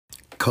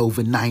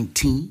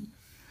COVID-19,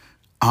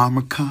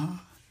 OMICRON,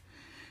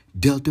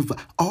 Delta,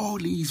 all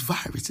these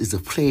viruses is a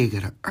plague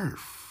of the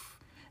earth,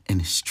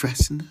 and it's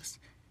stressing us,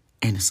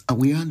 and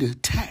we're under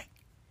attack.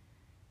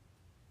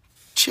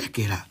 Check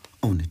it out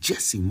on the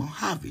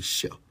MOHAVE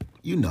show.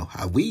 You know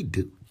how we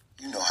do.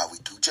 You know how we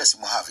do.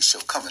 MOHAVE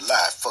show coming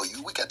live for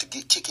you. We got to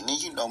get kicking in.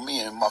 You know me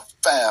and my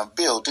fam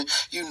building.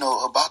 You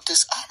know about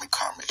this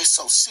OMICRON. It's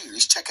so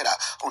serious. Check it out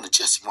on the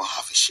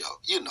MOHAVE show.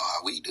 You know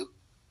how we do.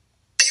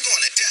 Are you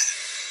going to die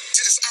to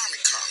this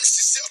OMICRON? It's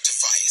this Delta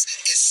virus.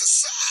 It's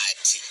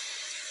society.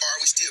 Or are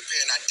we still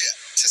paying our debt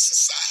to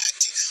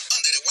society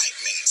under the white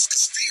man's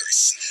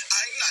conspiracy?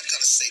 I'm not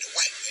going to say the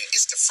white man.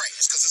 It's the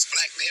framers, because it's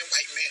black men,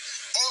 white men,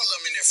 all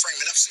of them in there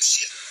framing up some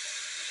shit.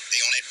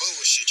 They on that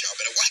bullshit. Y'all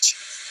better watch it.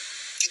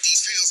 Get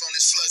these pills on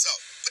this sluzz out.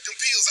 Put them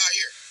pills out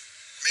here.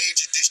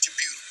 Major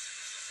distribute them.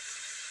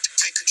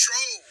 Take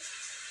control.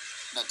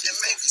 And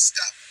maybe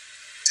stop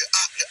the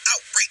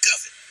outbreak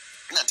of it.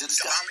 The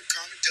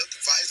OMICRON, Delta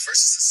virus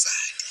versus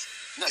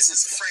society. This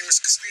is the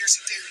framers' conspiracy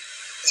theory.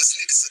 Was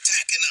niggas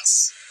attacking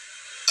us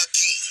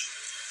again?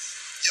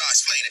 Y'all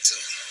explain it to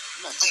me.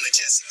 On the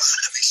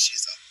MOHAVE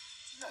shizzle.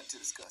 Nothing to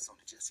discuss on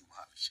the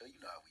MOHAVE show.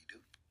 You know how we do.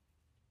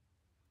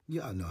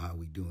 Y'all know how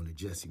we do on the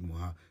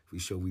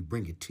MOHAVE show. We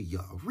bring it to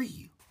y'all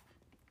real.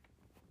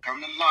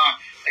 Coming live.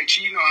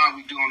 You know how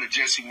we do on the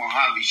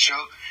MOHAVE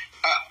show.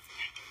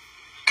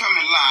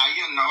 Coming live,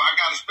 you know, I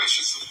got a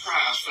special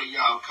surprise for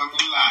y'all coming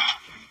live.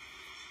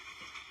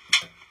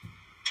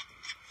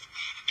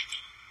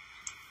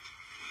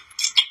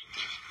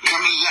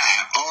 Coming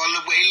live, all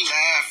the way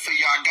live for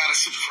y'all. Got a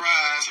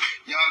surprise.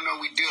 Y'all know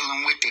we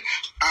dealing with the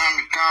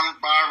OMICRON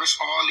virus,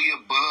 all the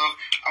above.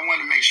 I want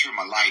to make sure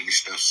my lighting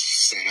stuff's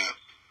set up.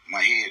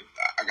 My head,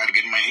 I got to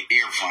get my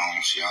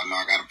earphones. Y'all know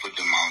I got to put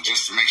them on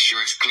just to make sure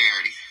it's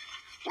clarity.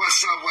 What's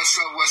up, what's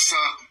up, what's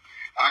up?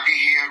 I can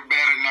hear it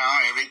better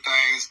now.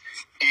 Everything's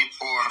in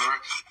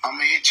order. I'm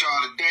going to hit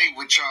y'all today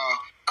with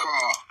y'all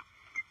call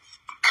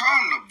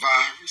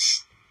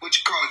coronavirus, what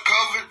you call the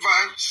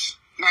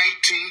COVID-19,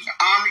 the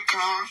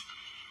OMICRON,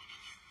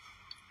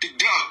 the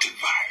Delta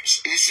virus.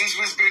 This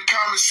has been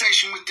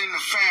conversation within the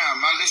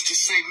fam. Now, let's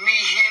just say me,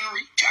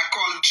 Henry, I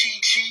call him Chi,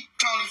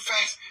 Tony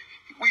Fats.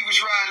 We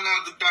was riding the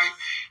other day,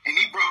 and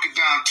he broke it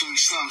down to me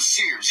something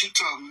serious. He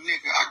told me,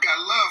 nigga, I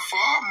got love for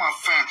all my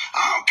fam.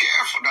 I don't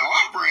care for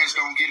our brands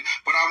don't get it,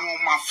 but I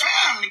want my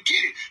fam to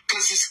get it,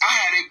 because I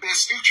had their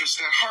best interest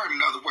at heart,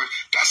 in other words.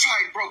 That's how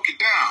he broke it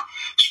down.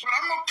 But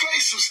I'm going to play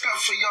some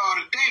stuff for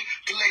y'all today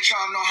to let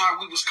y'all know how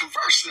we was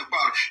conversing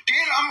about it.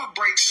 Then I'm going to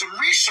break some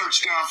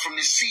research down from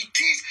the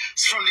CTs,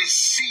 from the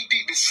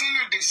the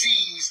Center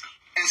Disease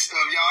and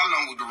stuff. Y'all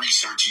know the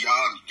research.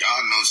 Y'all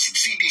know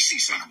CDC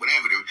Center,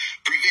 whatever, the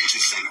Prevention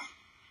Center.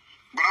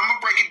 But I'm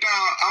going to break it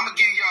down. I'm going to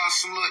give y'all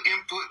some little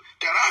input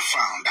that I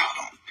found out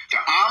on.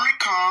 The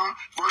OMICRON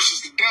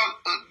versus the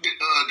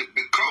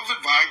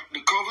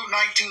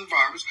COVID-19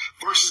 virus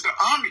versus the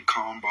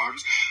OMICRON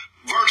virus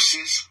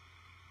versus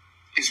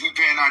is we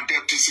paying our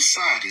debt to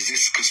society. Is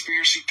this a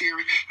conspiracy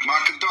theory? My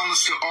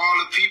condolences to all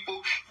the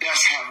people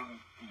that's have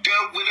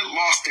dealt with it,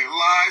 lost their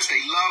lives,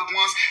 their loved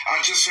ones.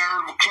 I just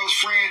heard of a close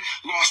friend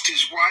lost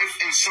his wife,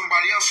 and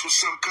somebody else was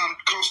come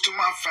close to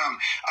my family.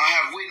 I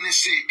have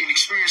witnessed it and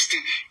experienced it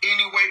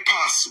any way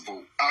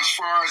possible as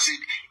far as it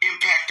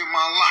impacted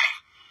my life.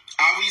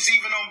 I was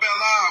even on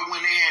Belle Isle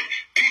when they had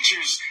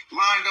pictures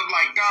lined up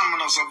like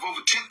dominoes of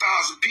over 10,000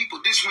 people.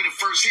 This when it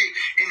first hit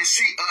in the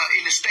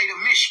state of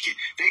Michigan.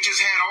 They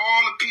just had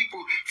all the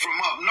people from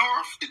up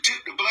north,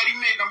 the Bloody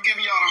Mid, I'm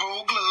giving y'all the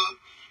whole glove,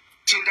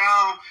 to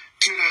down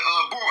to the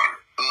border,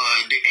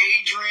 the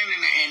Adrian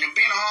and the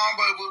Benham,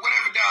 but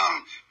whatever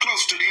down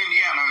close to the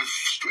Indiana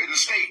in the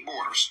state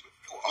borders.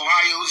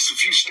 Ohio is a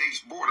few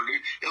states border,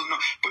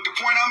 Illinois. But the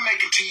point I'm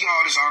making to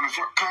y'all is on the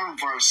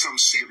coronavirus, something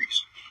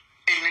serious.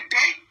 And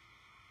today,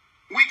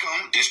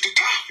 this the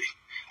topic.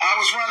 I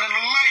was running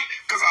late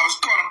because I was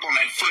caught up on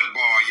that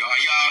football,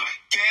 y'all.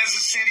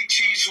 Kansas City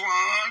Chiefs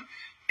won.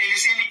 And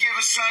it's any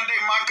given Sunday.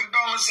 My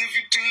condolences if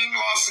your team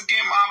lost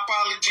again. My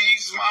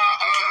apologies.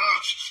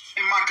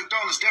 And my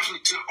condolences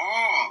definitely to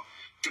all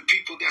the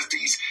people that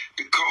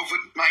the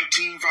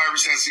COVID-19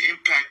 virus has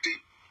impacted,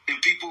 and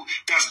people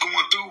that's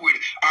going through with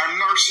it. Our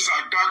nurses,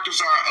 our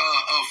doctors,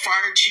 our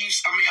fire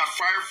chiefs, our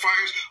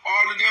firefighters,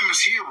 all of them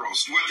is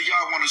heroes, whether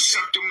y'all want to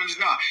accept them or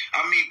not.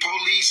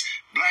 Police,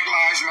 Black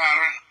Lives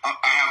Matter,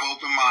 I have an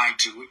open mind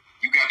to it.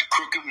 You got the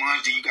crooked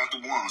ones, then you got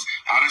the ones.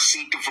 I done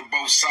seen them from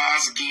both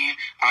sides again.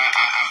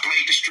 I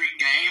played the street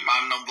game.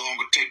 I no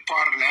longer take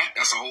part in that.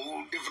 That's a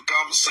whole different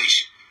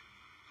conversation.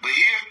 But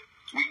here,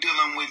 we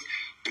dealing with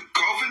the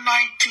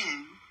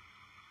COVID-19,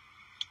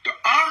 the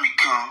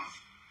OMICRON,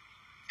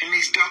 and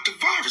these Delta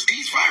virus.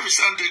 These viruses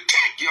under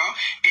attack, y'all.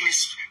 And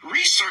this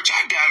research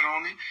I got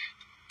on it,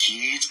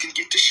 kids can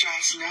get the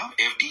shots now,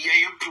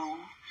 FDA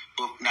approved.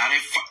 But now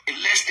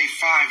unless they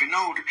 5 and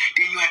older,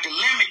 then you have to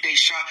limit their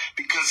shot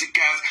because it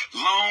got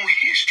long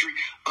history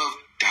of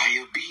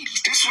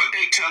diabetes. This is what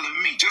they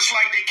telling me. Just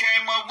like they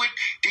came up with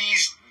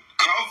these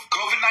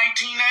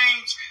COVID-19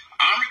 names,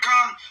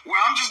 OMICRON, where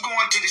I'm just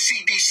going to the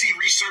CDC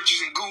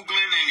researchers and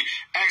Googling and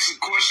asking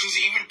questions,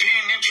 even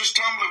paying interest,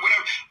 Tumblr,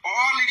 whatever.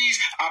 All of these,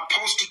 I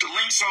posted the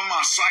links on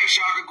my sites.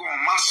 Y'all can go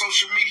on my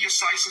social media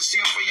sites and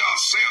see them for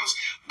yourselves.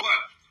 But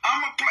I'm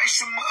going to play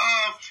some,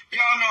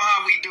 y'all know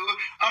how we do it.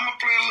 I'm going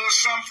to play a little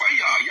something for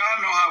y'all.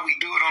 Y'all know how we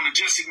do it on the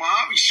Jesse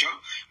Mohave Show.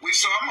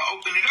 So I'm going to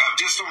open it up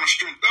just on the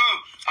strength of,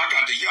 I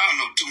got the y'all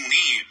know tune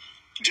in.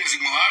 Jesse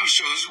Mohave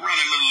Show is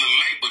running a little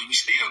late, but we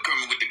still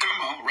coming with the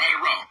come on, right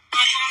or wrong. This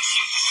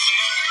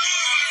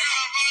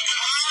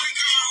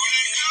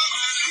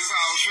is how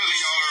I was feeling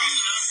y'all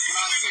earlier. And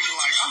I was thinking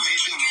like, I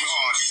made this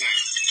hard today.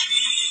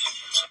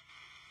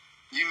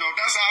 You know,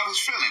 that's how I was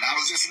feeling. I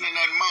was just in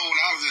that mode.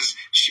 I was just,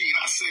 shit,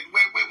 I said,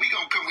 wait, we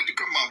gonna come with the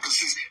come on. Because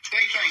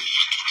they think,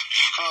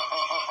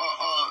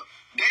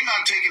 they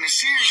not taking it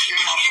serious.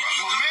 And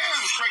my man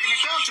was breaking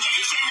it down to me.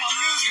 This ain't my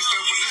music and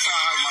stuff, but this is how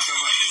I hype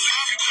myself up.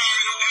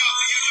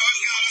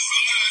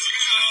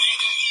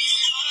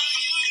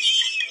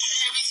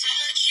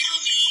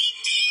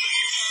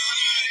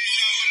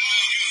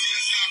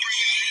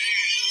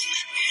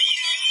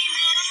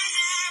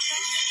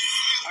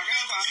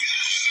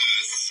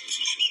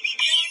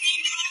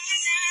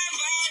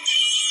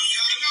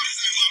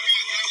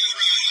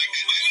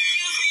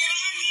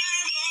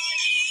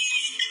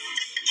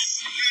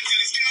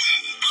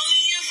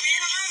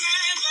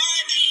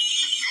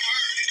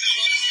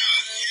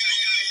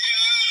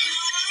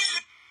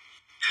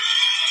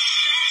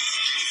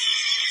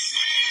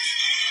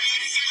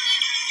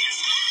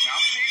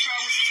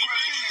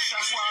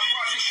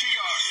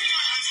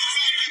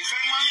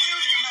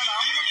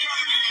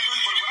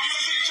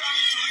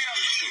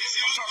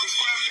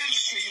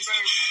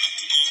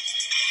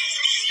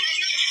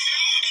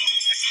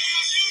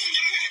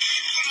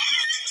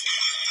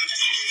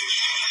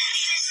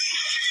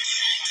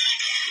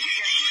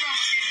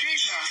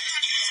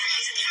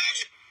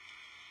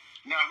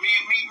 Now, me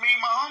and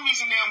my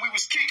homies and them, we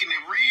was kicking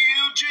it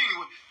real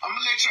genuine. I'm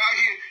gonna let y'all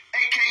hear,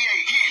 AKA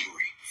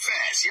Henry,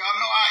 FATS. Y'all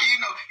know I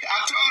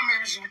told him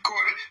it was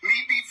recorded. Me,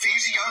 B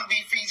Feezy, Young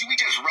B Feezy, we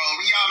just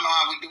rolling. Y'all know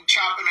how we do,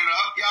 chopping it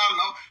up. Y'all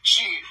know,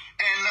 shit.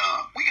 And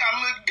we got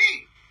a little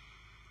deep.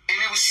 And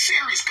it was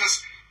serious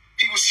because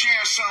he was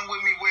sharing something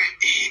with me where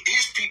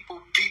his people,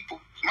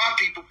 my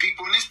people,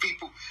 and his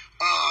people,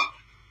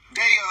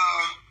 they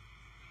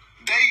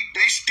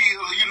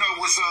still,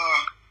 was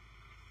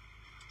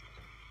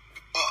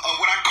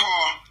what I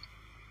call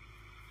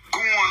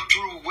going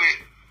through with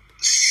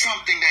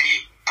something that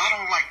I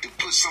don't like to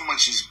put so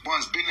much as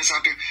one's business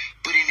out there,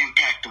 but it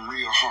impacted them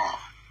real hard.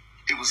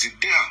 It was a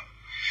death.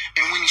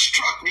 And when he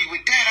struck me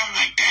with that, I'm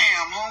like,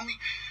 damn, homie,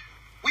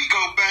 we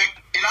go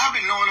back, and I've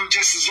been knowing him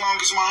just as long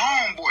as my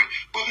homeboy.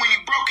 But when he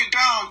broke it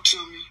down to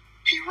me,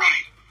 he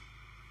right.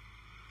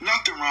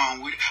 Nothing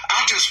wrong with it.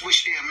 I just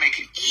wish they'd make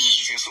it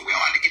easier so we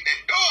don't have to get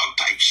that dog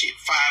type shit.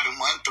 5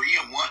 and 1, 3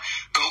 and 1.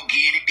 Go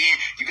get it.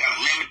 Then you got a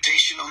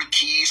limitation on the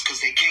keys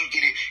because they can't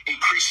get it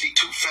increasingly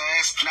too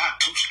fast, not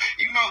too,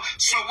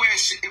 so where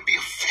it'll be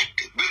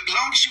effective. But as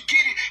long as you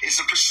get it, it's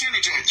a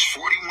percentage. It's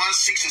 41,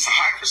 6. It's a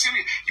high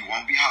percentage. You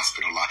won't be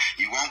hospitalized.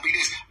 You won't be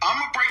this. I'm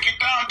going to break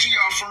it down to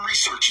y'all from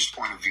researchers'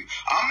 point of view.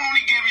 I'm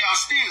only giving y'all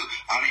still.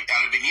 I'd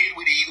have been hit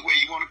with it either way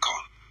you want to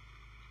call it.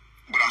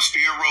 But I'm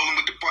still rolling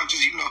with the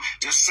punches,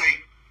 just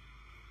say,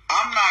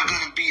 I'm not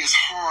going to be as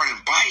hard and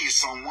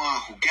biased on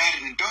one who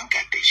got it and don't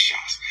got their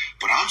shots.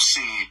 But I'm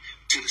saying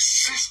to the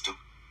system,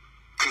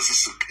 because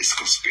it's a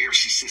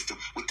conspiracy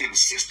system within the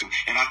system,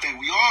 and I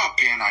think we all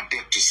paying our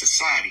debt to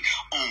society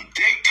on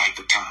their type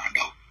of time,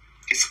 though.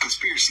 It's a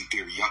conspiracy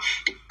theory, y'all.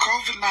 The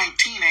COVID-19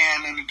 ain't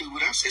had nothing to do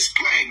with us. It's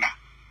plague now.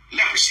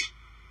 Leprosy.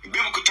 In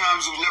biblical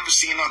times, it was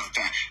leprosy and other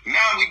things.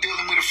 Now we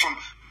dealing with it from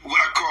what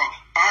I call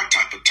our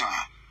type of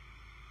time.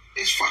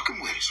 It's fucking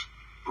with us.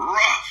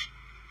 Rough.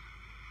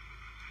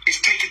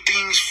 It's taking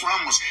things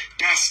from us.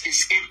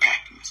 It's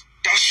impacting us.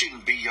 That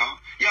shouldn't be, y'all.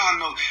 Y'all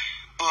know,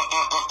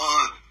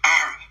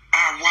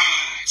 our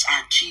wives,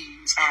 our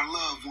kids, our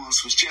loved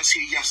ones was just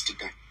here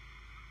yesterday.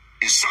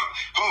 And some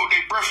hold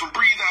their breath and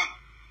breathe out.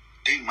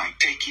 They might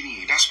take it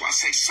in. That's why I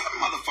say some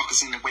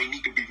motherfuckers in the way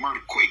need to be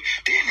murdered quick.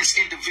 Then this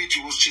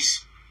individual's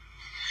just,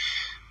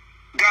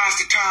 God's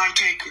the time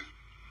taker.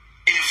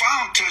 And if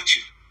I don't touch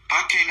it,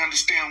 I can't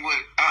understand what,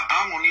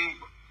 I won't even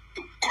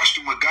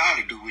question what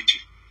God will do with you.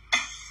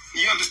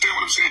 You understand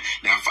what I'm saying?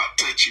 Now, if I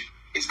touch it,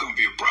 it's going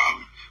to be a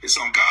problem. It's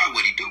on God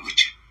what he do with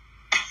you.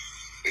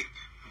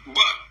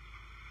 But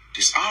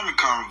this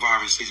OMICRON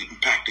virus is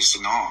impacting us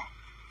all.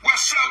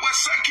 What's up,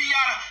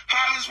 Kiana?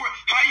 How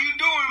you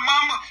doing,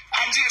 mama?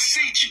 I just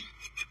seen you.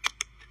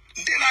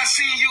 Then I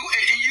seen you,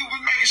 and you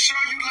was making sure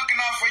you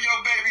looking out for your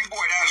baby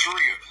boy. That's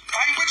real.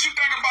 What you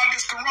think about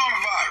this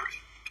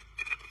coronavirus?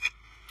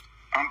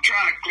 I'm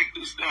trying to click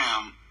this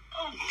down.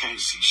 I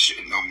can't see shit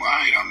no more.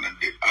 I'm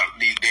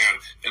these there.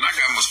 And I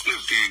got my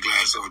split pen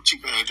glass on. Cheap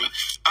ass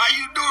glass. How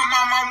you doing,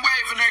 mama? I'm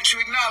waving at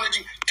you,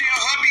 acknowledging. Tell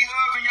hubby,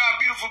 hug, and y'all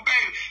beautiful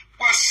baby.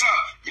 What's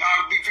up?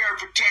 Y'all be very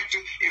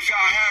protective. If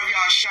y'all have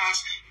y'all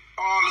shots,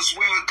 all is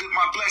well. Good,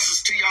 my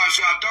blessings to y'all. If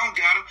y'all don't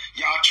got them,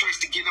 y'all choice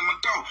to get them or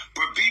don't.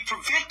 But be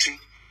preventing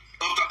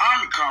of the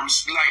OMICRON,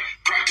 like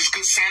practice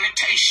good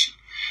sanitation.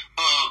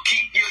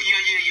 Keep your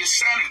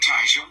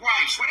sanitize, your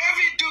wipes,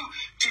 whatever you do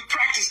to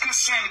practice good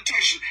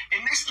sanitation.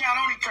 And that's not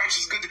only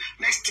practice good,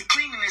 next to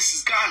cleanliness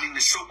is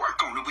godliness. So work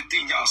on it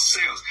within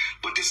yourselves.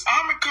 But this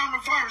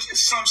OMICRON virus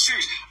is something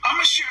serious. I'm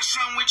gonna share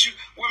something with you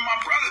where my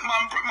brother,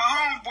 my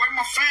homeboy,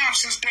 my fam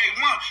since day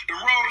one, the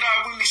rolled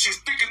out with me since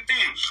thick and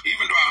thin.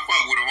 Even though I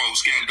fuck with him old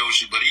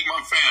Scandoshi, but he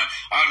my fam.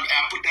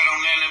 I put that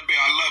on that bed.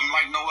 I love him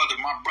like no other.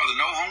 My brother,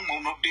 no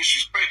homo, no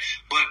disrespect,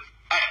 but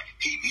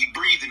he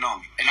breathing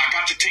on me, and I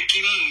got to take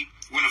it in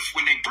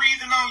when they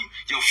breathing on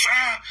you, your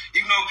fam,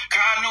 you know,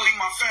 cause I know he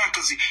my fam,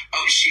 cause we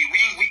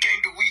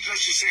can't do,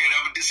 let's just say it,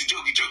 but this is a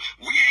jokey joke.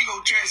 We ain't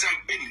gonna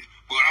transact business,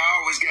 but I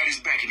always got his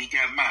back, and he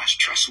got mine.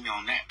 Trust me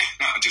on that.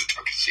 No, I'm just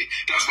talking shit.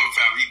 That's my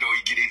fam. He know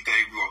he get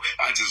anything wrong.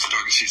 I just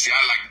talking shit. See, I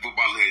like to put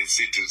my little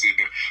incentives in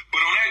there, but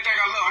on everything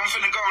I love, I'm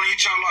finna go and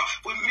hit y'all off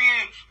with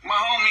me and my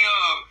homie,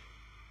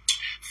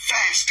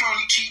 FATS,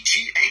 Tony T,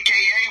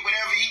 a.k.a.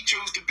 whatever he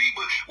chose to be,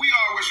 but we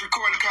always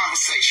record the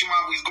conversation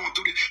while we was going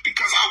through this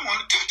because I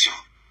want to touch on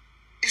it.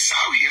 It's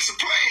out here. It's a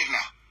plague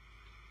now.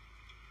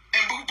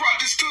 And who brought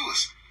this to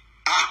us?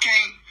 I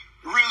can't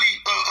really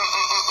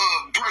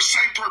per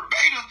se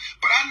verbatim,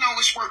 but I know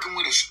it's working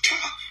with us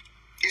tough.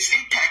 It's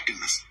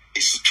impacting us.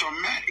 It's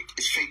traumatic.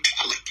 It's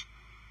fatalic.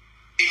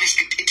 And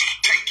it can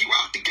take you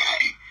out the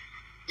game.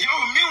 Your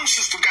immune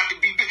system got to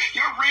be big.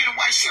 Your red and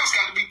white cells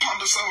got to be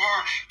pumped so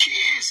hard.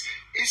 Kids,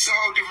 it's a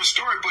whole different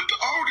story. But the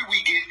older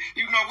we get,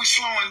 you know, we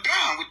slowing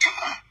down with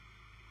time.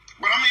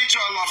 But I'm going to hit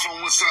y'all off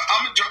on one side.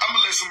 I'm going to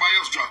let somebody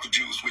else drop the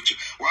jewels with you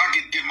while I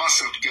get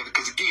myself together.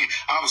 Because, again,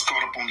 I was caught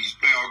up on these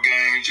bell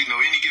games. You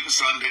know, any given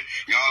Sunday,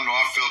 y'all know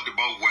I felt it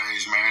both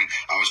ways, man.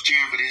 I was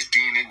cheering for this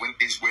team. They went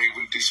this way,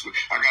 went this way.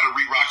 I got to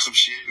re-rock some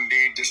shit and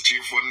then just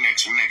cheer for the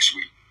next one next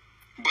week.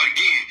 But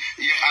again,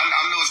 yeah,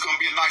 I know it's going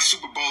to be a nice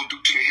Super Bowl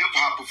due to the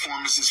hip-hop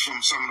performances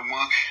from some of the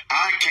ones.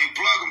 I can't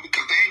plug them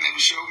because they ain't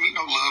never showed me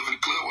no love in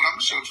the club. What I'm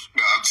going to show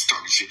you? No, I'm just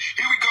talking shit.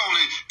 Here we go.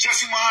 The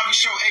Jesse Mohave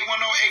Show,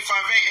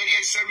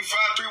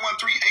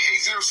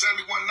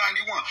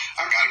 810-858-8875, 313-880-7191.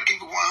 I got to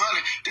keep it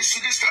 100. This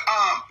is the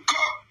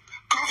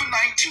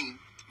COVID-19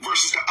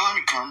 versus the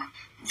OMICRON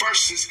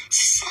versus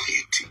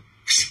society.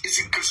 It's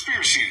a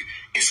conspiracy.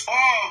 It's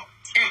all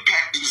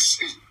impacted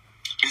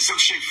in some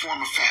shape,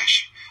 form, or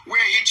fashion. Where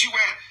it hit you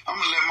at, I'm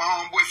going to let my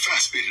homeboy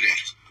FATS spit it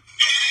at us.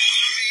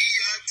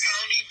 Young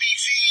Tony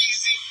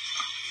B-Feezy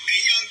and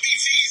Young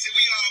B-Feezy, we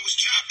always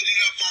chopping it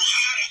up on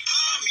how the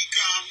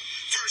OMICRON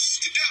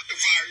versus the Delta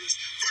virus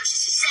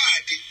versus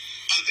society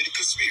under the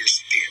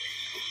conspiracy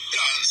theory.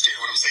 Y'all understand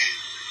what I'm saying?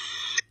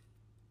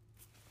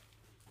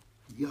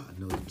 Y'all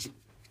know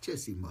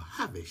Jesse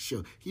Mohave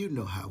Show. You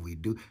know how we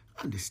do.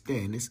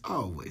 Understand it's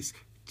always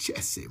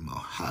Jesse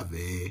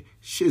Mohave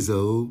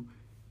Shizzle.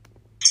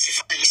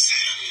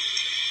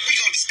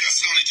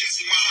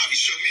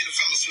 Show me and the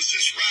fellas was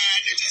just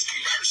riding and just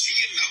conversing,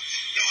 you know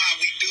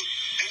how we do.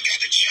 And we got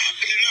to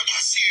chopping it up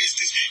how serious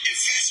this. And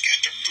FATS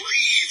got to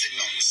breathing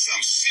on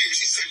some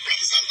serious. He said,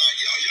 brothers, I love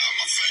y'all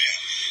my fam.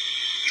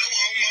 No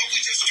homo, we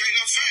just straight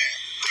up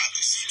fam.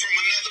 Brothers from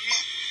another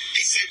month.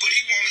 He said, but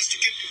he want us to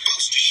get the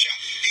booster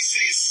shot. He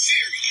said it's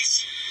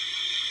serious.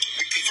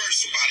 We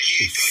converse about it.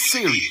 Here you go.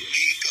 Serious.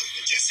 Here you go.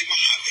 The Jesse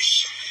Mohave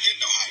Show. You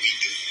know how we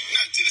do.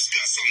 Nothing to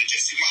discuss on the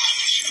Jesse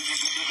Mohave Show.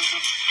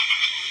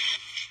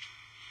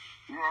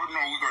 You all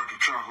know we got the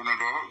chopping it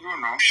up, you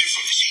know. And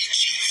from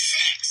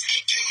FATS,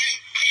 a.k.a.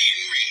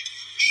 Henry,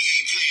 he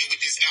ain't playing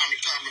with this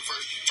OMICRON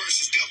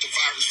versus Delta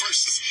virus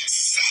versus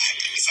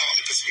society. It's all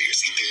a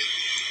conspiracy theory.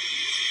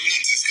 Nothing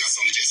to discuss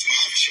on the Jesse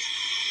Mohave Show.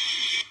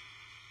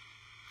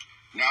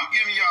 Now I'm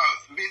giving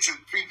y'all bits and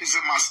pieces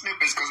of my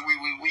snippets because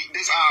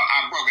this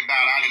I broke it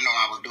down. I didn't know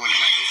I was doing it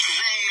like this.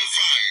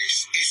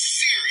 Coronavirus is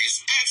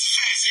serious. Ask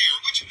FATS here.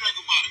 What you think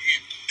about it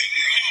here?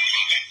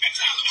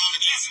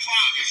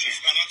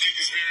 And I think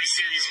it's very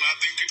serious, man.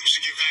 I think people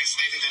should get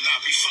vaccinated and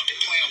not be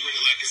fucking playing with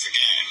it like it's a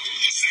game.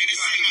 You say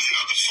this ain't a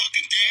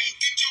motherfucking game.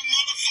 Get your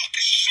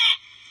motherfucking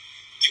shot.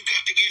 You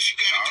got to get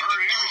all 5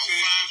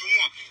 and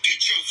 1. Get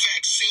your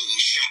vaccine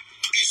shot.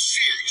 It's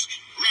serious.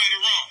 Right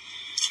or wrong.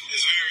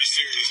 It's very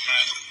serious,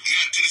 man.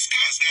 Nothing to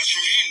discuss. That's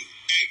from Henry.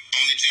 Hey,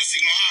 on the Jesse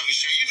Mohave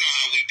Show, you know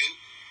how we do.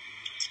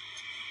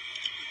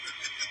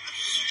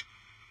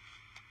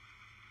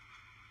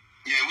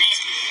 Yeah,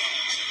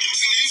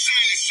 So you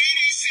saying the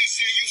CDC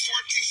said you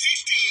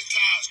 16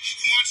 times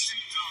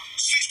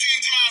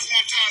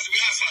more times to be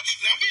outside.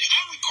 Now I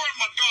record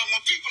my dog.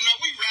 When people know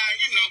we ride,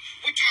 you know,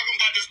 we talking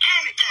about this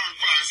OMICRON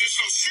virus. It's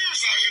so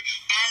serious out here.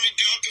 Army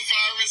Delta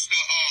virus,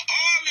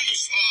 all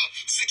these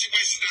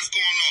situations that's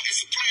going on.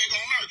 It's a plague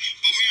on earth.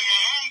 But me and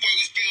my homeboy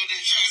was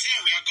building FATS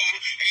Henry. I called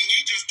him, and he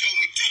just told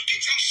me,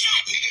 get your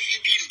shot, nigga. You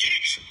get it.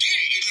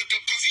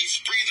 Because he's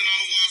breathing on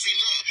the ones he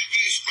loves. He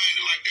explained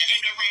it like that.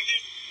 Ain't that right,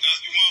 nigga? That's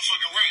the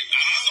motherfucking right.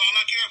 That's all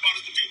I care about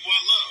is the people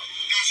I love.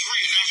 That's real.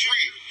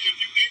 If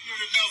you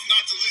ignorant enough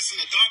not to listen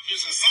to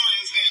doctors and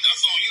science, then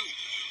that's on you.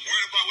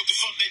 Worried about what the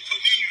fuck they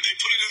put in you. They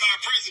put it in our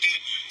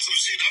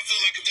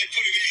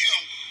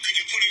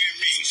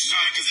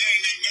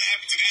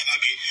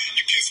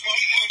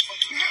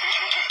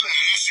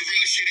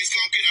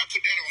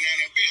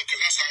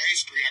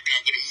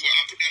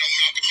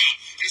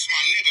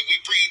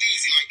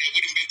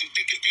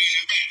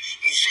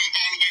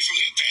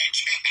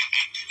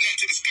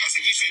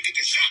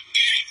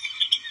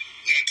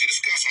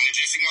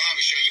Jesse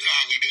Mojave Show. You know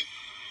how we do.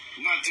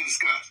 Nothing to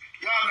discuss.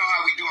 Y'all know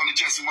how we do on the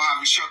Jesse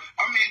Mojave Show.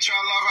 I mean,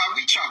 y'all love how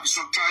we chop it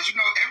sometimes. You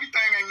know,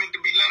 everything ain't meant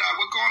to be let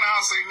out. What going on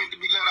house ain't meant to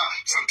be let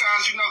out.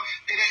 Sometimes, you know,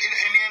 and that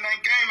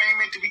game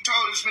ain't meant to be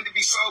told. It's meant to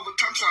be sold. But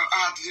sometimes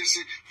I have to just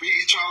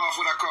hit y'all off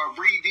what I call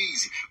breathe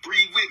easy.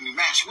 Breathe with me.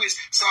 Match with.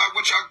 So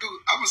what y'all do,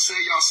 I'm going to sell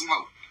y'all some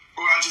hope.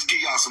 Or I'll just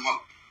give y'all some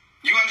hope.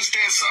 You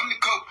understand? Something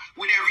to cope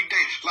with every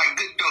day. Like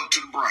good dope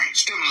to the brain.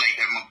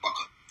 Stimulate that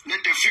motherfucker.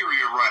 Let that fury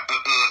right.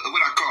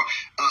 What I call,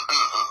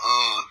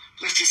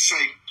 let's just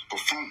say,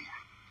 perform.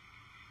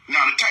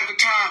 Now, the type of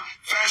time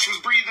Fats was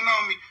breathing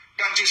on me,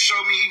 that just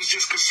showed me he was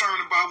just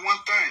concerned about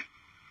one thing.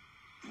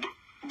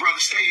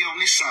 Brother, stay here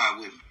on this side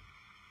with me.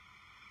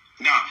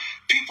 Now,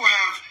 people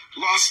have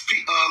lost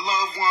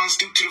loved ones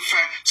due to the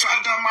fact, so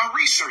I've done my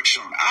research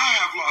on it. I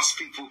have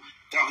lost people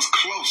that was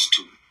close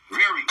to me,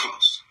 very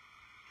close.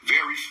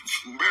 Very,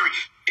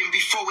 and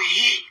before we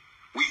hit,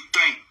 we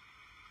think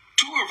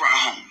two of our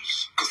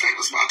homies, because they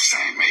was about the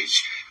same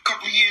age, a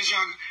couple of years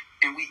younger,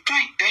 and we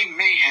think they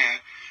may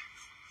have,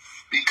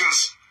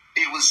 because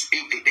they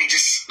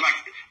just like,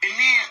 and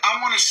then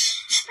I want to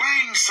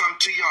explain something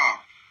to y'all.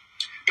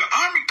 The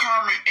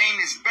OMICRON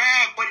ain't as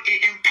bad, but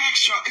it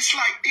impacts y'all. It's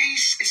like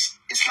it's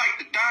like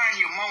the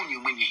dying pneumonia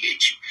when you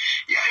hit you.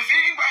 Yeah, if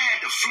anybody had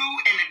the flu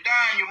and the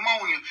dying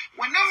pneumonia,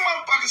 when them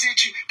motherfuckers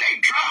hit you,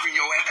 they dropping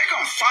your ass. They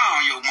gonna fire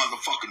on your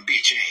motherfucking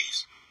bitch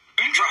ass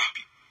and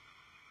drop you.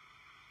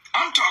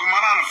 I'm talking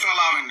about I done fell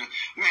out in the,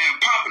 man,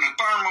 popping the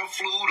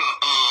thermoflu,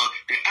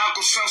 the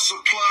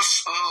Alka-Seltzer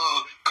plus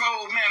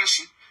cold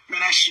medicine.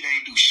 Man, that shit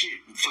ain't do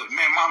shit.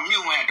 Man, my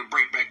immune had to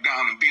break back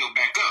down and build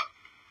back up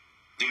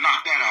to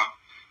knock that out.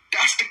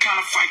 That's the kind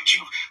of fight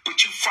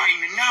but you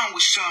fighting it now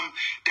with something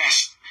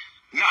that's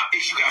not,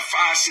 if you got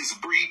 5 senses,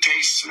 breathe,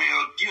 taste,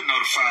 smell, you know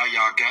the 5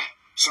 y'all got.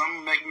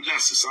 Some make me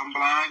lesser, some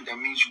blind, that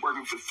means you're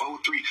working for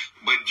 4-3,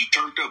 but you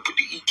turned up, put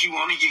the EQ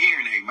on it, your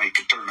hearing aid make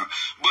it turn up.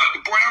 But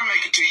the point I'm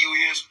making to you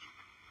is,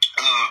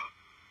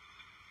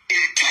 it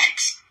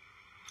attacks.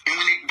 And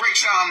when it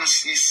breaks down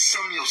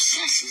some of your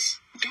senses,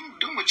 them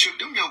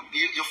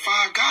your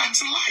 5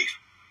 guidance of life.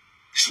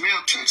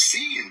 Smell, touch,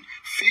 see, and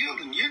feel,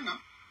 and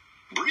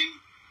breathe.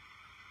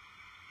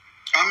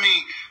 I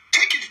mean,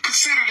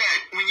 consider that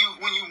when you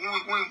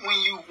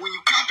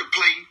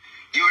contemplate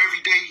your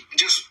everyday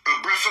just a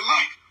breath of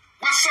life.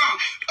 What's up,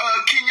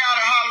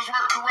 Kenyatta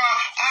Hollisworth Corral?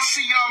 I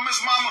see y'all, Miss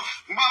Mama,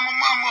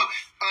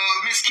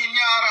 Miss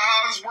Kenyatta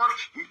Hollisworth.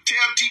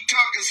 Tell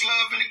T-Tuck is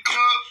love in the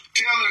club.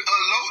 Tell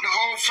the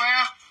whole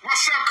fam.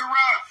 What's up,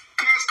 Corral?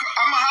 Cause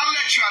I'ma holler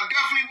at you. I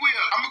definitely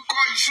will. I'ma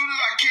call you as soon as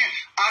I can.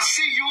 I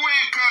see you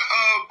in,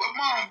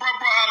 mom, bro,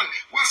 holler.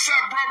 What's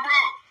up, bro?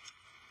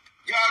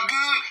 Y'all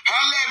good?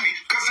 Holler at me.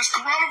 Cause this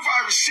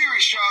coronavirus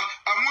serious, y'all.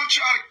 I want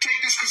y'all to take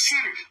this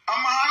considered.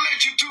 I'ma holler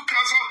at you too,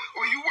 cuz,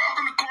 or you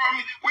welcome to call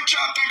me. What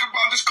y'all think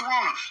about this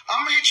corona?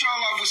 I'ma hit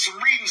y'all off with some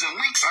readings and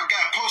links I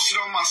got posted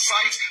on my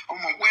sites,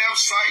 on my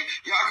website.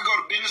 Y'all can go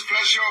to Business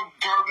Pleasure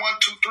Part 1,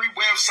 2, 3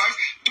 websites.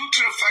 Due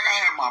to the fact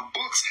I have my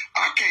books,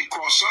 I can't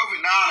cross over.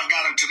 Now I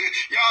got into this.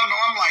 Y'all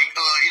know I'm like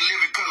in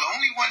living color.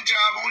 Only one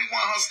job, only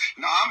one hustle.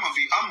 No, I'm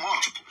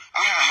multiple.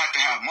 I have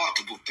to have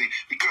multiple things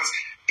because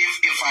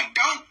if I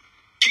don't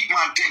keep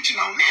my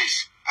attention on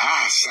this,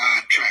 I'll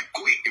sidetrack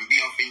quick and be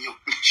up in your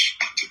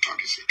I'm just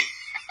talking shit.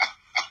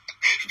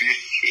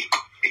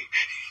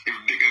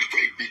 Niggas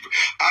fake people.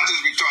 I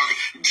just be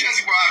talking.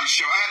 Jesse Mojave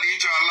Show. I had to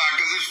hit y'all a lot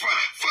because it's fun.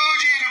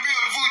 Fuji in the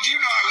building. Fuji,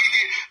 you know how we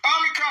get.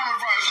 OMICRON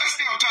virus. Let's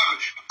stay on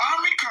topic.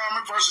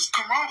 OMICRON versus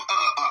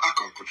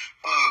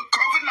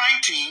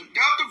COVID-19,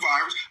 Delta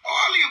virus,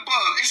 all the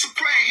above. It's a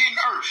plague hitting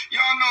Earth.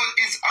 Y'all know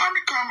it's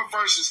OMICRON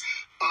versus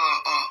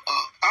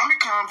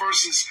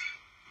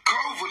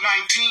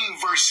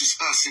COVID-19 versus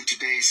us in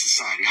today's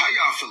society. How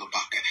y'all feel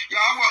about that?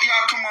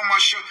 Y'all come on my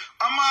show.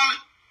 I'm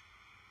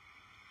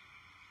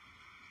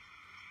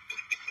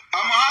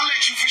gonna holler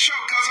at you for sure,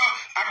 cuz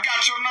I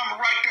got your number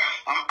right there.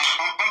 I'm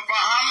gonna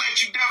holler at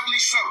you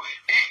definitely so.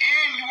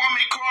 And you want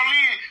me to call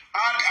in,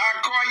 I'll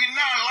call you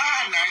now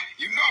live now.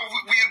 You know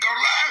we'll go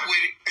live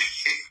with it.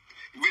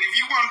 But if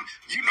you want,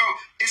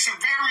 it's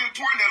very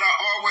important that I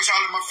always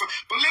holler at my phone.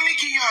 But let me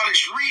give y'all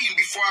this reading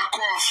before I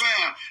call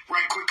fam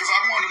right quick, because I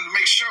want him to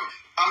make sure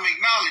I'm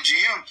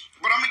acknowledging him.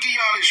 But I'm gonna give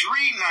y'all this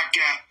reading I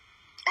got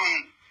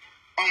on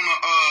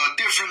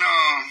different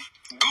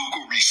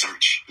Google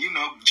research.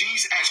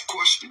 G's ask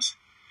questions.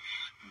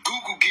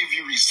 Google give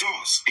you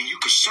results, and you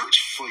can search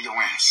for your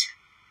answer.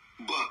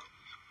 But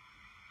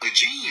a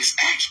genius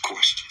asks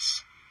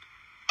questions.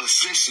 A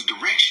sense of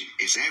direction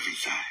is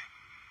everything.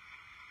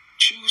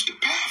 Choose the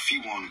path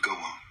you want to go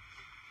on.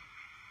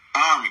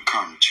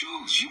 OMICRON,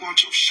 choose. You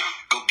want your shot.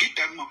 Go get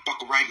that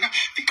motherfucker right now.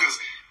 Because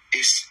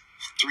it's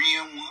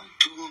 3-in-1,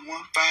 2-in-1,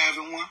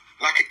 5-in-1,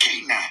 like a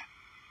K9.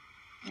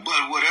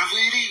 But whatever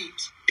it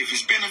is, if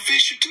it's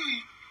beneficial to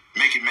you,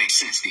 make it make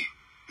sense then.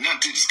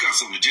 Nothing to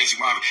discuss on the Jesse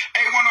Mojave.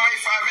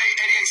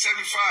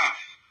 810-858-8875.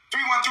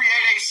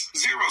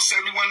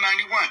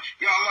 313-880-7191.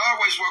 Y'all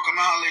always welcome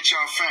to holler at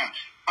y'all fam.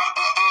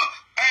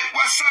 Hey,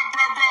 what's up,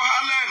 bro?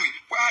 Holler at me.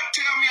 Well,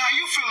 tell me how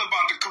you feel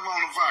about the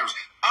coronavirus.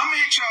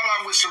 hit y'all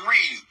out with some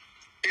reading.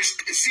 If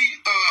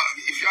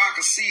y'all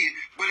can see it,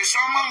 but it's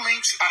on my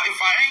links. If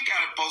I ain't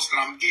got it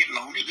posted, I'm getting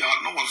on it. Y'all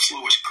know I'm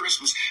slow as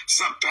Christmas.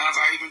 Sometimes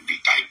I even be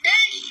like,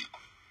 damn,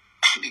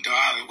 I need to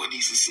holler with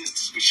these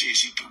assistants, but shit,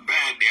 she too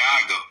bad. There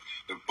I go.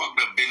 The fucked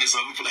up business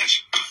of a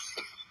flesh.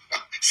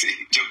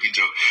 See, jokey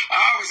joke.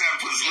 I always have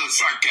to put this little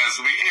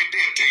sarcasm in. And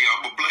they'll tell you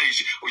I'm gonna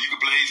blaze you, or you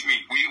can blaze me.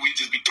 We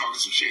just be talking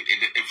some shit.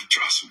 And if you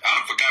trust me, I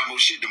done forgot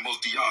more shit than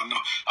most of y'all know.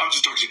 I'm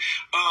just talking shit.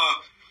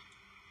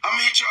 I'm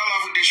gonna hit y'all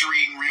off with this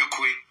reading real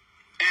quick.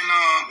 And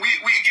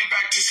we get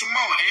back to some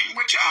more. And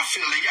what y'all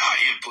feeling, y'all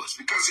inputs.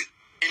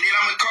 And then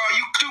I'm gonna call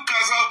you too,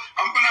 cuz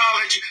I'm gonna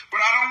holler at you.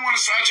 But I don't want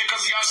to side check,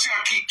 cuz y'all see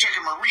I keep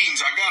checking my readings.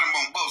 I got them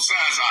on both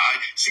sides.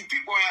 I see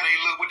people how they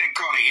look, what they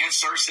call the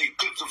inserts, they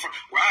clips of front.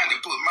 Well, I had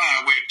to put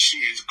mine where she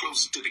is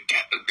closer to the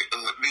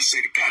they say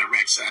the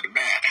cataract side of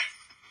mine.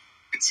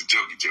 It's a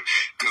jokey joke.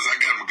 Cuz I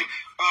got them.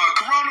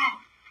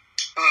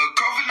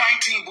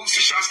 COVID-19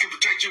 booster shots can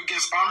protect you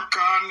against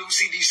OMICRON, new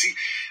CDC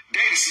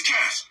data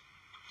suggests.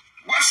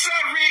 What's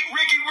up,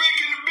 Ricky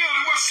in the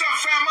building? What's up,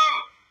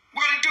 famo?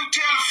 What it do?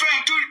 Tell the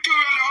fam, do the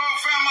whole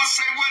fam. I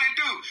say what it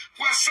do.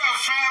 What's up,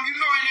 fam? You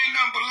know it ain't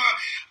nothing but love.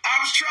 I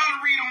was trying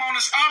to read them on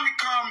this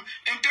OMICRON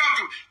and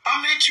Delta.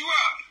 I'm gonna hit you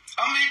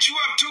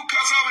up too,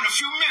 cuz in a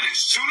few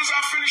minutes. Soon as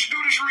I finish do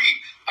this read,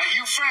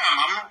 you fam,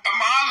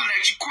 I'm hollering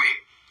at you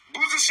quick.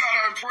 Booster shots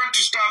are important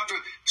to stop the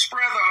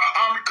spread of the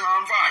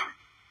OMICRON virus.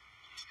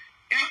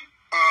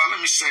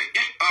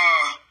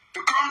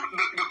 The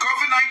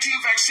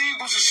COVID-19 vaccine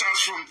booster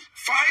shots from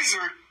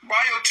Pfizer,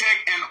 BioNTech,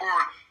 and or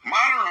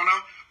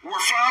Moderna were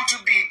found to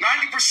be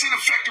 90%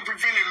 effective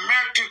preventing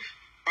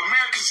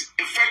Americans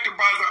affected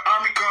by the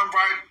OMICRON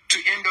virus to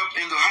end up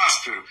in the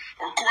hospital,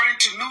 according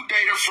to new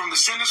data from the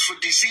Centers for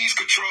Disease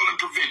Control and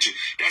Prevention.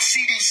 That's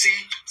CDC,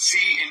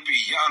 CNP.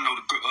 Y'all know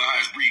the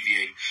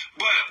abbreviated.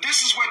 But this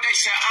is what they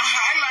said. I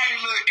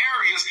highlighted little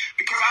areas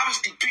because I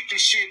was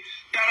depicting shit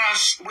that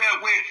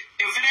where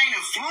if it ain't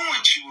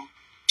influence you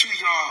to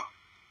y'all,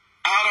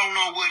 I don't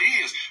know what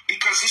is,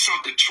 because it's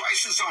on the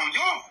choices on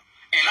y'all.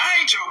 And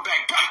I ain't your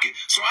back pocket,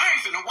 so I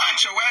ain't finna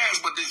watch your ass,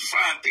 but this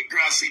fine, thick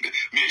girl, she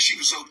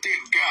was so thick,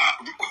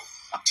 God.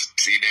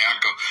 See, there I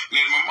go,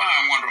 letting my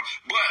mind wander.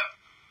 But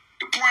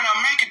the point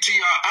I'm making to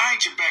y'all, I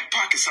ain't your back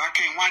pocket, so I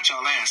can't watch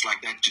y'all ass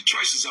like that. The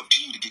choice is up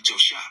to you to get your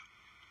shot.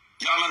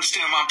 Y'all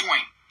understand my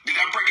point? Did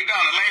I break it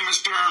down in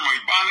layman's term or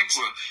ebonics,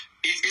 or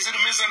is it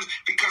a misunderstanding?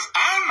 Because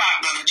I'm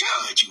not gonna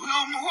judge you. Who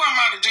am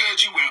I to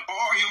judge you? We're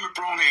all human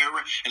prone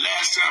error, and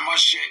last time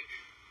I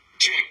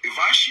checked, if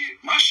I shit,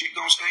 my shit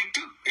gonna stink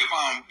too. If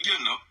I'm,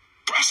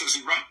 process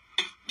it right.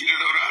 Get it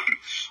out of it.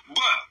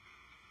 But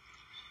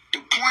the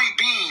point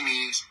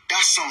being is,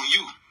 that's on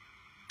you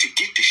to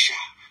get the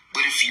shot.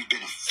 But if you've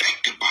been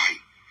affected by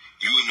it,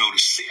 you will know the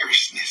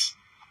seriousness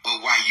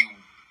of why you,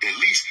 at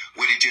least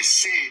what it just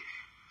said,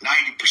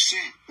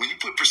 90%. When you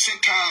put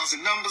percentiles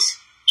and numbers,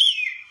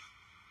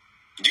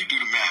 you do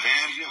the math,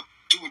 add it up.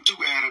 2 and 2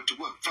 add up to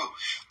what? 4.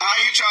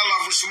 I'll hit y'all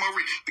off with some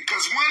more,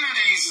 because one of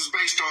these is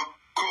based on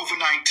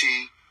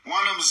COVID-19.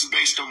 One of them is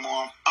based on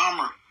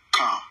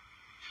OMICRON.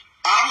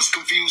 I was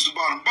confused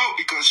about them both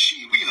because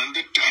we under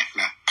attack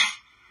now.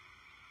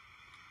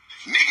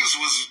 Niggas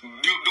was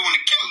doing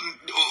the killing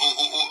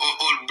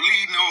or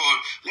bleeding, or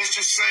let's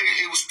just say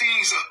it was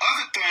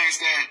other things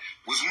that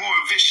was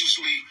more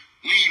viciously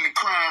leading the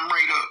crime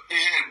rate up. It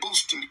had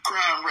boosting the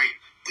crime rate.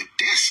 But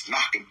this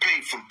knocking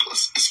pain from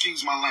pussy,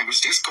 excuse my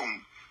language, this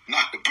gonna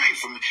knock the pain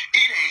from me.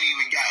 It ain't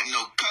even got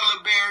no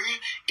color barrier.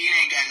 It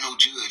ain't got no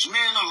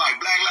judgmental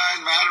like Black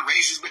Lives Matter,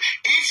 racist. But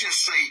it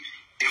just say,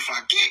 if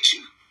I get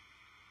you,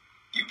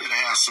 you better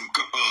have some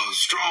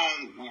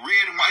strong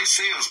red and white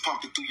cells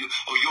pumping through you,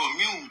 or your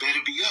immune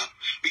better be up,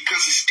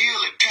 because it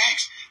still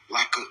attacks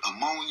like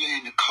ammonia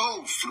and the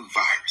cold flu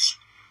virus.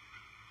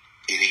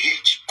 It'll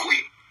hit you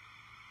quick.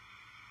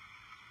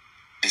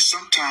 And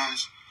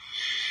sometimes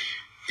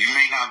you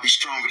may not be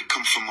stronger to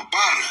come from a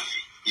body of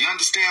it. You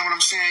understand what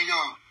I'm saying,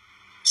 y'all?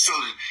 So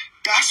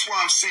that's why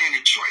I'm saying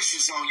the choice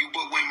is on you.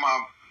 But when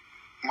my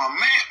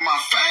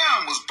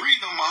fam was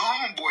breathing on my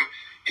homeboy,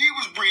 he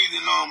was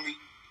breathing on me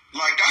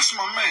like, that's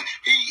my man.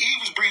 He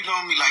was breathing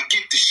on me like,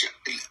 get the shit.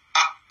 I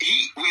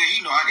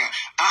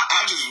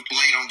just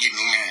laid on getting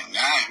land.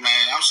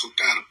 Man, I'm so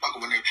tired of fucking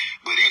with it.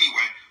 But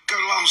anyway, cut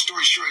a long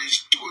story short,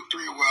 it's 2 or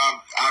 3 where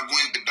I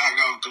went to the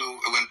doctor,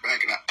 I went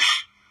back, and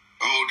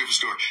a whole different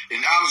story.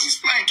 And I was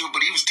explaining to him,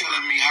 but he was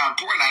telling me how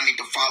important I need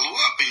to follow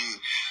up. And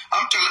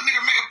I'm telling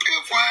nigga, make a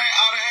pill for I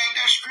ought to have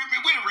that script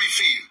with a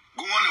refill.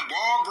 Going to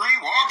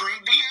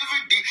Walgreens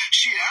delivered.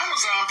 Shit,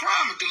 Amazon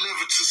Prime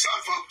delivered to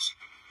some folks.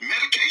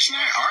 Medication,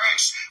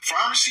 RX,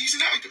 pharmacies,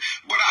 and everything.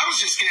 But I was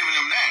just giving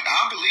them that.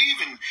 I believe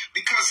in,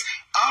 because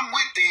I'm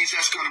with things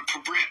that's going to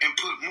prevent and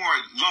put more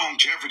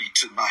longevity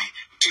to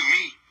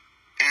me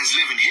as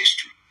living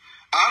history.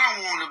 I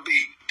don't want to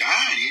be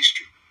dying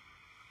history.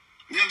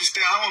 You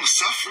understand? I want to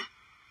suffer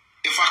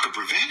if I could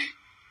prevent it.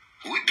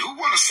 Who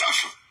want to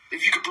suffer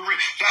if you could prevent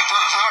it?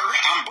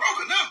 I'm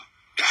broken up.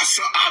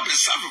 I've been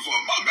suffering for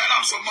a month, man.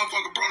 I'm so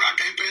motherfucking broke I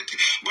can't pay attention.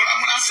 But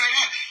when I say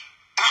that,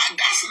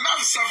 that's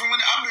another suffering.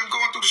 When I've been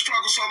going through the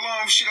struggle so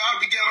long, shit, I'll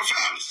be ghetto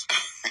fabulous.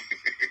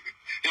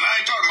 And I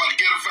ain't talking about the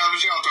ghetto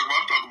fabulous y'all talking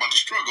about. I'm talking about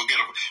the struggle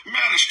ghetto.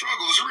 Man, the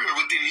struggle is real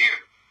within here.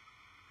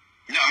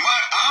 Now,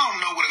 I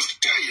don't know what else to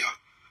tell y'all.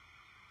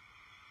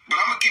 But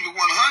I'm going to keep it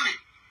 100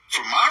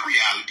 from my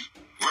reality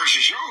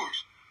versus yours.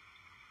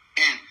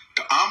 And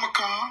the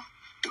OMICRON,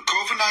 the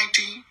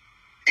COVID-19,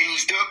 and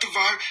these Delta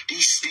virus,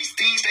 these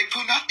things they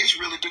putting out, it's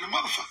really than a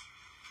motherfucker.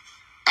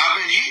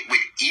 I've been hit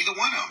with either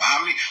one of them.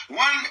 I mean,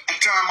 one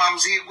time I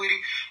was hit with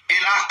it,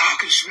 and I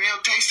could smell,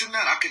 taste, and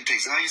none. I couldn't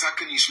taste onions. I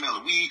couldn't even smell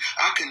the weed.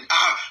 I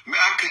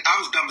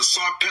was dumping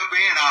salt, pepper,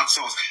 and hot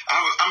sauce.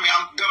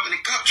 I'm dumping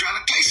the cup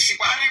trying to taste it. See,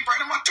 why I didn't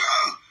burn my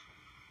tongue?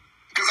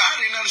 Because I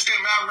didn't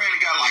understand. Man, I ran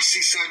and got like $6,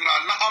 $7,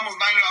 almost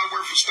 $90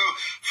 worth of stuff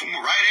from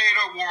Rite Aid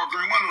or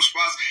Walgreens, one of those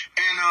spots,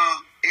 and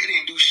it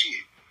didn't do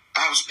shit.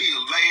 I was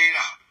still laid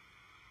out.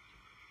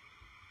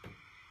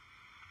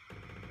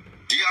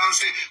 Do you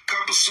understand?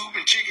 Cup of soup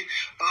and chicken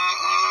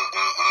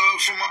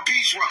from my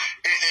beach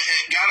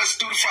got us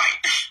through the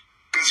fight.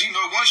 Because, you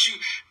know, once you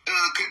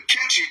could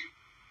catch it,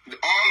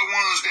 all the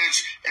ones that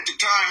at the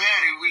time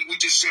had it, we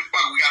just said,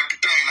 fuck, we got to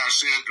contain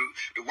ourselves.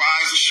 The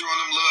wives are showing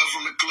them love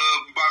from the club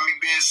by me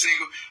being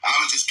single. I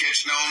was just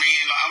catching on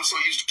in. I'm so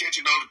used to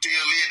catching on the tail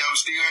end. I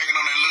was still hanging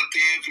on that little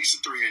thin piece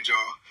of 3 inch,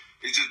 y'all.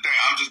 It's just,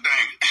 I'm just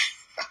dangling.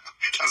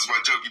 That's my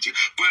joke at you.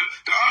 But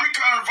the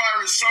OMICRON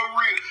virus is so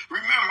real.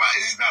 Remember,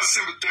 it's not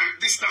sympathetic.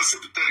 This is not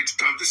sympathetic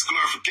stuff. This is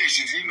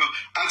glorification. You know,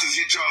 I just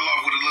hit y'all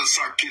off with a little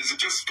sarcasm,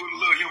 just to put a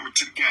little humor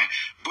to the game.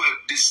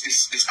 But this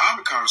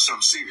OMICRON is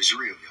something serious,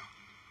 real, y'all.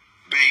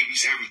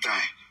 Babies,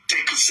 everything.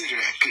 Consider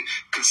that.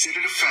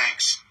 Consider the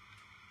facts,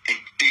 and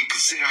then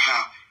consider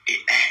how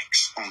it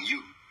acts on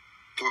you.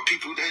 For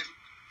people that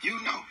you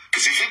know.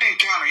 Because if it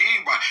didn't counter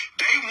anybody,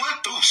 they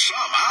went through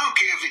something. I don't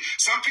care if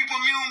some people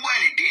immune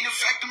when it didn't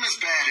affect them as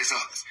bad as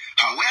others.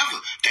 However,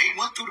 they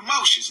went through the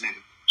motions,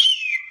 nigga.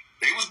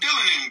 They was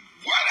dealing in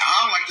what?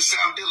 I don't like to say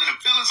I'm dealing in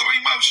feelings or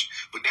emotion,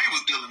 but they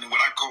was dealing in what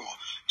I call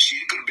shit.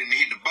 It could have been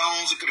hitting the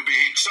bones. It could have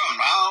been hitting something.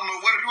 I don't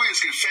know what it is.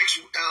 It affects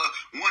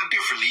one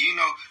differently. You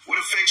know,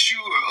 what affects you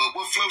or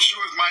what floats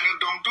yours might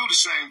not don't do the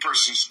same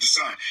person's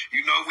design.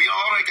 You know, we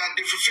all ain't got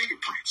different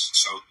fingerprints.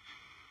 So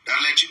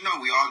that let you know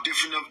we all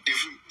different,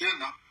 you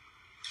know.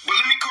 But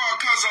let me call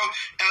Cuzzo.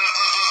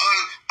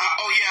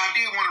 I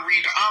did want to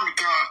read the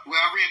OMICRON. Well,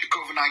 I read the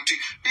COVID-19.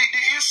 The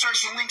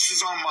inserts and links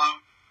is on my...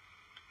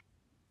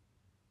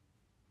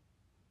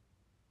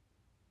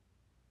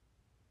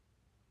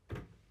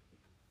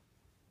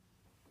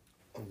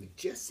 On the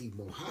Jesse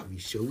Mojave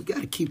Show, we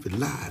got to keep it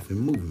live and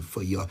moving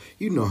for y'all.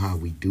 You know how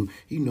we do.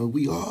 You know,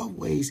 we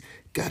always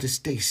got to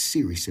stay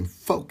serious and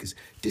focused.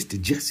 This the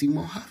Jesse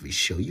Mojave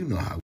Show. You know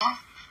how.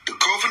 The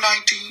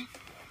COVID-19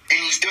 and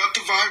these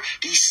Delta virus,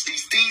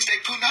 these things they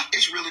putting out,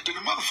 it's really than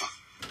a motherfucker.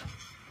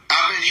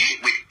 I've been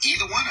hit with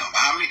either one of them.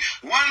 I mean,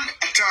 one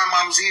time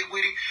I was hit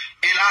with it,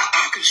 and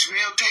I could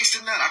smell,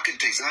 taste, and none. I couldn't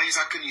taste onions.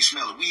 I couldn't even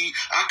smell the weed.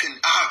 I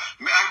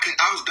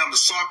was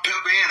dumping salt,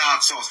 pepper, and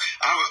hot sauce.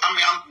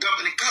 I'm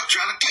dumping the cup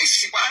trying to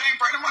taste it. Why I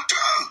didn't burn my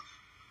tongue?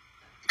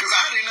 Because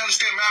I didn't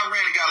understand. Man, I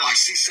ran and got like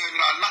 $6,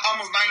 $7,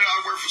 almost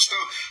 $90 worth of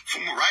stuff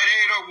from Rite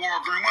Aid or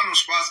Walgreens, one of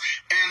those spots,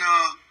 and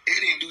it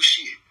didn't do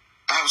shit.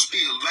 I was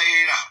still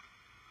laid out.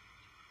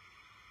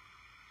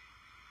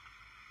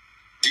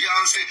 Do you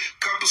understand?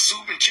 Cup of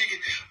soup and chicken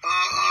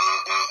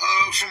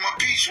from my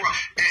beach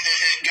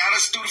got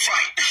us through the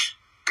fight.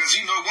 Because,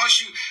 you know, once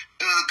you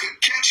could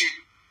catch it,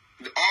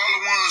 all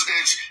the ones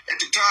that at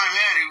the time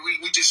had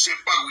it, we just said,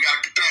 fuck, we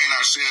got to contain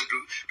ourselves.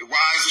 The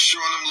wives are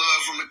showing them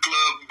love from the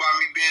club by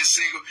me being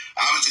single.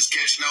 I was just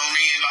catching on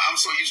in.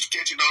 I'm so used to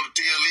catching on the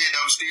tail end.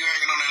 I was still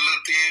hanging on that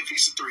little thin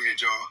piece of 3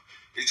 inch, y'all.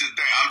 It's just,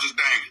 I'm just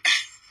dangling.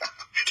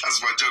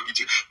 That's my joke at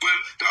you. But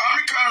the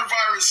OMICRON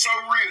virus is so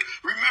real.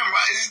 Remember,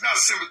 it's not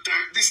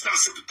sympathetic. This is not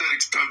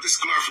sympathetic stuff. This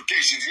is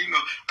glorification. You know,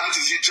 I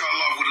just hit y'all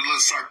off with a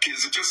little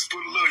sarcasm, just to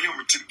put a little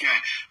humor to the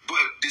game.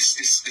 But this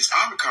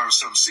OMICRON is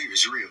something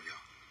serious, real,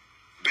 y'all.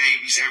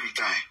 Babies,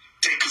 everything.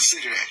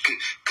 Consider that.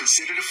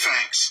 Consider the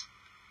facts,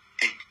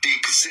 and then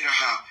consider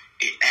how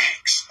it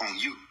acts on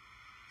you.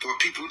 For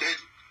people that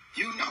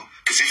you know.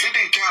 Because if it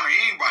didn't counter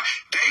anybody,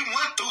 they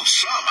went through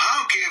something. I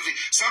don't care if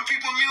some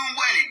people immune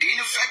when it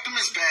didn't affect them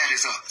as bad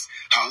as others.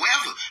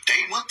 However,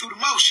 they went through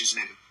the motions,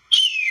 nigga.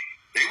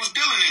 They was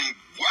dealing in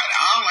what?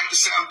 I don't like to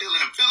say I'm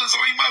dealing in feelings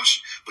or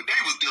emotion, but they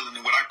was dealing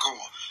in what I call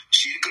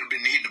shit. It could have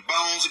been hitting the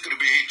bones. It could have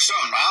been hitting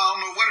something. I don't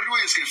know what it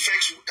is. It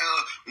affects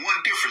one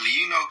differently.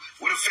 You know,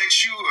 what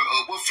affects you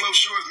or what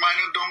floats yours might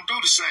not don't do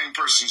the same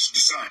person's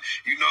design.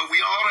 You know,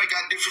 we all ain't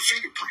got different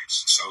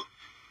fingerprints. So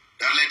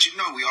that let you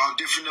know we all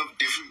different,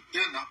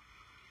 you know.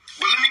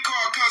 But let me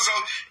call Cuzzo.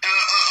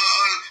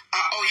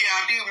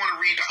 I did want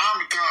to read the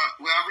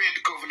OMICRON. Well, I read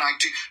the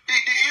COVID-19. The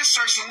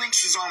inserts and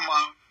links is on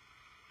my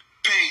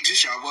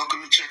pages. Y'all welcome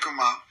to check them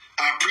out.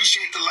 I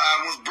appreciate the live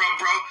ones. Bro,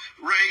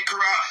 Ray,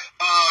 Karat,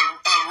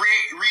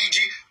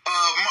 Reggie,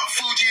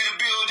 Fuji in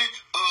the building,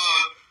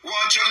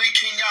 Wanjali,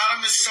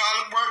 Kenyatta, Mrs.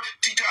 Hollenberg,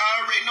 Tita,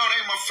 I already know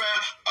they my fam.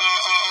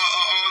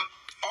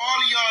 All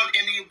of y'all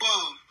in the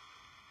above.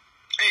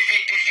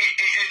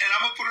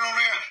 I'm going to put it on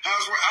there.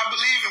 I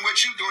believe in what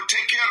you doing.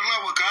 Take care of the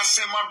loved one. Because I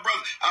said my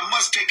brother, I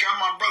must take care of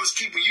my brother's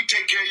keeper. You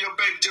take care of your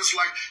baby just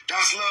like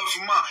that's love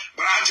for mom.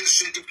 But I just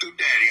sent it through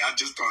daddy. I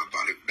just thought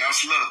about it.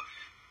 That's love.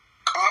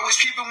 Always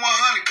keep it 100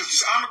 because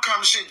this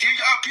OMICRON shit. Give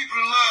y'all people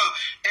the love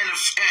and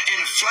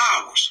the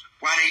flowers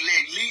while they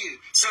let live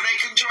so they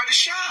can enjoy the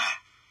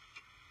shine.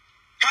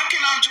 How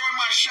can I enjoy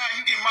my shine?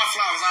 You give my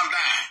flowers, I'm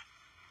dying.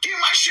 Give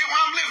my shit while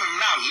I'm living.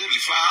 Now, literally,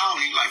 flower. I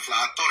don't even like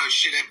flower. I throw that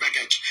shit back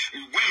at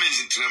you.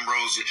 Women's into them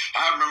roses.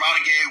 I remember I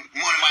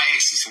gave one of my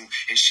exes, and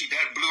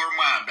that blew her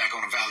mind back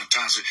on a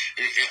Valentine's.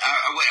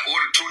 I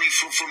ordered 20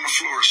 from the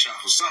florist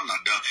shop or something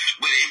I done.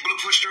 But it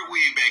pushed her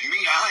wig back.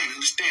 Me, I ain't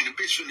understand. The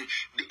bitch finna,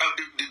 the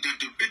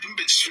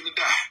bitch finna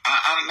die.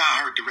 I not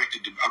her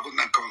directed. I was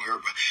not calling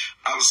her, but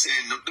I was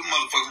saying the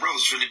motherfucking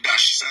roses finna die.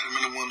 She sat them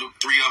in the one,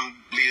 three of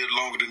them lived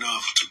longer than the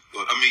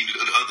other. I mean,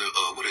 the other,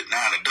 9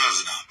 a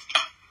dozen of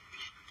them.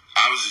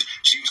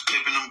 She was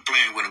clipping them,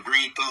 playing with a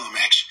green thumb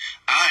action.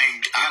 I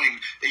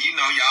didn't, you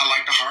know, y'all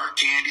like the hard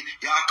candy.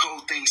 Y'all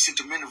cold things,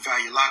 sentimental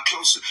value a lot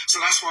closer. So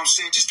that's what I'm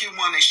saying. Just give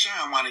one they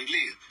shine while they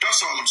live. That's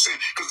all I'm saying.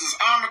 Because this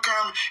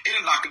OMICRON,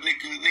 it'll knock a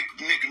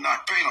nigga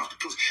knock paint off the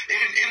pussy.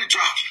 It'll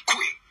drop you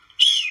quick.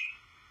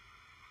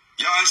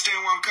 Y'all understand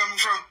where I'm coming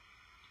from?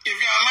 If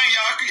y'all ain't,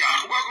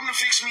 y'all welcome to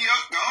fix me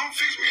up. Go on,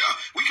 fix me up.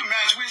 We can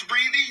match with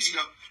breathe easy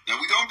though. Now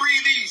we gonna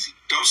breathe easy.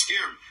 Don't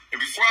scare me. And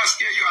before I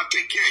scare you, I'll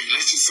take care of you.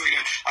 Let's just say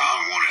that. I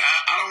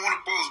don't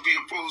want to be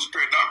opposed to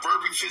not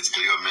verbally,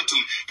 physically, or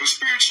mentally. But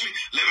spiritually,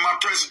 let my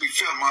presence be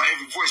felt, my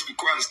every voice be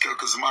quiet as hell,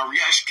 because my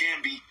reaction can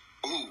be,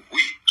 ooh,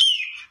 wee.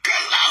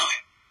 God allow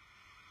it.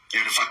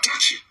 And if I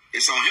touch you,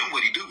 it's on him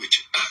what he do with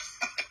you.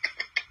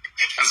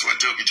 That's my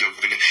jokey joke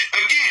for the day.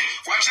 Again,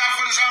 watch out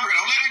for this OMICRON.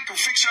 Don't let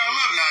it fix y'all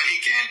up now. He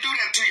can't do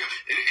that to you.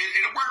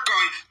 It'll work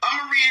on you.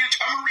 I'm gonna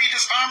read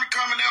this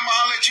OMICRON and then I'm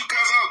gonna let you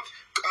guys out.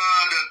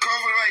 The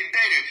COVID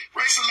data.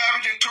 Racial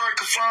laboratory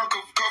confirmed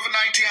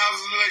COVID-19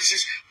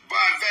 hospitalizations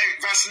by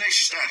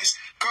vaccination status.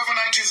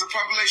 COVID-19 is a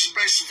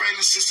population-based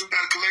surveillance system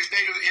that collects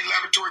data in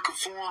laboratory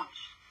conformed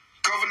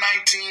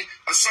COVID-19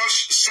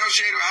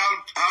 associated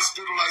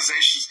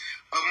hospitalizations.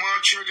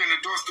 Monitored and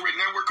endorsed through a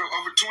network of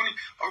over 250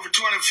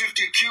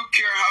 acute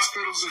care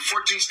hospitals in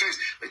 14 states.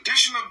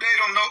 Additional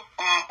data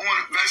on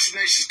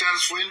vaccination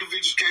status for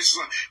individual cases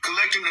are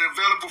collected and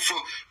available for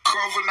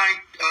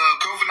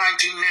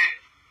COVID-19 net.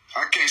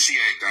 I can't see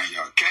everything,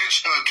 y'all.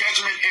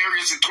 Catchment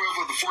areas in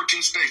 12 of the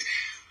 14 states.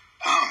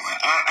 I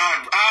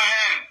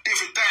had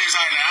different things.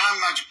 I'm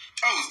not.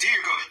 Oh, here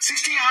you go.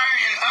 16 higher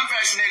and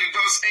unvaccinated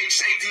adults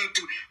aged 18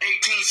 to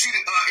 18. See,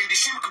 in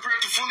December,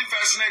 compared to fully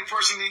vaccinated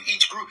person in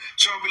each group,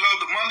 shown below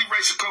the monthly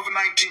rates of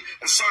COVID-19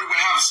 assorted with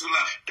hospital.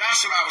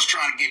 That's what I was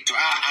trying to get to.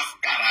 I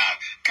forgot. I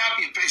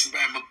copy and paste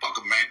that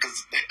motherfucker, man, because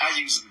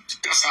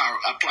that's how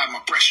I apply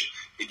my pressure.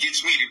 It gets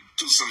me to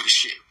do some of the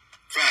shit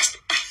faster.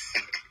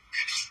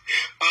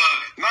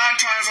 9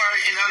 times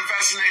higher in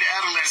unvaccinated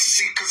adolescents.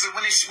 See, because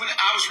when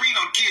I was reading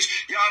on kids,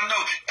 y'all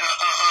know,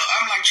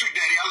 I'm like Trick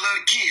Daddy. I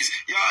love the kids.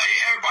 Y'all,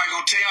 everybody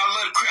gonna tell y'all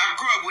I love the kids. I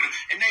grew up with them,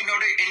 and they know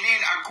and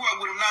then I grew up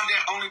with them. Not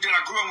that only did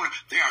I grow up with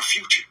them, they are our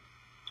future.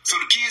 So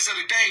the kids of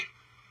the day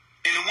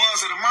and the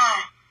ones of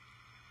tomorrow,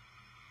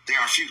 they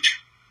are our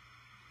future.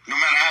 No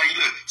matter how you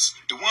look,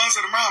 the ones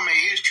of tomorrow made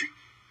history,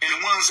 and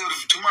the ones of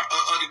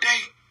the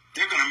day,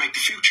 they're gonna make the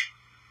future.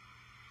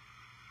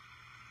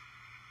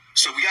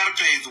 So we got to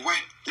pave the way.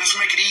 Let's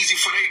make it easy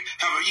for they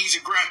have an easy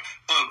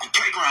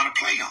playground to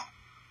play on.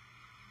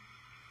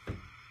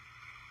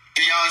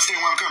 Can y'all understand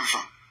where I'm coming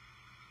from?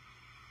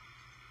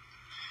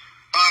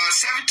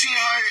 17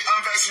 higher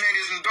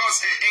unvaccinated adults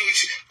at age.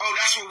 Oh,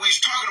 that's what we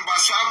was talking about.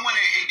 So I went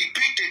and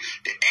depicted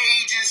the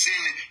ages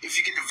and if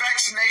you get the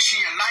vaccination,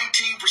 your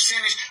 19%.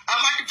 I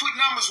like to put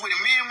numbers with it.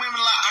 Men and women,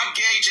 I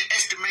gauge and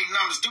estimate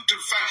numbers due to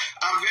the fact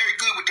I'm very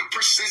good with the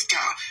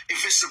discount.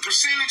 If it's a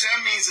percentage,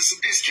 that means it's a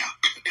discount.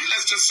 And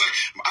let's just say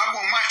I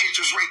want my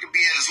interest rate to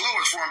be at its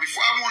lowest form.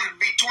 Before I wanted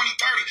it to be 20,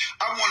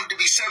 30, I wanted it to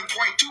be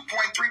 7.2,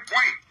 0.3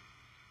 point.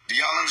 Do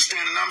y'all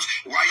understand the numbers?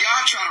 While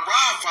y'all try to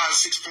ride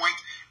 5, 6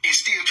 points and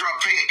still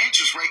pay an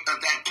interest rate at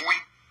that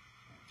point,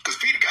 because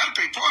Peter got to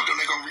pay part of them,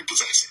 they're going to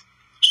repossess it.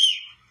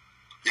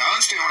 Y'all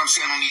understand what I'm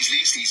saying on these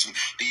leases,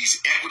 these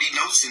equity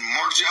notes and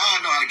mortgages?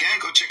 Y'all know how the game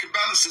go check and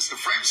balances. The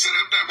frame set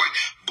up that way.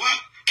 But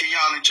can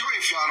y'all enjoy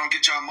it if y'all don't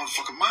get y'all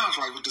motherfucking minds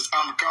right with this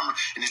OMICRON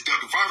and this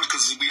Delta virus,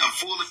 because we on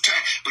full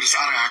attack, but it's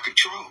out of our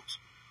control.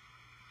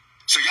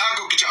 So y'all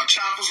go get y'all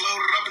choppers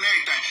loaded up and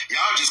everything.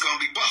 Y'all just going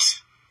to be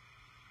busting.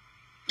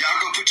 Y'all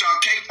go put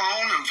y'all cape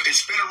on and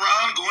spin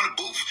around, go in the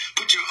booth,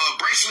 put your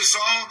bracelets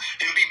on,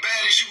 and be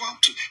bad as you want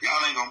to.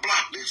 Y'all ain't gonna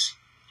block this.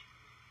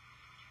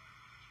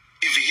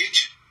 If it hit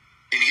you,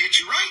 and it hit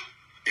you right,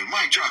 it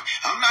might drop.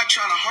 I'm not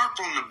trying to harp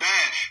on the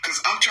bad, because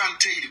I'm trying to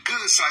tell you the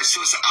good side, so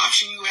it's an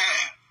option you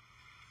have.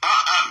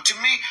 To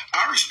me,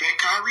 I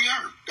respect Kyrie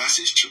Irving. That's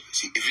his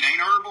choice. If it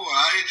ain't herbal,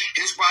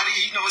 his body,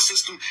 he knows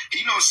his system.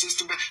 He knows his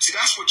system. See,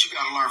 that's what you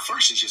got to learn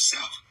first is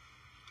yourself.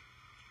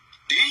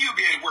 Then you'll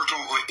be able to work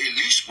on, or at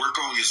least work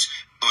on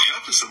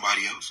helping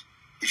somebody else.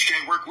 If you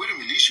can't work with them,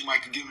 at least you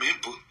might give them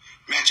input.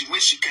 Matching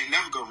wits, you can't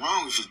never go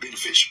wrong if it's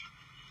beneficial.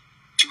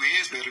 2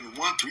 heads better than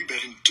 1, 3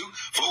 better than 2,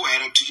 4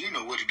 add up to you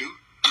know what to do.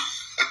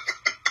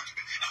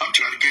 I'm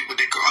trying to get what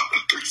they call a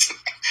 3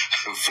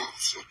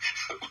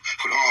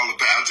 with all the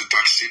pounds and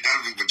talk shit.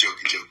 That was a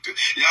joke.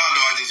 Y'all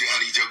know I just got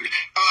these joking.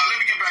 Let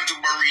me get back to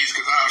Marie's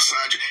because I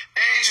outside you.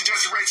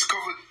 Age-adjusted rates of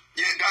COVID.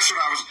 Yeah, that's what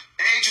I was.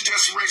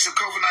 Age-adjusted rates of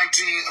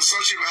COVID-19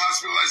 associated with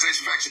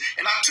hospitalization vaccine.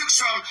 And I took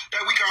some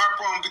that we can harp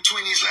on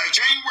between these last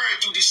January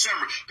through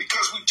December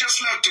because we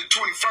just left the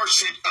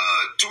 21st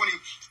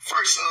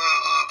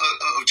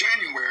of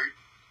January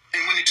and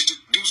went into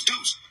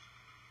deuce.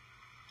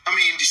 I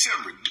mean, in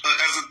December,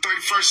 as the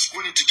 31st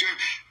went into January.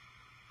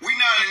 We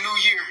now in the new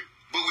year,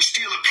 but we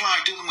still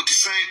applying, dealing with the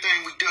same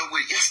thing we dealt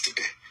with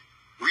yesterday.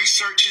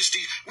 Research is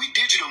we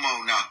digital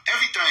mode now.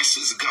 Everything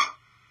says a go.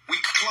 We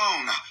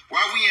clone now. Why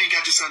we ain't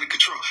got this under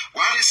control?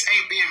 Why this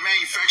ain't being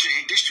manufactured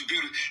and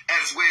distributed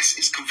as well as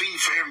it's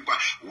convenient for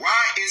everybody?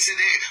 Why is it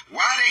that?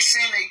 Why they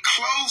saying they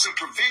closing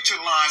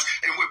prevention lines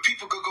and where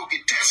people go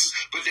get tests,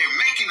 but they're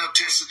making up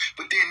tests,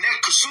 but then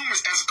they're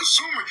consumers. As a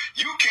consumer,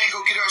 you can't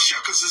go get our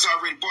shit because it's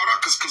already bought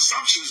up because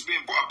consumption is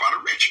being bought by the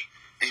rich.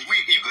 And you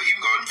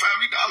can go to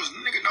 $50.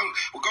 The nigga know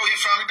we'll go here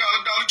 $50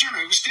 Dollar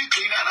General. We still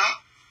clean that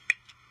out.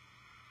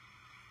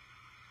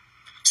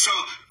 So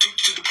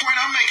to the point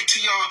I'm making to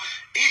y'all,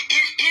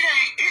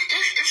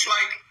 it's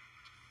like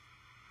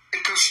a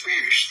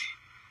conspiracy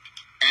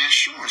and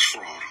insurance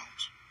fraud.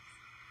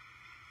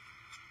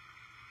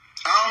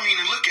 I don't mean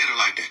to look at it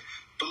like that,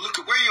 but look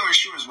at where your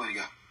insurance money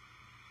go.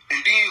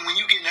 And then when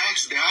you get in an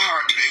accident, how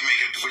hard do they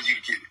make it for you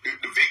to get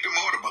the victim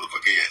or the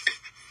motherfucker?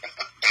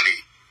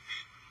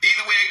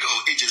 Either way it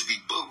goes, it just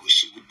be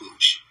bullshit with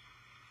bullshit.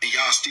 And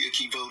y'all still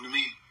keep voting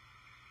me.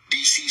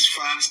 DC's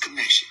finest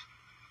connection.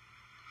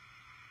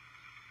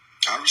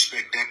 I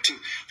respect that too.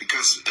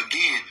 Because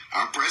again,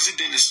 our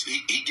president is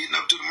he getting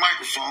up to the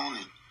microphone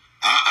and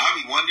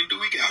I be wondering, do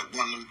we got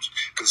one of them?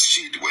 Because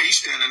the way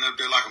he's standing up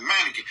there like a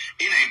mannequin,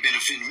 it ain't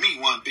benefiting me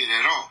one bit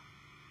at all.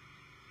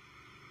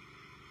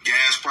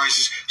 Gas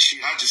prices, shit,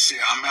 I just said,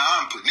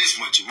 I'm putting this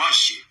much in my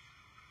shit.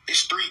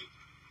 It's 3.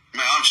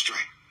 Man, I'm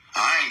straight.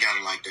 I ain't got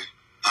it like that.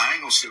 I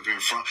ain't gonna sit up here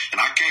in front, and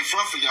I can't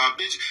front for y'all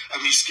bitches.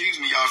 I mean, excuse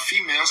me, y'all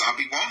females. I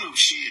be wanting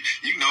shit.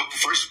 You know,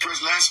 first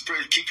press, last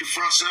press, keep your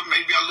fronts up.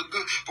 Maybe I look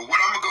good. But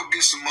what I'm gonna go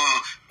get some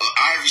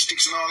ivory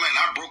sticks and all that, and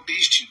I broke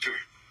these cheap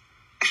here.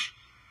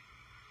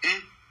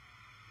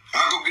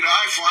 I go get an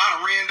iPhone. I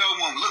done ran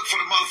over one. Look for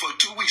the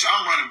motherfucker 2 weeks.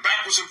 I'm running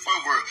backwards and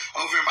forward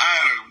over him. I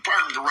had a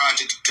parking garage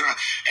at the time,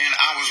 and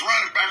I was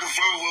running backwards and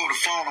forward over the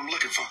phone I'm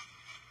looking for.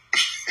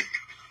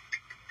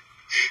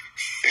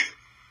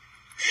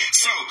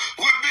 So,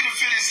 what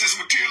benefit is this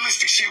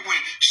materialistic shit when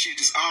shit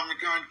is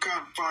OMICRON?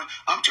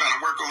 I'm trying to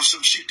work on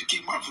some shit to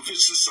keep my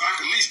provisions so I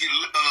can at least get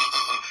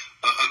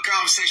a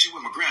conversation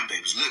with my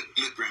grandbabies.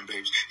 Look,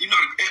 grandbabies. You know,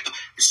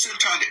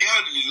 sometimes the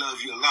elderly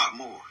love you a lot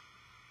more.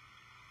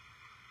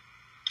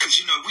 Because,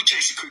 you know, we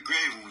chase a quick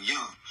grave when we're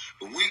young.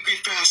 When we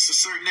get past a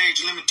certain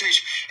age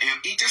limitation,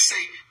 and he just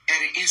say at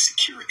an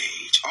insecure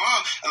age. A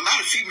lot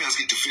of females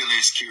get to feel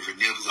insecure for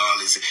nipples, all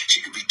this.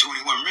 She could be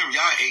 21. Remember,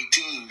 y'all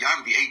 18. Y'all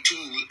could be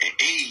 18 at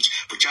age,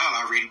 but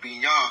y'all already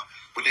being y'all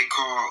what they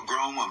call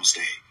grown woman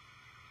stage.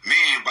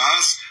 Man, by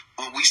us,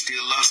 we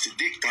still lust the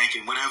dick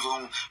thinking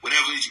whatever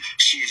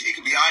she is. It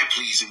could be eye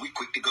pleasing. We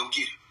quick to go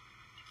get it.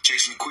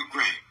 Chasing a quick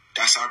grave.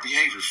 That's our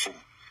behavior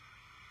form.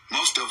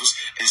 Most of us,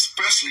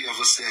 especially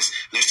of us as,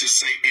 let's just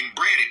say,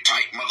 inbred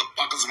type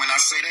motherfuckers, when I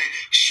say that,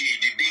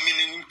 shit, the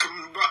demon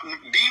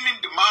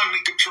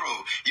demonically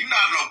control. You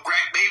not no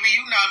crack baby,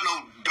 you not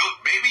no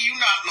dope baby, you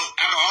not no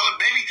alcoholic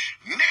baby.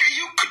 Nigga,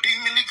 you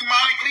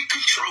demonically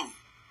control.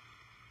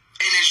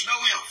 And there's no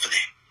help for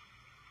that.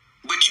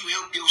 But you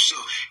help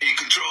yourself and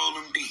control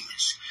them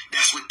demons.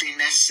 That's within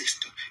that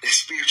system that's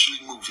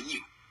spiritually moving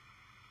you.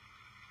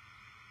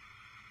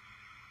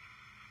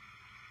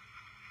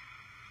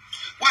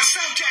 What's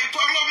up, J.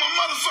 Polo? My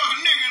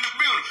motherfucking nigga in the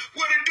building.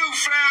 What it do,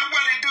 fam?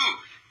 What it do?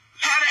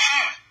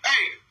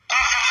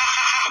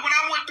 When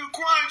I went through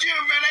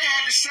quarantine, man, they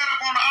had to set up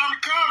on the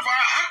OMICRON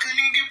virus. I couldn't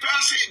even get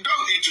past it. No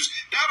interest.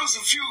 That was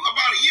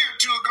about a year or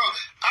two ago.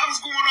 I was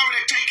going over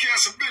there to take care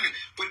of some business.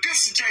 But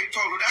this is J.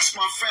 Polo. That's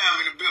my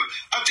family in the building.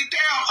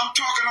 Today, I'm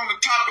talking on the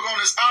topic on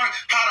this, how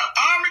the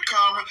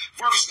OMICRON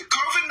versus the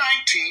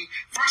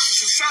COVID-19 versus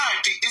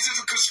society. Is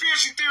it a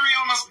conspiracy theory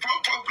on us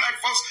pro-black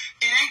folks?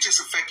 It ain't just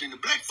affecting the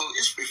black folks.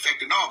 It's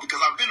affecting all because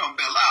I've been on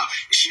Belle Isle.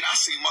 And shit, I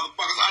seen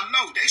motherfuckers I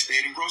know. They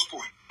stayed in Grosse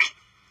Pointe.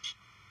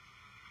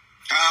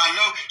 I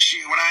know,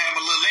 shit, when I had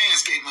my little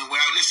landscaping,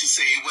 well, let's just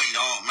say it wasn't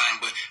all mine,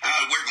 but I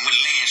was working with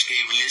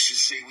landscaping, let's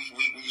just say we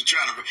were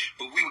trying to,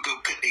 but we would go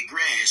cut their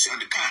grass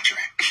under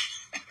contract.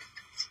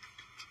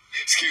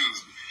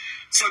 Excuse me.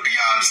 So do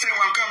y'all understand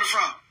where I'm coming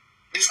from?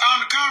 This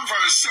OMICRON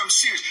virus is something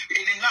serious.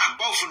 It did not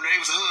both of them, they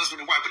was a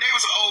husband and wife, but they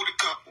was an older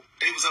couple.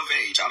 They was of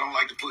age. I don't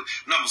like to put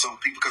numbers on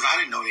people because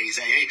I didn't know they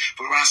was age.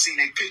 But when I seen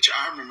their picture,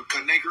 I remember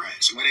cutting their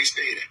grass and where they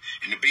stayed at.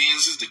 And the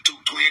Benz is the 2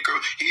 twin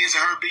girls. His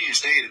and her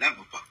Benz stayed at that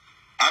motherfucker.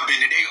 I've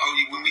been today.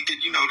 When we get,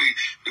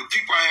 the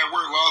people I had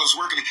work, while I was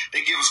working,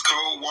 they give us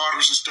cold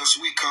waters and stuff. So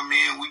we come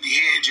in, we be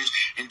hedging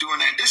and doing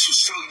that. This was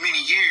so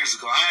many years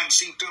ago. I hadn't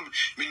seen them.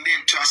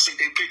 I seen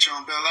their picture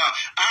on Belle Isle.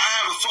 I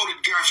have a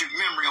photographic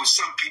memory on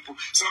some people.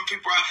 Some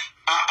people,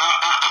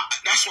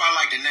 that's why I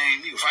like to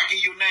name you. If I give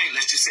you a name,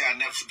 let's just say I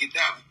never forget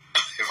that one.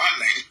 If I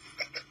name,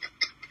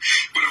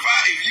 but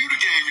if you'd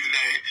have gave me the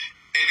name.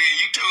 And then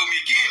you told me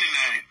again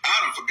tonight, I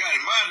done forgot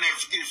it. Mine never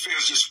forget it.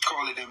 Fails just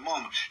call it that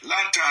moment. A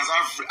lot of times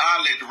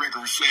I'll let the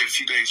record reflect a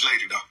few days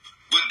later though.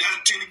 But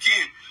then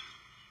again,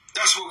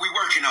 that's what we're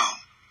working on.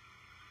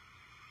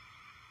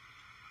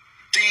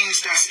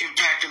 Things that's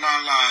impacting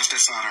our lives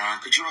that's out of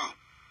our control.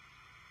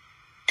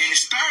 And it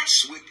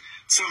starts with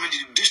some of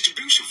the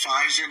distribution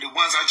fires and the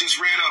ones I just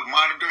read up,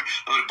 Monitor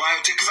or the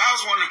Biotech. Because I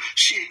was wondering,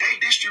 shit,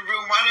 they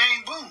distribute why they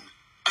ain't booming.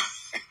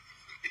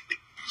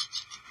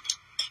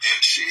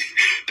 Shit,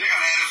 they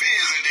gotta have the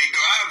fans that they do.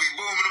 I'll be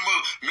booming them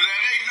up. Now,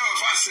 they know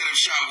if I set up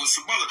shop with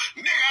some other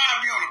nigga,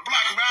 I'll be on the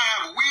block. If I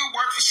have a wheel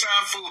work for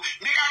sound food,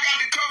 nigga, I got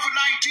the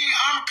COVID-19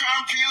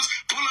 OMICRON pills.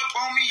 Pull up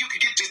on me, you can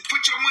get this.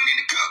 Put your money in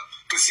the cup.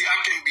 Cause see, I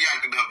can't be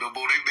acting up though,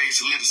 boy. They made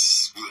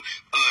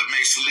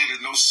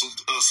no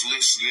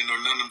soliciting or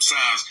none of them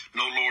signs,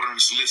 no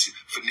loitering solicit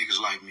for niggas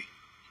like me.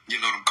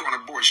 Them corner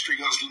boy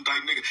street hustling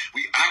type nigga.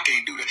 I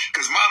can't do that.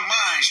 Cause my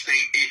mind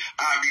state,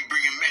 I be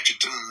bringing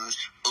metrotons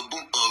of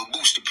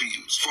booster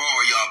pills for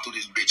all y'all through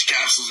this bitch.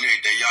 Capsules and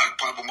everything. Y'all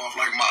pop them off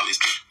like mollies.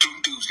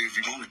 Tuesday if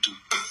you wanted to.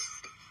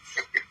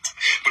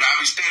 But I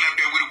be standing up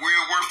there with a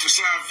real work for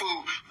sound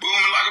food,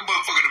 booming like a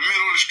motherfucker in the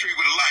middle of the street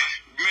with a light.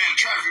 Man,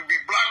 traffic be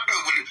blocked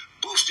up with the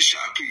booster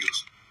shot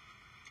pills.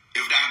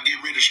 If I can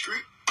get rid of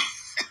strip.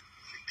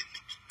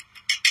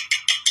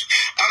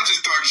 I'm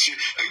just talking shit.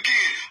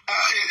 Again,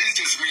 it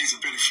just means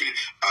a benefit.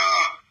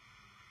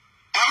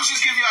 I was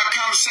just giving y'all a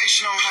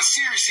conversation on how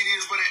serious it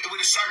is, but with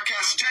a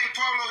sarcastic J.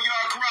 Polo,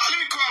 y'all corral. Let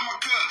me call my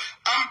cousin.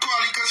 I'm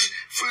calling because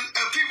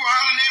people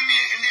hollering at me,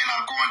 and then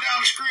I'm going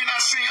down the screen, I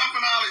see I'm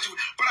gonna holler at you.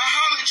 But I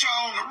holler at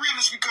y'all on the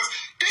realness because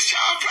this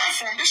y'all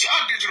platform, this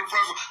y'all digital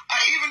platform.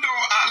 Even though,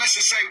 let's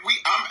just say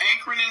I'm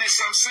anchoring in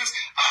some sense,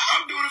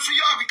 I'm doing it for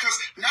y'all because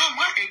now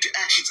my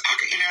interactions, I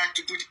can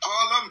interact with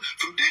all of them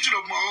from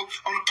digital mode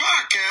on the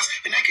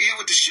podcast, and they can hear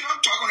what the shit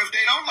I'm talking. If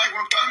they don't like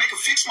what I'm talking, they can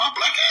fix my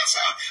black ass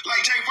out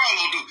like J.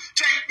 Polo do.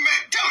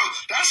 Man, tell him,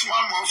 that's my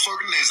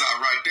motherfucking Liz out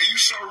right there. You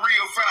so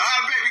real, fam.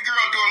 How the baby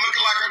girl doing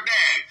looking like her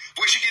dad?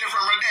 Where'd she get it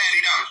from her daddy,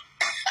 though?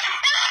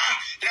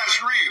 That's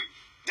real.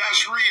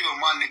 That's real,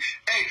 my nigga.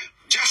 Hey,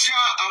 just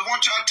y'all, I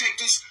want y'all to take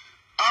this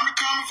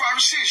OMICRON 5 or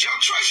 6. Your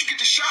choice, you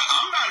get the shot.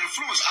 I'm not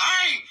influenced.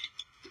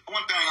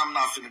 One thing, I'm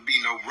not finna be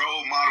no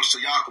role model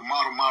so y'all can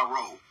model my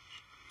role.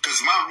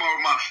 Because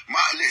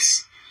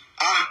listen,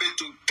 I done been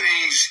through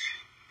things.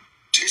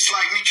 It's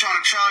like me trying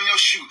to try on your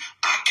shoe.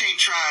 I can't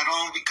try it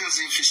on because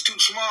if it's too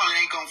small,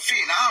 it ain't gonna fit.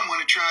 And I don't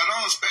want to try it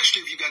on,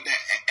 especially if you got that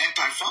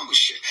antifungal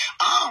shit.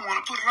 I don't want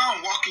to put it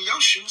on, walk in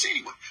your shoes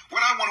anyway. When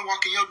I want to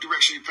walk in your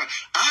direction,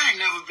 I ain't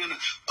never been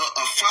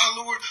a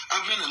follower.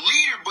 I've been a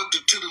leader, but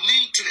to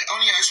the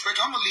only aspect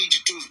I'm gonna lead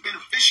you to is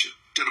beneficial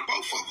to the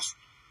both of us.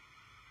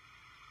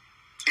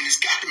 And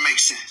it's got to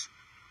make sense.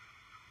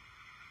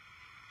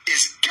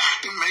 It's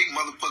got to make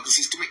motherfucking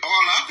sense to me.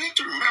 All I've been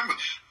to remember,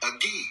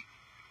 again,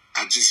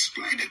 I just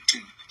explained it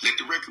to you.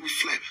 Let the record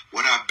reflect.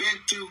 What I've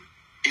been through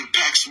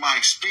impacts my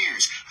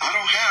experience. I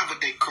don't have what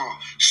they call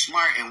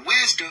smart and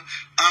wisdom.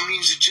 I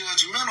mean, it's a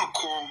judgmental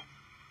call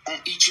on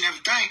each and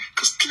every thing.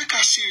 Because look how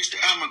serious the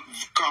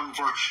OMICRON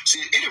see,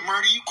 it'll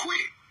murder you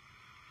quick.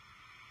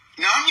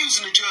 Now, I'm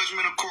using the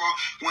judgmental call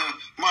when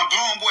my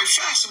homeboy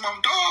FATS, my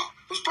dog,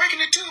 was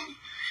breaking it to me.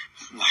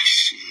 I'm like,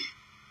 shit.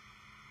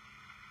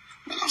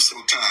 Man, I'm so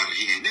tired of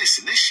hearing this,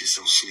 and this shit's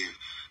so serious.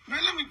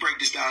 Man, let me break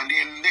this down.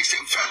 Then the next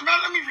thing, man,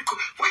 let me record.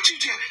 What you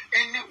just,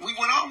 and then we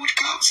went on with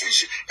the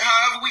conversation.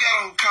 However, we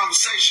got on the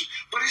conversation,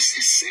 but it's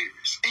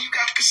serious, and you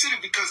got to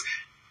consider because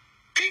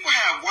people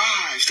have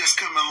wives that's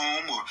coming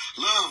home or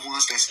loved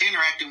ones that's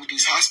interacting with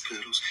these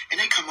hospitals,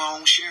 and they come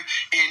home sharing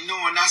and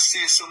knowing not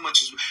saying so much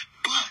as,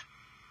 but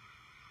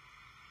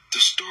the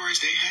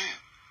stories they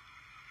have,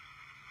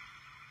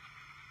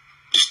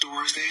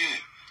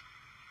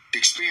 the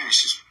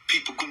experiences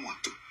people going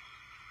through.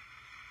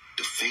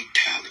 The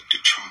fatality, the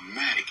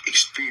traumatic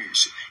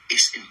experience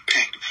is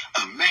impactful.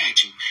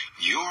 Imagine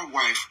your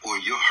wife or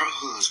her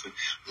husband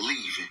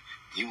leaving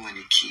you and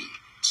the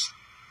kids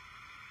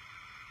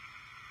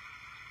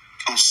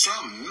on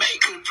something may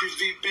could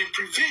have been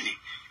prevented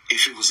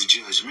if it was a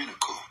judgmental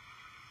call.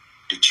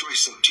 The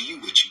choice up to you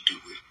what you do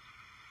with it.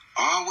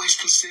 Always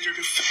consider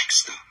the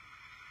facts, though.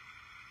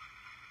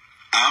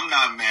 I'm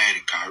not mad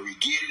at Kyrie.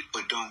 Get it,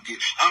 but don't get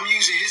it. I'm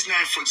using his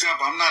name, for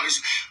example.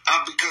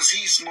 Because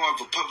he's more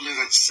of a public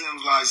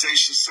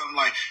civilization, something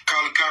like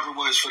Colin Kaepernick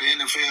was for the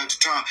NFL at the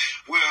time.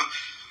 Well,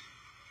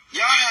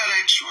 y'all had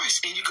that choice,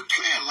 and you could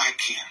play it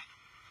like him.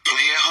 Play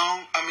at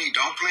home.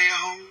 Don't play at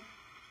home,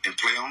 and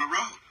play on the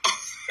road.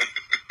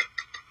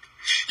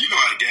 You know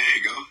how the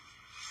game go.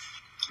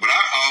 But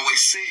I always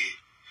said,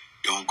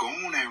 don't go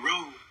on that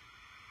road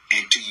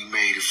Until you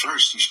made it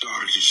first, you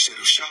started to set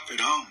up shop at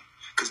home.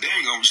 Because they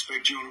ain't going to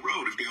respect you on the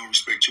road if they don't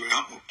respect you at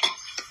home.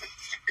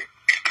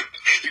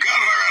 You got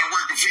to learn how to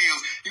work the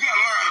fields. You got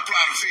to learn how to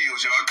apply the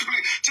fields, y'all.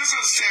 Just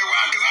understand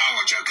why, because I don't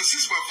want y'all, because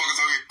these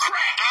motherfuckers over here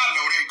crack. I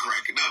know they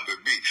cracking up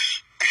at me.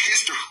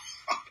 It's the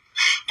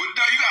but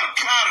now you got to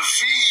apply the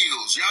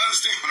fields. Y'all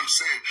understand what I'm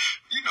saying?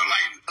 You know,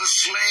 like a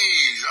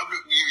slave. I'm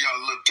going to give y'all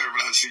a little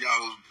terminology so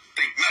y'all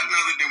think nothing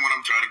other than what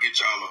I'm trying to get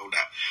y'all to hold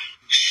out.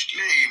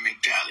 Slave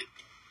mentality.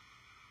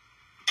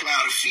 Apply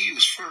the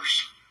fields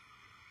first.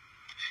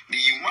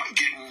 Then you might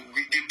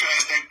get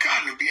past that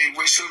cotton and be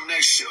able to wear some of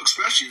that silk,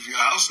 especially if you're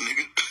a house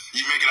nigga.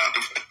 You make it out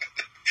the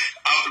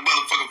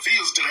motherfucking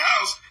fields to the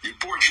house, you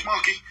porch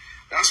monkey.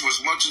 That's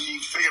as much as you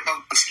figure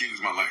out.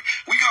 Excuse my life.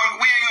 We ain't gonna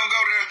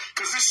go there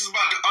because this is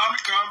about the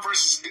OMICRON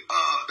versus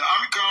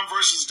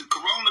the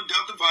Corona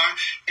Delta virus,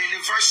 and then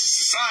versus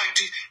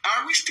society.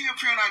 Are we still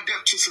paying our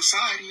debt to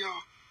society,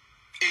 y'all?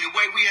 In the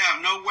way we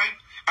have no way?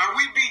 Are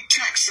we being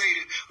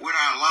taxated with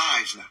our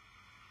lives now?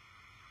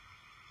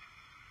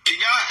 Can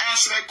y'all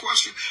answer that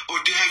question? Or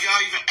have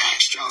y'all even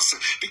asked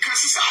yourself? Because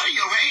it's out of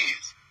your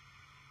hands.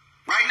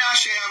 Right now, I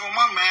should have on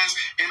my mask,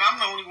 and I'm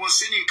the only one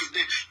sitting here because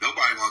then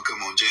nobody want to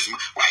come on Jason.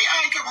 Why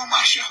y'all ain't come on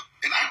my show?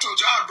 And I told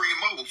y'all I'd bring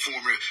him over for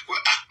me.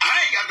 Well, I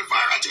ain't got the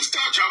virus. I just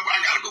told y'all I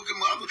got to go get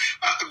my other.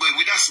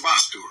 But that's my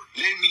story.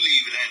 Let me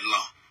leave it that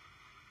alone.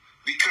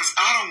 Because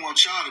I don't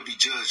want y'all to be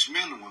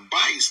judgmental and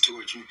biased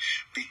towards me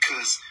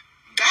because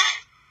that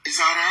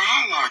is out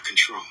of our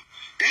control.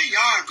 There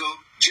y'all go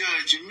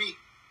judging me.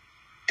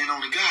 And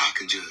only God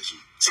can judge me.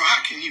 So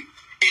how can you?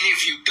 And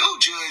if you do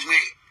judge me,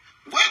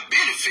 what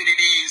benefit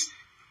it is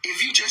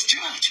if you just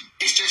judge me?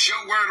 It's just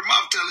your word of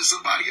mouth telling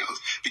somebody else.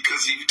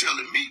 Because if you're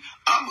telling me,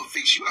 I'm going to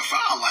fix you if I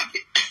don't like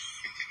it.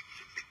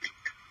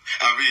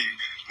 I mean,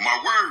 my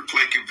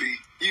wordplay can be,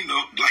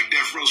 like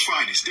Death Row's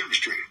Finest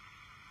demonstrated.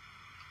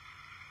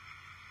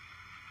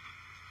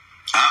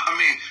 I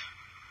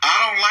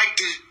don't like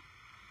the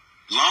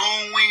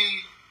long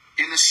wing.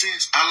 In a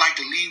sense, I like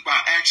to lead by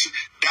action.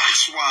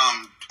 That's why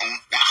I'm on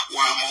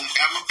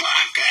my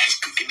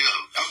podcast cooking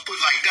up. I'm putting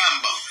like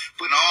gumbo,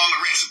 putting all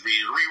the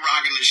recipes,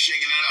 re-rocking and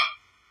shaking it up.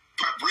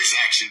 Brisk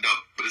action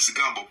though, but it's a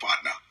gumbo pot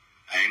now.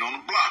 I ain't on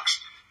the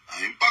blocks.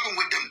 I ain't fucking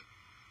with them.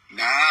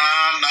 Nah.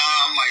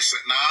 I'm like,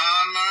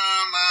 nah.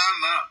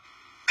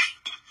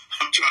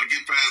 I'm trying to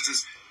get past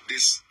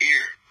this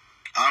air.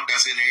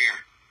 That's in the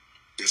air.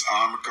 This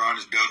OMICRON,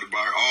 this Delta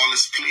virus, all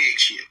this plague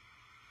shit.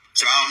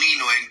 So I don't need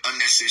no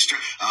unnecessary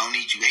stress. I don't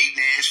need you hating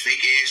ass,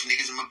 fake ass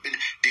niggas in my business,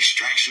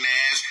 distraction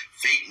ass,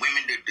 fake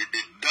women,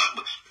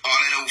 all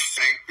that old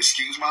fake,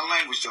 excuse my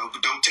language though,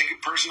 but don't take it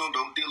personal,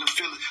 don't deal in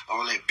feelings.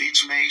 All that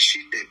bitch made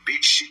shit, that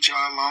bitch shit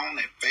y'all on,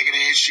 that faggot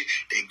ass shit,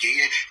 that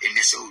gay ass, and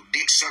this old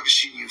dick sucker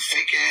shit, you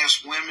fake ass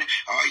women,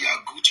 all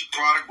y'all Gucci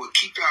product, well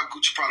keep y'all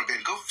Gucci product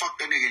and go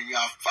fuck that nigga and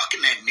y'all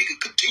fucking that nigga,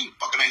 continue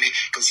fucking that nigga,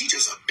 cause he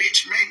just a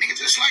bitch made nigga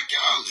just like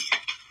y'all is.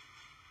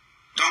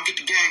 Don't get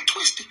the game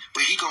twisted,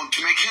 but he gonna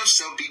make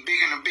himself be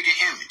bigger in a bigger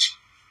image.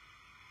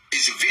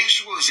 Is it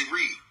visual or is it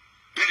real?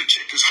 Better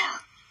check his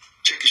heart.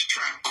 Check his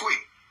track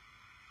quick.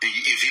 And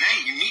if it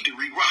ain't, you need to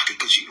re-rock it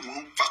because you the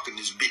one fucking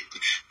this bitch.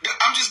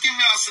 I'm just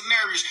giving y'all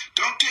scenarios.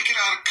 Don't take it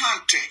out of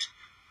context.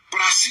 But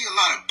I see a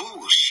lot of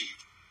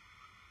bullshit.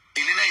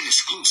 And it ain't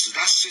exclusive.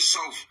 That's just so...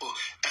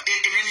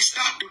 and it's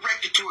not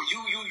directed toward you.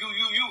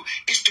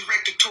 It's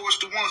directed towards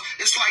the ones...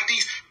 It's like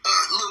these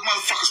little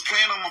motherfuckers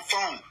playing on my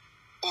phone.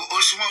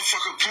 Or some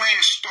motherfucker playing,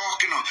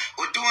 stalking,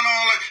 or doing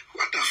all that.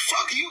 What the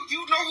fuck? Do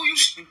you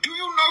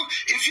know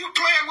if you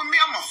playing with me,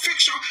 I'm gonna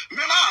fix you.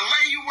 Man, I'll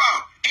lay you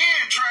out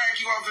and drag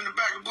you off in the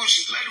back of the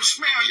bushes, let them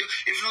smell you.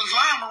 If there's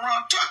lime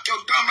around, tuck your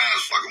dumb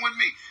ass fucking with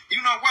me.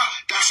 You know why?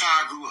 That's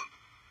how I grew up.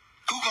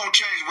 Who gonna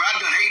change? Well, I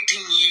done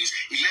 18 years,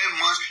 11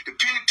 months. The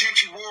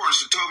penitentiary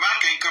wars told me I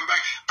can't come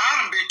back.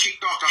 I done been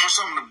kicked off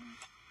some of the...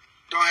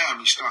 Don't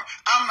have me start.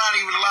 I'm not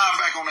even alive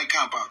back on that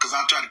compound because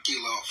I try to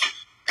kill off.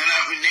 And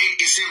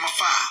it's in my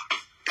file.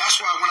 That's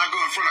why when I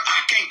go in front of,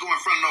 I can't go in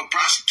front of no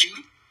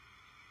prosecutor.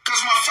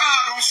 Because my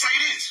file don't say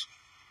this.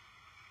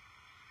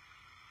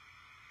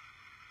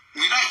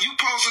 When you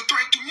pose a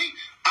threat to me,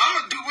 I'm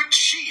going to do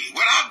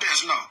what I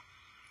best know.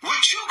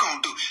 What you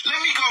going to do? Let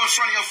me go in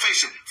front of your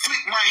face and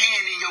flick my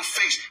hand in your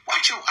face.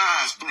 Watch your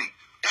eyes blink.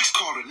 That's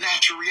called a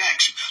natural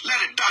reaction.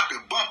 Let a doctor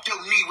bump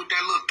your knee with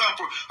that little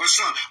thumper or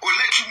something. Or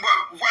let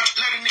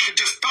a nigga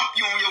just thump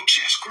you on your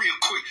chest real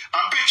quick.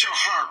 I bet your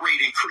heart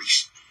rate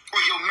increased. Or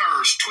your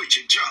nerves twitch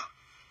and jump.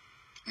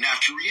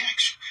 Natural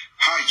reaction.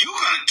 How you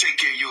gonna take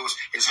care of yours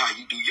is how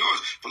you do yours.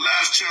 But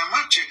last time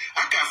I checked,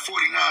 I got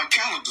 49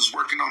 calendars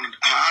working on it.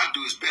 How I do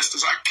as best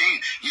as I can.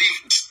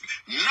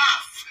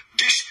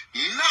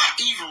 Not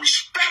even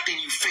respecting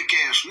you fake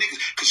ass niggas.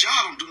 Cause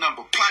y'all don't do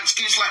nothing but plotting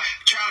schemes like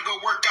trying to go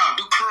work out,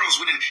 do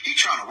curls with it. He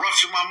trying to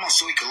rupture my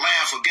muscle so he can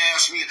laugh or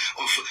gas me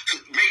or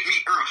make me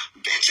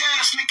bitch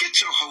ass nigga,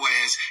 get your hoe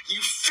ass. You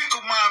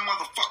fickle mind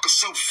motherfucker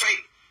so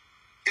fake.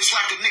 It's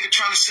like a nigga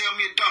trying to sell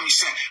me a dummy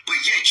sack, but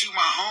yet you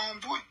my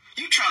homeboy.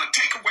 You trying to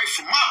take away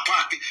from my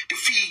pocket to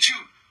feed you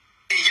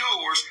and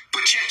yours,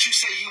 but yet you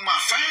say you my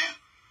fan.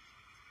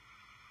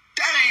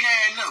 That ain't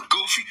adding up,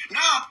 goofy.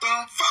 Now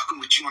I'm fucking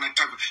with you on that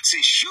type of...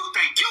 Since you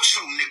think you so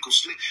nickel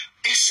slick,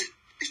 it's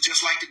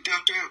just like the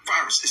Delta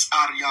virus. It's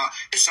out of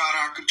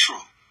our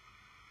control.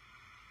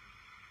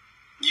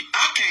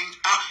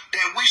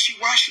 That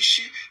wishy-washy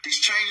shit that's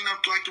changing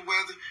up like the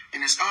weather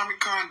and this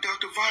OMICRON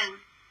Delta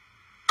virus,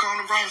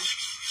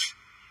 coronavirus,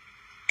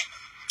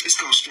 it's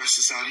going to stress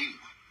us out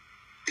anyway.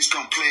 It's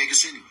going to plague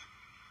us anyway.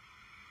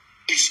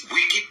 It's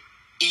wicked,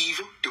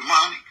 evil,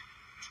 demonic,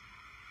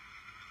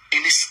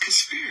 and it's a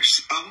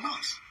conspiracy of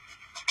us.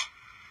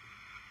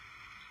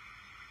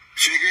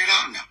 Figure it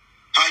out now.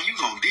 How you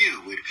gonna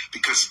deal with it?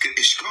 Because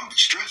it's gonna be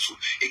stressful.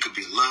 It could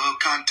be love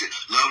content,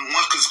 loved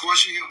ones. Because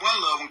once you hear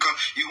one loved one come,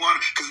 you want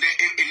to. Because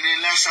and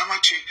then last time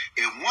I checked,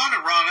 if one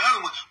around the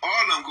other one,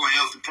 all of them going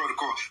healthy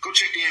protocol. Go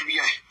check the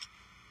NBA.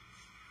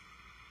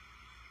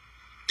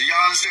 Do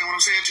y'all understand what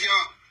I'm saying to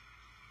y'all?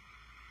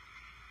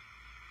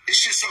 It's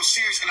just so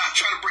serious, and I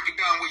try to break it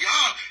down with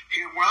y'all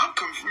here where I'm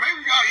coming from.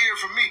 Maybe y'all hear it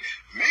from me.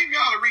 Maybe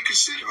y'all will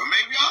reconsider, or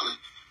maybe y'all will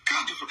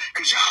contemplate.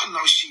 Because y'all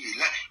know shit.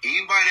 Like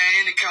anybody that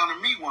ain't encountered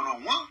me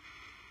one-on-one,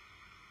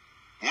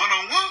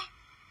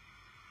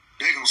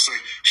 they gonna say,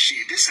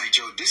 shit, this ain't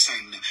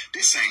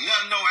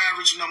nothing no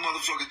average, no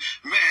motherfucker.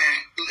 Man,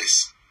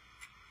 listen,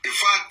 if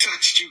I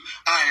touched you,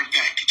 I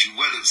impacted you,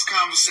 whether it's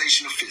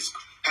conversation or physical.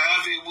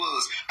 However it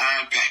was,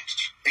 I impacted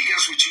you. And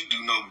guess what you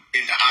do know,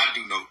 and I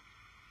do know,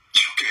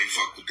 you can't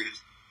fuck with this.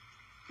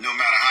 No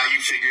matter how you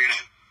figure it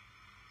out.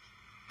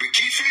 But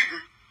keep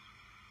figuring.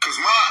 Because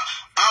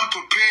I'm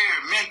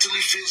prepared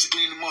mentally,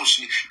 physically, and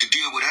emotionally to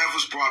deal with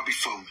whatever's brought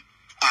before me.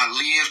 I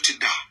live to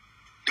die.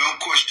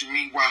 Don't question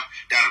me why.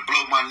 That'll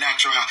blow my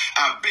natural high.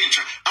 I've been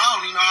trying. I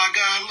don't even know how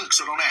God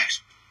looks, so don't ask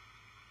me.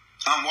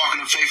 I'm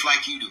walking in faith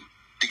like you do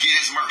to get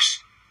his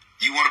mercy.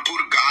 You want to put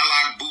a God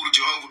like Buddha,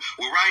 Jehovah?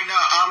 Well, right now,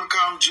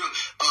 OMICRON,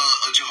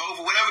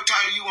 Jehovah, whatever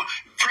title you want,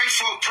 pray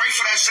for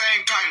that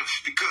same title,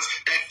 because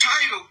that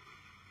title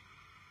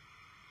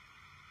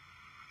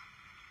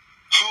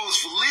holds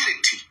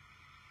validity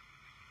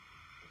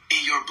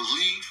in your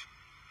belief,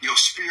 your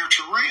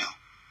spiritual realm.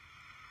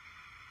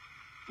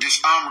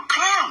 This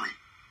OMICRON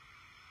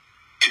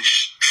can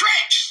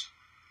stretch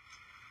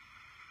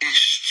and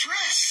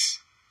stress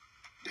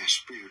that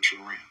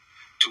spiritual realm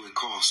till it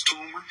causes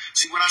tumor.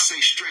 See, when I say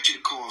stretch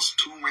it causes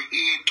tumor,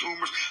 head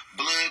tumors,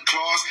 blood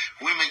clots.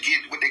 Women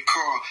get what they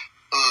call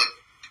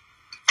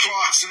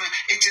clots, and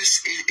it'll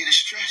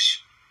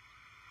stretch.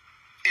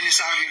 And it's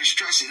out here to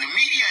stress it. And the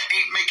media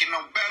ain't making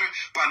no better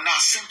by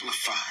not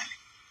simplifying it.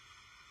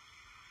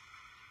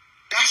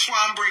 That's why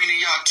I'm bringing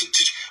y'all to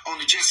on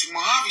the Jesse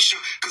Mohave show,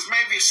 because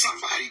maybe if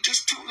somebody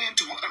just tune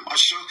into one of my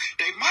shows,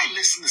 they might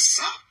listen to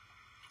some.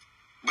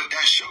 But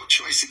that's your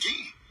choice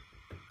again.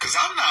 Because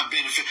I'm not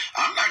benefiting.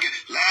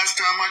 Last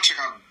time I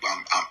checked,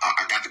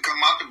 I got to come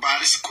out to buy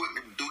this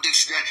equipment, do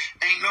this, that.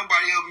 Ain't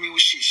nobody helping me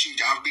with shit.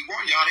 I'll be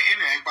wanting y'all to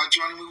interact by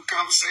joining me with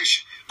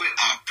conversation. But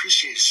I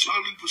appreciate it.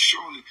 Slowly but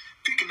surely,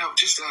 picking up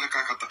just like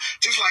I thought.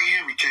 Just like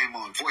Henry came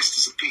on, voiced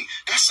his opinion.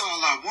 That's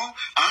all I want.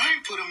 I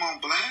ain't put him on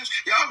blast.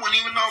 Y'all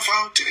wouldn't even know if I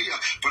don't tell y'all.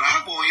 But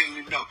I want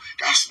him to know.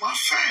 That's my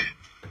fan.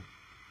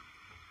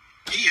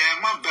 He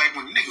had my back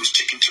when niggas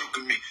chicken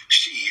choking me.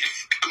 Shit,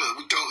 the club,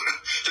 we told her.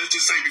 Let's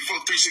just say before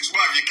 365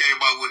 you came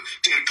out with,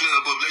 tear the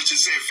club up, let's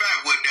just say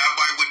Fat wasn't there, I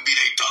might wouldn't be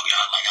there talking.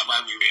 I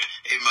might be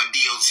in my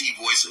DOC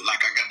voice,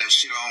 like I got that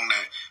shit on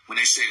that when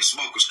they say the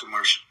smokers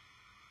commercial.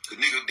 The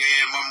nigga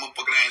dead, my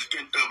motherfucking ass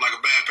pinned up like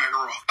a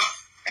backpacker off.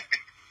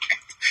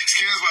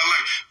 Excuse my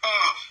language.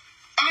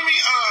 Let me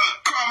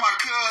call my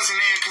cousin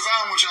in, because I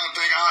don't want y'all to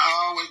think I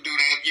always do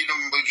that, you know,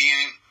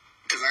 beginning.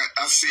 Because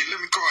I said, let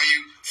me call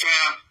you,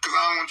 fam, because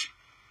I don't want you.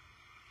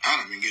 I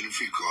done been getting a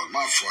few calls.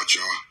 My fault,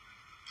 y'all.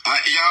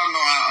 Y'all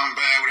know I'm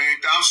bad with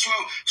everything. I'm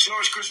slow. Slow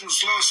as Christmas,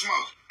 slow as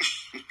smoke.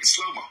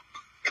 Slow-mo.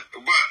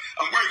 But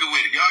I'm working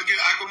with it. I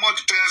can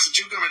multitask and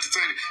chew gum at the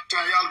same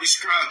time. Y'all be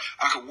scribed.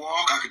 I can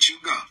walk, I can chew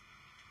gum.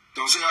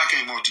 Don't say I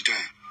can't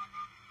multitask.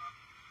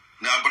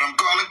 Now, but I'm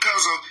calling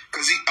Cuzzo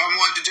because I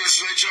wanted to just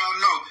let y'all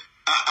know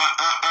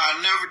I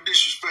never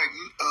disrespect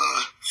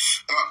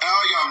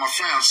all y'all my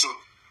fam. So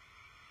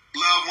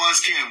loved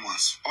ones, kin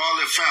ones, all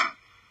their family.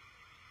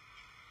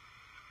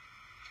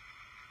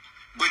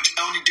 But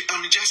on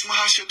the Jesse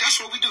Mohave show, that's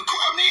what we do.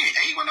 Call me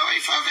in.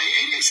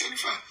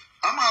 810-858-8875.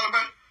 I'm all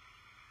about it.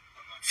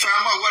 Fam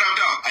up, what up,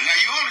 dog? And now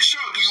you on the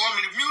show. Do you want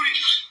me to mute it?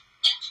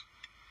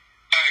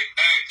 Hey,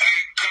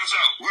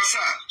 Cuzzo. What's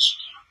up?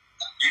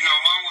 You know,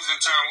 Mom was in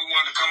town. We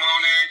wanted to come on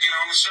there and get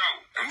on the show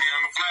and be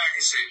on the flag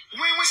and shit.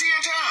 When was he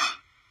in town?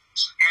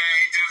 Man,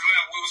 he just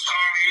left. We was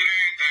calling you and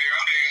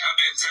everything. I've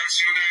been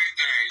texting you and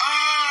everything.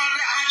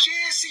 I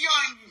did see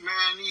y'all.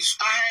 Man,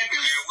 I had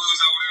this. Man, we was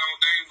over there on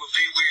date with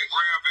Pee Wee and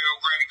Granville,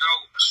 Granny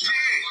Goat.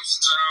 Yeah. What's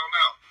the town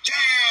out?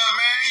 Damn,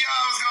 man,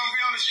 y'all was gonna be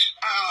on this.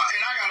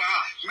 And I gotta,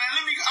 man,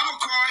 I'm gonna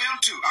call him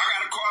too. I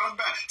gotta call him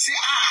back. See,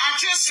 I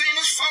just seen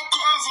his phone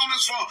calls on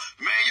his phone.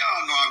 Man,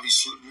 y'all know I be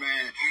slipping,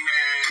 man.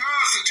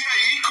 Cuz to tell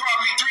you, he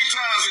called me 3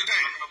 times a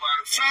day.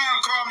 Sam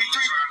called me 3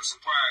 times. Trying to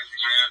surprise you,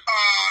 man.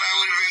 Oh, that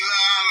would have been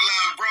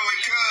love, bro.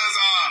 Cuz,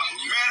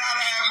 man, I'd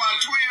have had my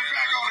twin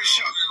back on the show.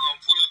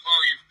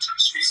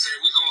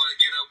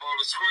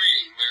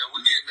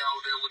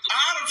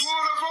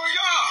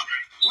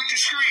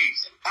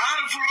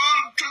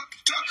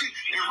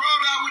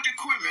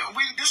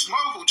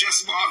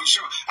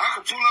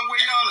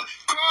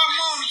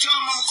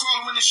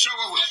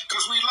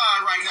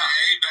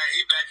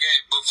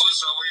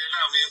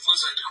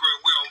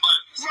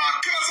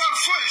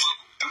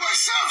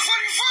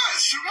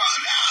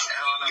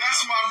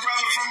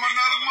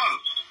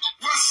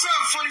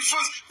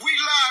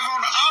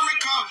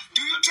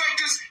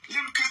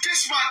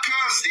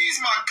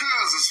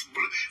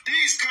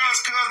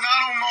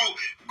 no more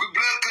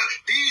blood cut.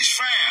 These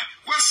fam.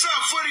 What's up,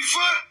 Footy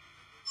Foot?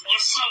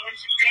 What's up? What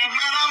you got?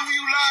 Man,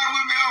 you live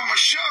with me on my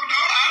show,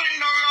 though. I didn't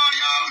know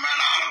y'all, man.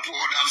 I done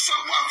pulled up so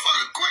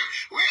motherfucking quick.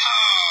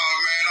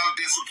 Man, I'm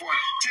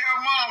disappointed.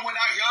 Tell Mom when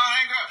y'all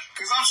hang up,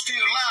 because I'm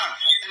still live.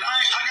 And I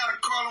got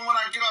to call him when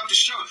I get off the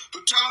show.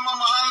 But tell him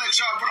I'ma holler at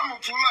y'all, but I'm going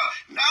to pull up.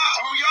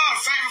 Now, on y'all,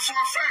 a favor for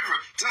a favor.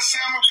 Just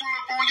say I'm going to pull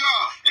up on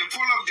y'all and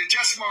pull up the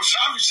Jesse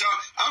MOHAVE show.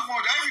 I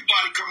want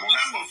everybody to come on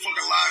that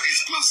motherfucking live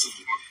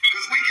exclusively.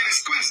 Because we get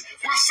exclusive.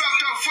 What's up,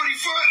 though, Footy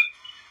Foot?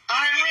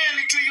 I ain't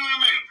ran into you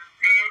in me.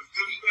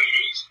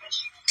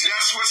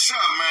 That's what's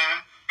up,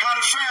 man. How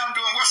the fam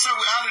doing? What's up?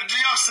 How the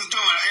youngsters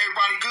doing?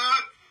 Everybody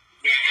good?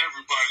 Yeah,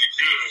 everybody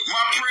good. My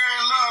prayer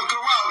and love go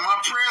out.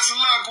 My prayers and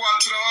love go out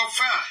to the whole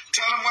fam.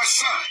 Tell them what's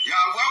up.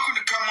 Y'all welcome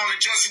to come on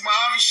the Jesse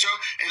MOHAVE show.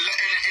 And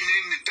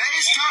in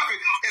today's topic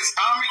is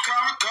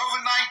OMICRON,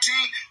 COVID-19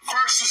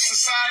 versus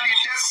society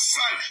and death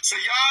society. So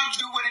y'all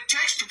do what it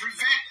takes to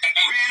prevent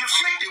being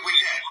afflicted with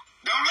that.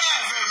 Don't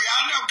laugh at me.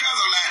 I know cuz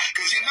I'm laughing,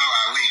 because you know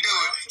how we do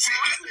it. See,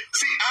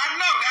 I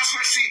know. That's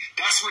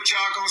what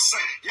y'all gonna say.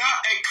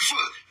 Y'all, hey,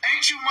 Foot,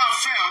 ain't you my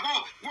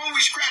fam? Won't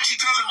we scratch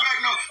each other back?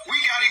 No, we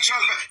got each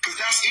other back.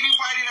 Because that's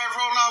anybody that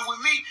roll out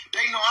with me,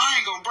 they know I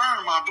ain't gonna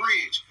burn my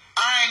bridge.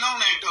 I ain't on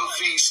that dope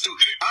fiend stew.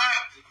 I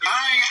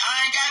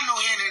ain't got no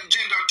hidden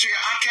agenda to you.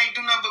 I can't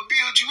do nothing but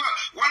build you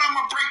up. What I'm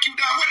gonna break you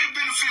down? What the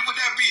benefit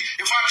would that be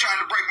if I try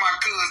to break my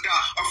cuz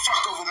down or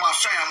fuck over my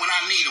fam when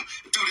I need them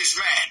through this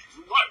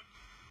man? What?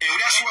 And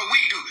that's what we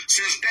do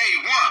since day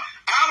one.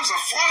 I was a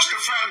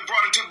foster family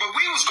brought into, but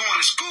we was going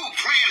to school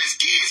playing as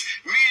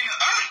kids. Me and the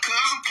other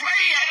cousin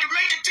playing had to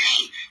make a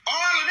team.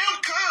 All of them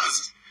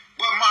cousins.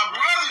 But my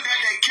brother that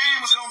they came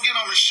was gonna get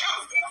on the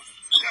show.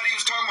 That he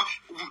was talking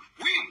about.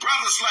 We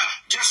brothers like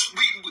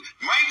we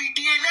might be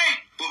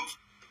DNA, but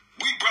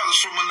we brothers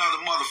from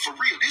another mother for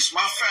real. This is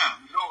my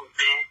family. You know it,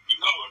 girl.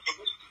 You know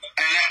it.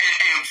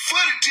 And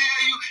for to tell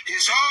you,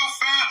 his whole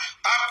fam,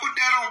 I put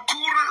that on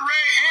Cooter,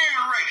 Ray,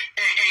 and Ray.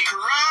 And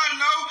Karan,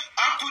 no,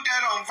 I put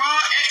that on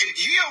Vaughn, and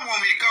he don't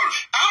want me to go.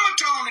 I'ma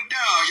tone it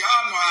down.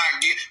 Y'all know how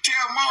I get.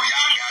 Tell Mo,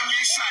 y'all got me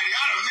excited.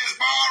 I done missed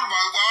ball,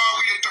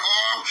 we get to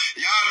all.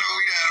 Y'all know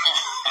we got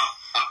all.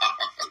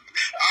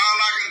 All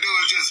I can do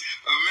is just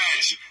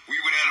imagine. We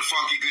would have a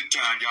funky good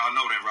time. Y'all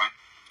know that, right?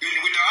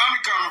 With the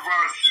OMICRON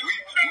virus, we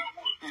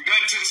nothing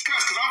to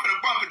discuss, because I'm going to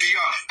bump it to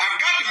y'all. I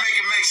got to make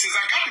it make sense.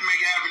 I got to make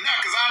it happen now,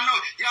 because I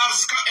know y'all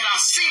just and I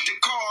see the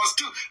cause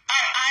too.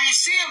 I ain't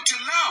see them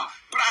till now,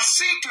 but I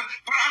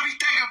be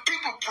thinking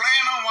people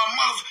playing on my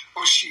mother.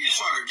 Oh shit,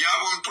 fuck it. Y'all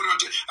want me to put it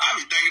on I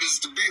be thinking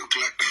this is the bill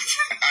collector.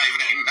 I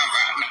ain't even know.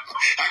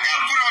 I got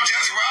to put it on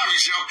Jesse MOHAVE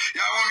show.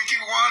 Y'all want me to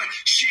keep it 100?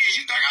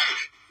 Shit, you think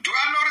do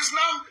I know this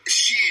number?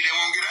 Shit, they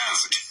won't get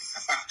answered.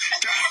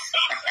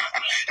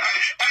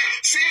 Hey,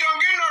 see, don't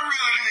get no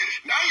realer than this.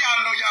 Now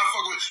y'all know y'all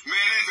fuck with man,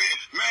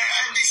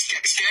 I be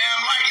scam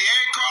likely.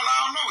 Every call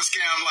I don't know is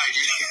scam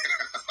likely.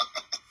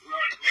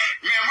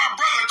 Man, my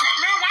brother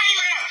called, man, why you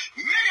at?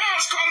 Nigga, I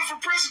was calling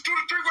for prison through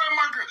the three-way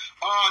marker.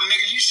 Oh,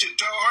 nigga, you should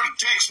tell her to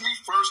text me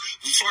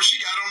first before she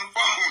got on the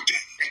phone.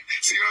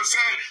 See what I'm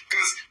saying?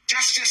 Because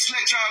just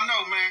let y'all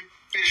know, man,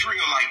 it's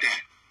real like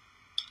that.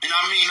 And I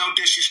mean no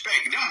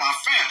disrespect. Them my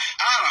fam.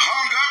 I'd have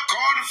hung up,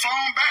 called the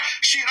phone back.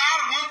 Shit,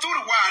 I'd have went through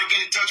the wire to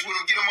get in touch with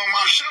them, get them on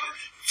my show.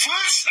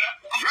 Foots,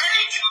 Ray,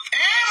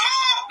 and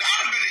Mo.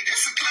 That'd have been it.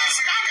 It's a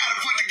classic I gotta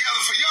put together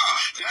for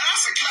y'all.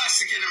 That's a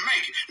classic in the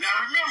making.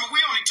 Now remember,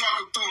 we only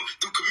talking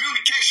through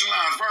communication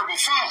lines, verbal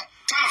phone,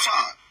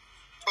 telephone.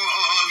 Or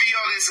VO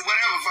this or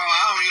whatever phone.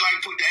 I don't even like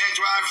to put the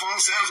Android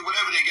phone, Samsung,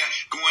 whatever they got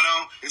going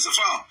on. It's a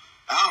phone.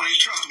 I don't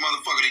even trust the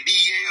motherfucker. The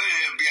DEA or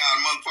the FBI,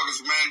 the motherfuckers,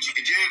 man, J.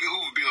 Edgar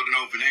Hoover building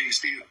open, ain't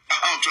still.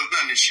 I don't trust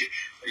none of this shit.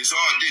 It's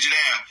all digital.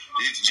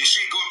 Your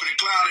shit go up in the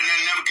cloud and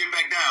then never get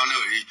back down.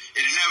 No,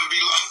 it'll never be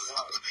lost.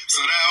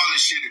 So that all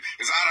this shit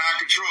is out of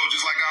our control,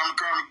 just like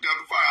OMICRON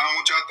Delta Fire. I don't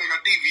want y'all to think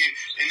I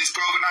deviate in this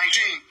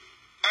COVID-19.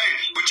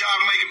 Hey, but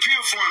y'all make it pure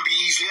form be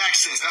easily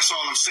accessed. That's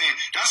all I'm saying.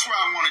 That's where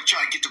I want to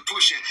try to get to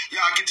push it.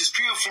 Y'all get this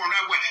pure form.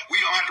 That way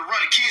we don't have to run.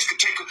 The kids could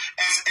take it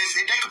as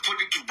they could put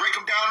it to break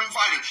them down and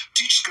invite them.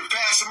 Teachers could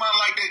pass them out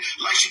like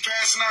she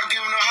passing out,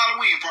 giving her a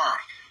Halloween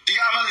party. Do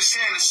y'all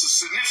understand the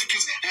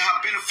significance and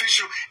how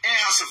beneficial and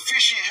how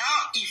sufficient, and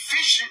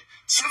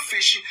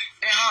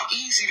how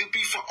easy it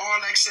be for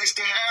all access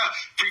to have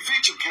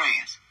prevention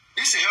plans?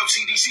 This will help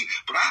CDC,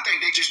 but I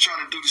think they just trying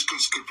to do this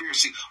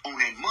conspiracy on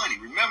that money.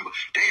 Remember,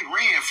 they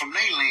ran from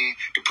their land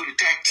to put a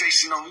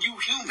taxation on you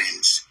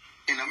humans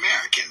and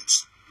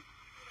Americans.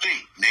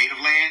 Think, native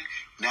land,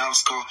 now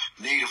it's called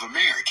Native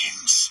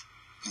Americans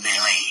in their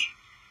land.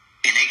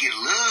 And they get a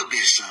little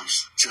bit of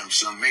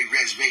some make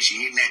reservation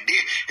hitting that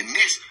there and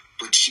this,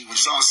 but when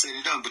it's all said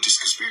and done, but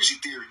this conspiracy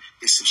theory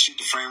is some shit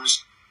the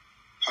framers,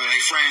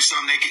 they frame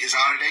something it's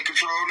out of their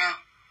control now.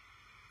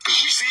 Because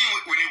we see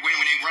when they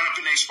run up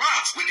in their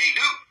spots, what they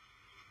do.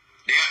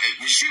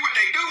 We see what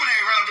they do when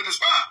they run up in the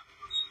spot.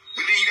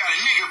 But then you got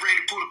a nigga ready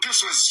to pull a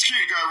pistol as a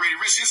security guard ready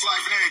to risk his life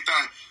and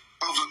everything.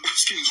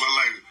 Excuse my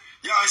language.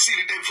 Y'all see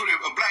that they put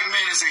a black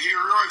man as a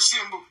heroic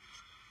symbol.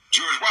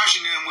 George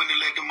Washington wouldn't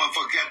have let the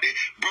motherfucker get there.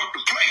 Broke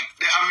the plank.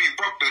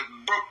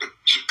 Broke the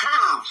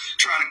curve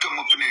trying to come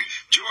up in there.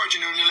 George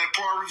and them let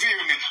Paul Revere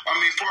in there.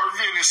 Paul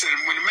Revere said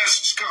when the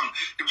messages come,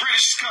 the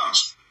British come,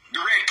 the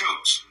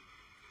redcoats.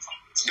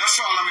 That's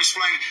all I'm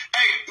explaining.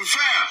 Hey,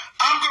 fam,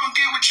 I'm gonna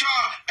get with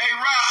y'all. Hey,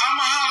 Rod,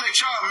 I'ma holler at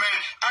y'all, man.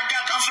 I'm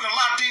finna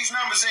lock these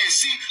numbers in.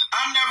 See,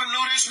 I never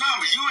knew this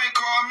number. You ain't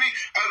called me.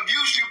 I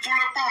usually pull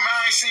up on me.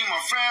 I ain't seen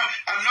my fam.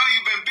 I know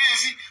you've been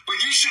busy,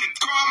 but you should have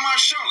called my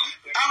show.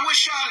 I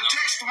wish y'all had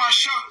texted my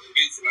show.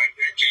 It's like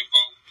that,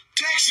 Kimbo.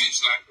 Text it.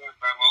 It's like that,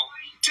 Famo.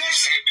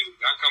 Text it.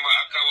 I come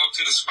up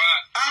to the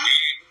spot. I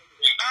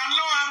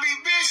know I be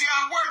busy.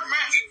 I work,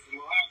 man.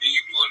 You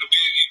doing the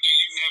business. You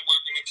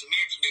networking and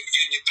connecting and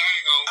getting your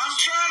thing on. I'm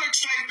trying to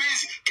stay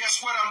busy.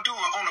 Guess what I'm doing?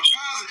 On the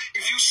positive,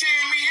 if you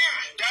seeing me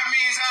here, that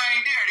means I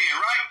ain't there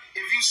then, right?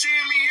 If you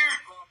seeing me here,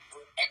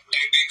 and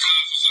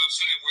because was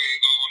upset we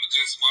ain't going to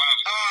just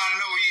Mohave. Oh, I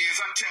know he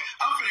is. I'm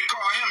finna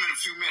call him in a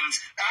few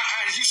minutes.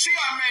 You see,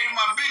 I made it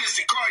my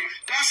business to call you.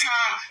 That's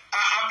how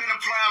I've been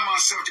applying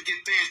myself to get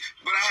things,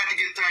 but I had to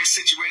get things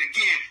situated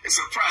again.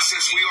 It's a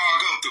process we all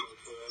go through.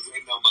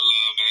 Ain't no but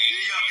love, man.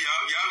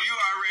 Yo, you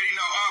already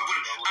know. But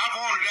I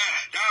wanted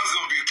that. That was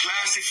gonna be a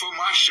classic for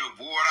my show,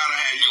 boy. I'd have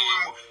had you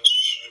and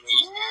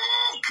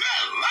ooh,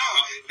 good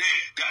Lord.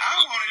 I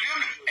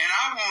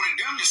wanted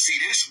them to see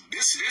this.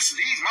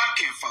 These my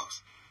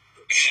kinfolks.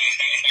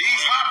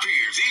 These my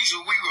peers. These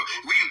we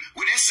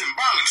this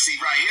symbolic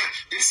see right here.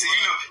 This is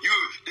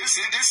this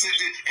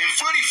is and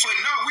Footy Foot.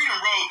 No, we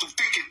done rolled through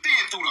thick and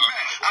thin through the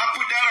man. I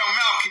put that on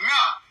Malky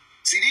Mount.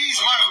 See, these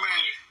white man,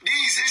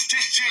 it's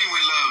just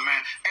genuine love,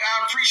 man. And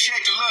I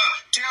appreciate the love.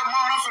 Tell Mom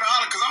I'm finna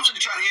holler, because I'm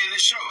finna try to end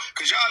this show.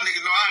 Because y'all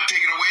niggas know I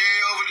take it away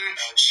over there.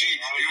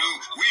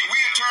 We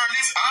have turned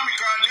this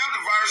Omicron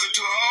Delta virus into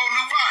a whole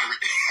new virus.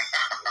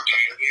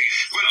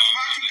 But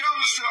my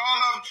condolences to all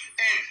of them.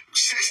 And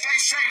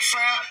stay safe,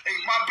 fam.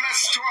 And my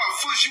blessings to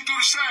all. Fush, you do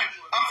the same.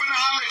 I'm finna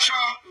holler at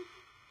y'all.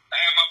 I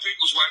have my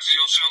peoples watching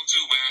your show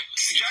too, man.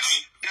 See,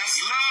 that's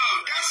love.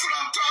 That's what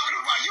I'm talking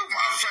about. You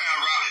my fan,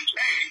 Rob.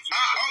 Hey,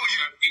 I owe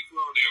you.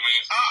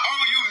 I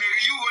owe you, nigga.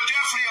 You were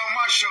definitely on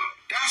my show.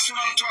 That's what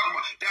I'm talking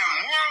about. That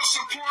moral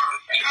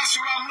support, that's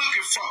what I'm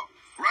looking for.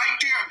 Right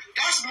there.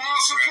 That's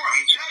moral support.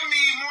 That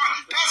means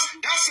more.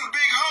 That's a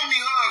big homie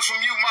hug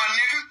from you, my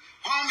nigga.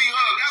 Homie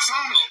hug. That's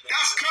homie.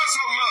 That's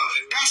cousin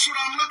love. That's what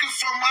I'm looking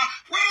for, my.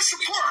 Where the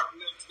support?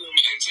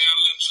 And tell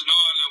Lips and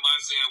all them,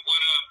 I said, what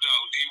up,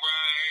 though?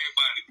 D-Ryan,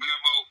 everybody.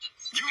 Memo.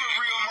 You a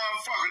real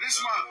motherfucker. This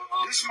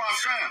my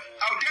fam.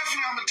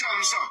 Definitely I'm gonna tell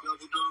him something.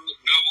 Double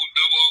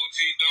OG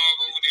dog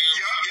over there.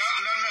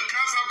 No,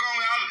 cuz I'm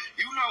going out.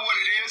 You know what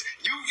it is.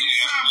 You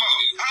famo.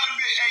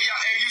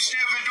 Hey, you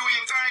still been doing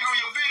your thing on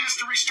your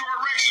business to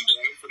restoration.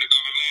 I'm finna go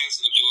to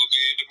Lansing to do a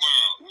bid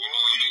tomorrow.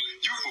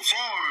 You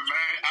performing,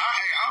 man.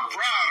 I'm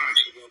proud of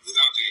you.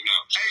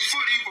 Hey,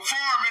 Footy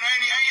performing,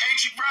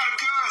 ain't you proud of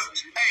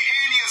cuz? Hey,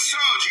 and he a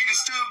soldier. He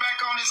done stood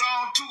back on his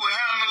own too and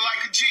handling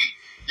like a G.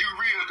 You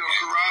real though,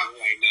 Karab.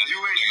 You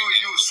a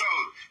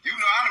soldier. You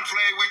know I done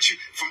played with you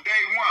from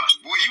day one.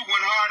 Boy, you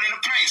went hard in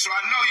the paint, so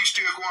I know you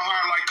still going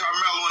hard like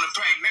Carmelo in the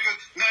paint, nigga.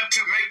 Nothing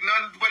to make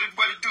nothing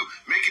but it do.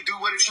 Make it do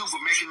what it do,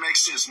 but make it make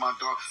sense, my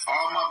dog.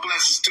 All my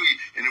blessings to you.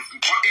 And if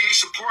any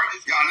support,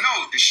 y'all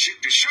know the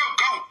show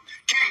go.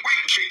 Can't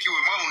wait to pick you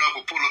and Moan up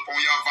or pull up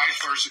on y'all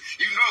vice versa.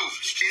 You know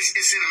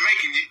it's in the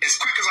making. As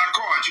quick as I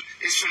called you,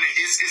 it's in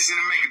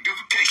the making.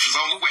 Duplications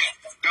on the way.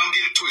 Don't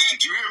get it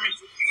twisted. You hear me?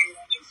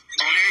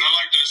 I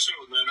like that show,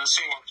 man. That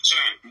show off the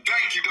chain.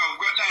 Thank you, though.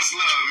 That's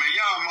love, man.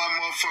 Y'all my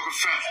motherfucking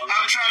fan.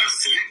 I'm trying to...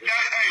 it's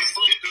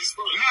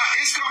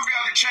going to be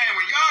off the chain.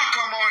 When y'all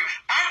come on,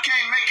 I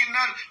can't make it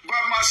nothing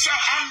but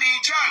myself. I need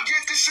y'all.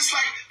 This is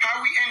like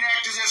how we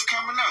enactors that's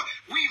coming up.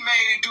 We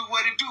made it do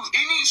what it do.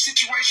 Any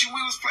situation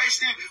we was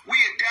placed in, we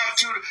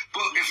adapt to it.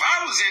 But if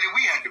I was in it,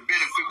 we had to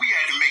benefit. We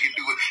had to make it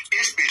do it.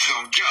 This bitch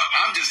gonna jump.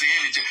 I'm just the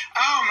energy.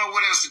 I don't know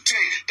what else to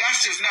tell you.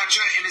 That's just not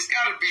your... And it's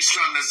got to be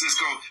something that's just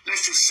going,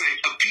 let's just say,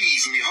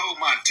 appease me, hold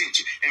my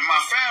attention. And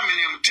my family and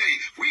them will tell you,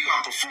 we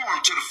gonna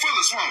perform to the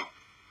fullest one.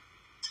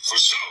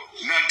 For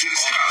sure. Nothing to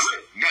discuss.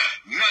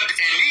 Nothing.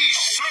 And these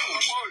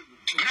soldiers,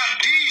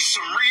 these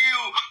some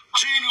real,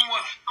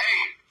 genuine,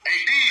 hey,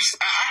 these,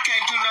 I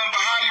can't do nothing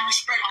but highly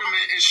respect them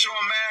and show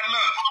them mad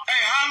love.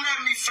 Hey, holla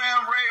at me,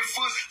 fam, Ray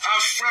Foot.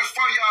 I'm fresh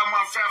for y'all,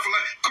 my fam, for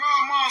like,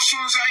 call them on as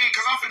soon as I ain't,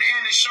 because I'm finna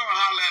end this show and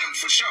holla at them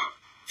for sure.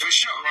 For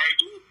sure. Right,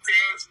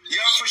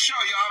 y'all for sure.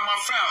 Y'all my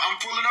fam.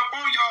 I'm pulling up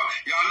on y'all.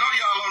 Y'all know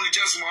y'all on the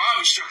Just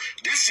Mohave show.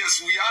 This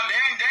just, they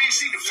ain't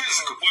see the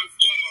physical.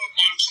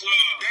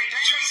 They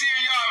just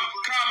seeing y'all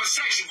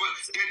conversation, but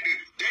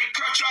they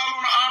cut y'all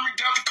on the Army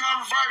Delta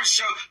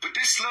Coronavirus show, but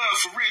this love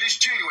for real, this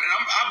genuine.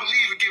 And I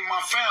believe in giving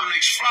my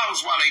family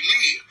flowers while they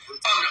live,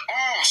 under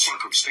all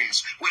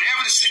circumstances,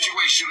 whatever the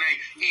situation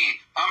they in.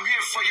 I'm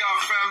here for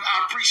y'all, fam.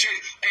 I appreciate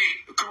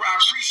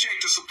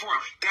the support.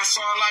 That's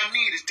all I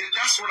need.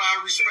 That's what I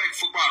respect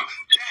for Bob.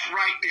 That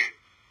right there.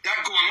 That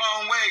go a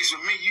long ways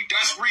with me.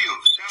 That's real.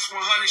 That's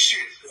 100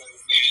 shit.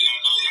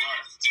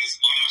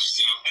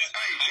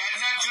 Hey, got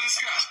nothing to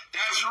discuss.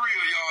 That's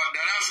real, y'all.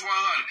 That's 100.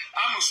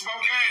 I'm a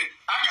smoke addict.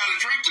 I got to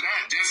drink to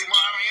that. Jesse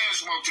Mohave and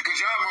smoke because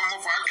y'all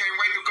motherfucker. I can't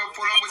wait to come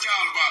pull up with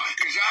y'all about it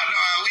because y'all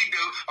know how we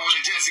do on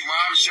the Jesse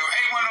Mohave Show.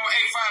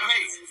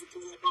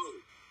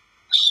 810-858.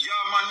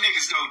 Y'all my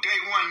niggas, though. Day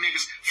one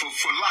niggas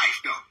for life,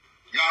 though.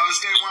 Y'all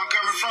understand where I'm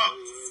coming from?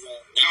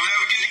 Don't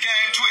ever get the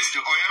game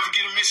twisted or ever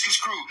get it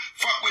misconstrued.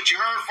 Fuck what you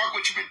heard. Fuck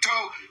what you been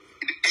told.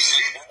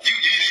 You're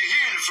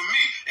hearing it from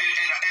me.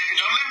 And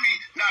don't let me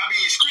not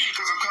be in screen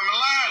because I'm coming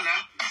live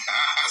now.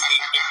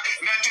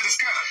 Nothing to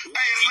discuss.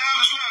 Hey, it's love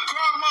is love.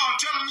 Call them on.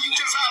 Tell them you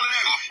just hollered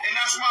at me. And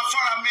that's my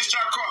fault. I missed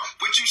y'all call.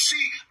 But you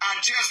see, I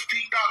just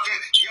peeked out that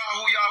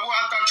y'all who y'all were.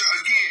 I thought y'all,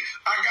 again,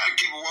 I got to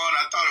keep it 100.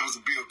 I thought it was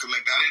a bill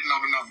collector. I didn't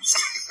know the numbers.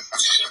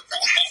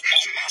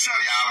 So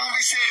y'all won't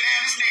be saying, man,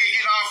 this nigga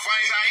get all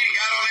funny. He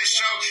got on this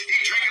show. He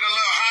drinking a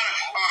little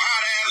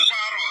hot ass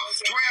bottle, a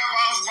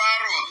 12-ounce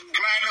bottle, or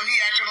platinum. He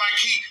acting like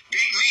he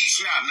big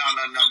meats now. No,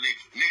 nigga.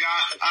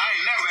 I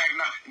ain't never acting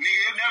like,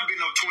 nigga, it never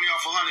been no 20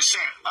 off 100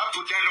 cent. I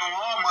put that on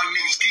all my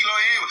niggas. Kilo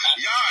in.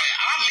 Y'all,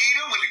 I lead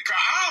them with the car.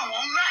 I don't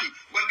want nothing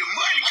but the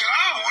money because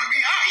I don't want to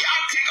be high.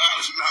 Y'all take all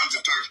this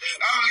nonsense.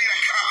 I'm going to leave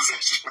that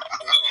conversation.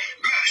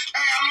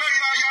 Hey, I love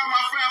y'all. Y'all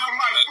my fam for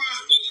life.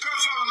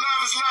 Cause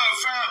love is love,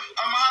 fam.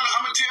 I'm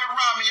going to tell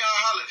Robbie y'all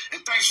holler.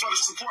 And thanks for the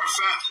support,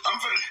 fam. I'm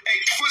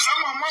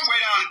on my way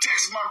down to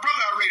Texas. My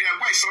brother already that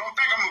way, so don't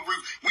think I'm going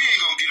to we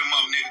ain't going to get him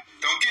up, nigga.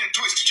 Don't get it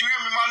twisted. You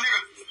hear me, my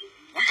nigga?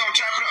 We going to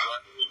chop it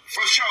up.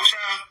 For sure,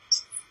 fam.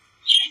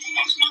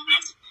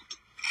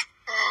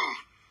 Oh,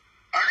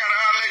 I got to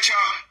holler at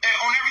y'all. And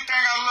on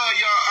everything I love,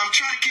 y'all, I'm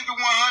trying to keep it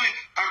 100.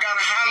 I got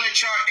to holler at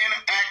y'all,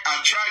 interact. I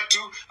try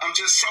to. I'm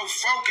just so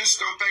focused.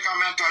 Don't think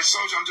I'm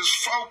anti-social. I'm just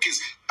focused.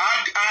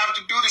 I have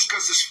to do this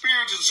because the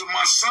spirits of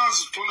my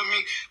sons is pulling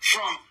me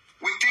from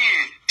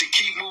within to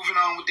keep moving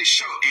on with this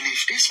show. And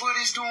if this what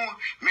it's doing,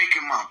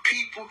 making my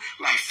people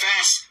like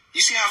FATS,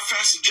 you see how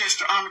FATS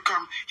suggested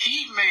OMICRON?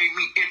 He made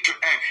me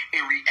interact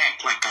and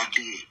react like I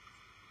did.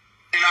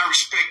 And I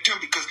respect him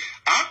because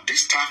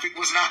this topic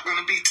was not going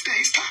to be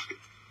today's topic.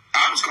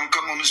 I was going to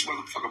come on this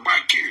motherfucker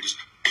by curious.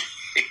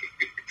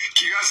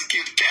 Curiosity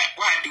killed the cat.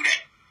 Why I do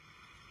that?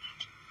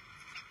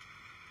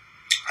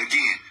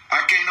 Again,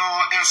 I can't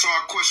answer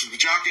all questions,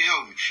 but y'all can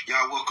help me.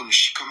 Y'all welcome to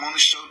come on the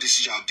show. This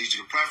is y'all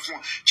digital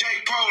platform. J.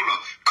 Pola,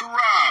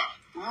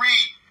 Karab,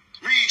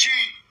 Reed G,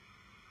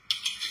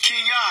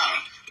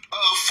 Kenyatta,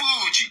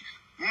 Fuji,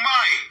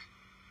 Mike,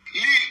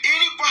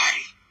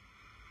 anybody.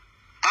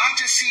 I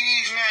just see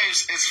these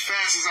names as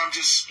fast as I'm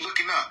just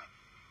looking up.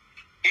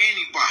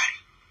 Anybody.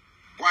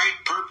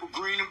 White, purple,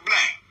 green, and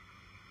black.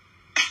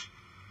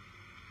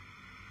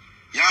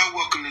 Y'all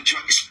welcome to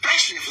join,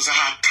 especially if it's a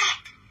hot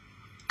topic.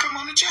 Come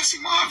on the Jesse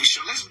Mohave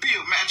Show. Let's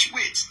build, match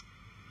wits.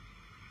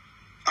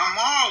 I'm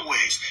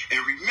always, and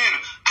remember,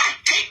 I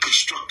take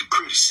constructive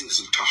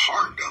criticism to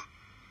heart, though.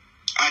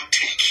 I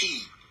take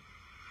heed.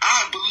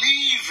 I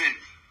believe in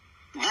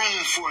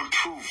room for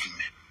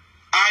improvement.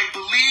 I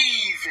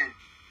believe in,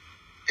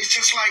 it's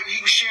just like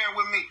he was sharing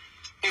with me,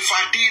 if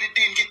I did it,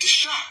 didn't get the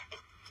shot.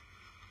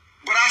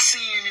 But I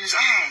seen in his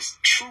eyes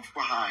truth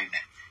behind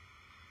that.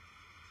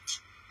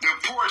 The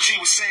reports he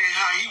was saying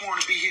how he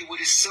wanted to be here with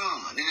his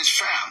son and his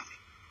family.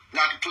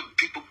 Not to put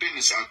people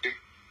business out there.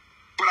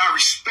 But I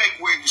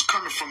respect where he was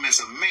coming from as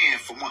a man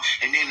for one,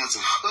 and then as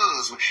a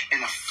husband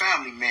and a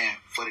family man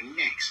for the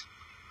next.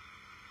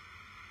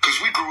 Because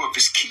we grew up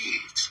as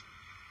kids.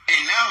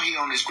 And now he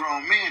on this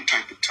grown man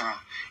type of time.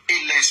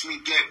 It let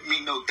me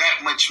know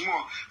that much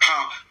more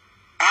how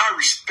I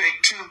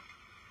respect him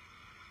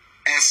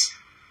as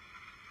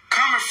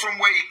coming from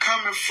where he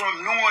coming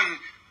from, knowing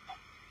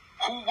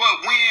who,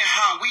 what, when,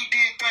 how we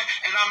did that,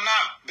 and I'm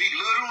not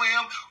belittling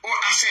him, or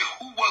I said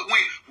who, what,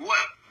 when,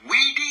 what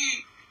we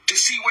did to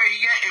see where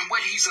he at and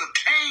what he's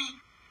obtained.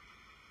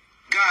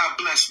 God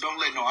bless. Don't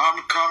let no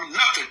OMICRON,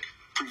 nothing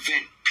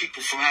prevent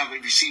people from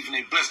receiving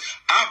a blessing.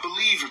 I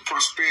believe in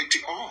prosperity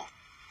all.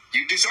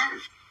 You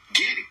deserve.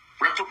 Get it.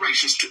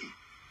 Reparations to me.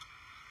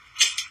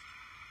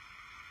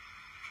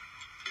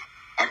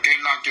 I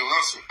can't knock your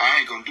hustle. I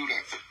ain't gonna do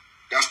that.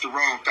 That's the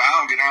wrong thing. I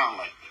don't get on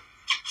like that.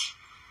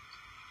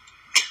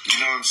 You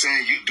know what I'm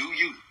saying? You do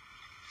you.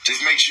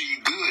 Just make sure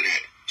you're good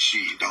at it.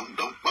 Shit, don't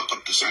fuck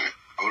up the sand.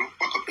 Or don't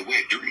fuck up the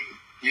wet dream.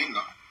 You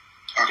know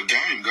how the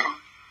game go.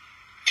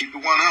 Keep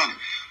it 100.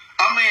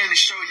 I'm in to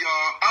show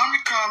y'all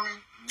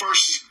OMICRON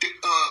versus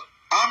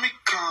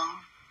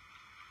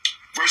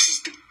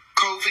the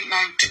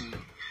COVID-19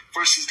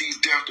 versus these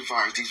Delta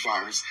virus, these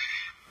viruses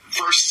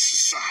versus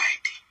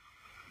society.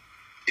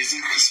 Is it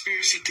a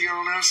conspiracy theory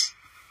on us,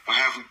 or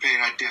have we paid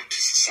our debt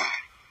to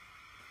society?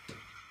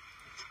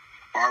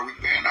 Or are we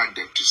paying our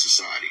debt to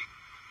society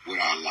with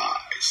our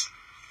lives?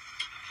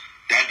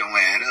 That don't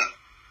add up.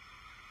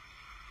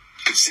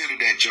 Consider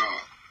that,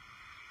 y'all.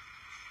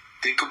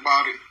 Think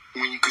about it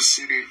when you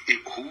consider it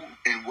who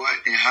and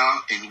what and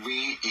how and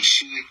when and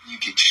should you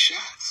get your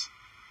shots.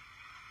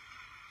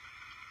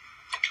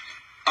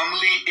 I'm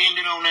going to end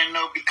it on that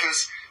note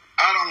because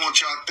I don't want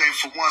y'all to think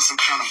for once I'm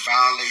trying to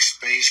violate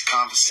space,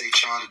 conversate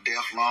y'all to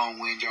death,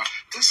 long-wind y'all.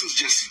 This was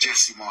just a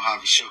Jesse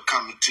Mohave show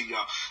coming to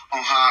y'all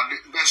on how the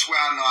best way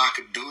I know I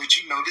could do it.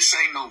 You know, this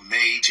ain't no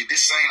major.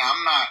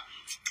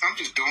 I'm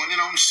just doing it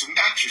on some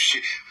natural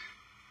shit.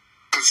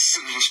 Because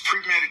it was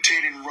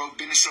premeditated and wrote.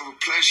 Business Over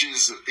Pleasure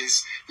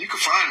is you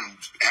can find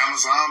it in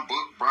Amazon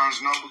book,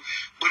 Barnes Noble,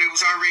 but it was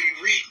already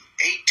written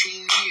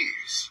 18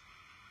 years.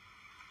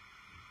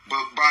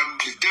 But by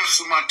the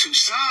deaths of my two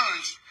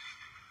sons,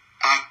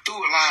 I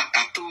threw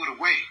it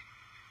away.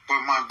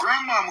 But my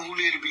grandmama, who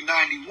lived to be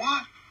 91,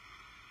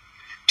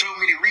 told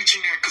me to reach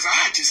in there because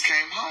I just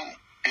came home.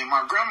 And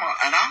my grandma,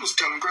 and I was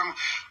telling grandma,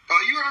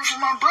 you heard from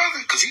my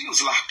brother? Because he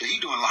was locked up. He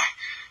doing life.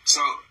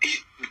 So,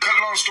 cut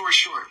a long story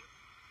short,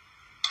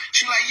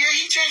 she like, yeah,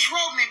 he just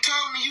wrote me and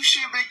told me you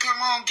should have been come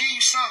home, give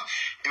you something.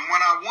 And when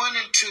I went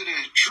into the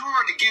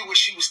drawer to get what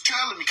she was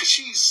telling me, because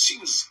she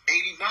was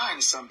 89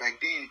 or something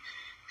back then,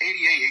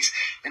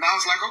 88, and I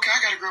was like, okay,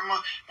 I got to grandma.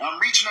 And I'm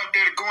reaching up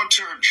there to go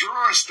into her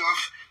drawer and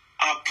stuff.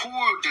 I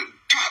pulled the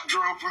top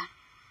drawer open,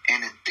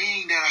 and the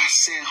thing that I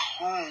sent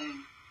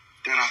home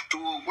that I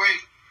threw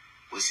away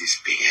was this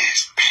big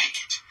ass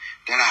package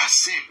that I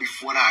sent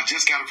before. When I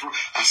just got it,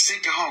 I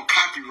sent it home,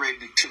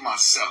 copyrighted it to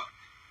myself.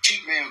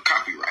 Cheap man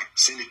copyright,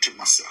 send it to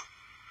myself.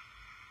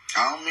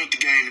 I don't mean the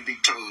game to be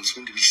told, it's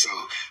going to be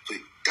sold, but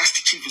that's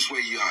the cheapest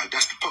way you are.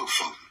 That's the poke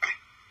folk. Right?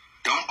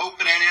 Don't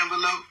open that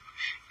envelope.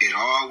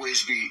 It'll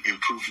always be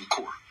improving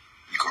court.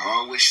 You can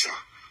always sell.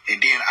 And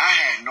then I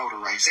had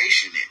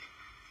notarization in it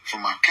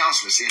from my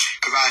counselors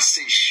because I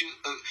said,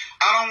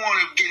 I don't want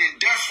to get in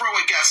death row.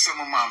 I got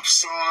some of my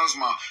songs,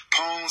 my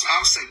poems.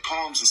 I would say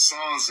poems and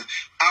songs. And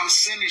I was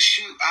sending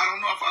shoot. I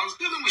don't know if I was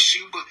dealing with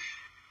shoot, but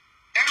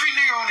every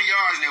nigga on the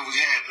yards that was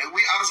had,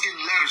 I was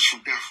getting letters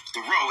from death,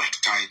 the row at the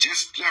time.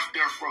 Just left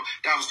death row.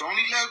 That was the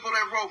only label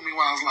that wrote me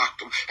while I was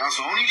locked up. That was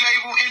the only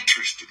label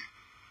interested in.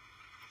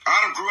 I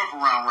done grew up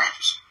around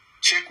rappers.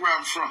 Check where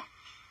I'm from.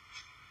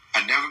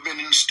 I never been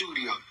in the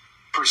studio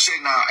per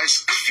se. Now, it's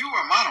a few of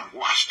them I done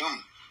watched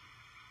them.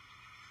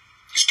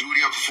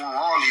 Studio perform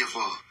all the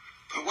above.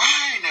 But why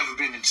I ain't never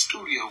been in the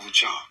studio with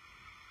y'all?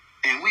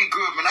 And we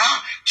grew up and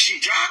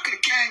y'all could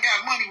have came and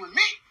got money with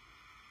me.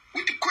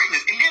 With the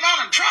quickness. And then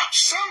I done dropped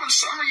some of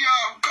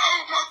y'all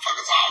cold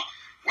motherfuckers off.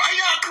 Why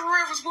y'all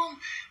career was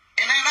booming?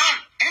 And then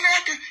I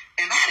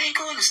didn't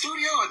go in the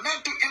studio or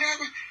nothing.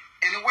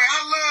 And the way I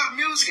love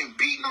music and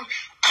beating them,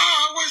 I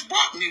always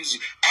bought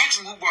music.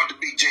 Ask them who bought the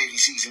big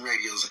JVCs and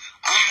radios.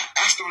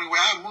 That's the only way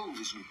I move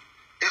is me.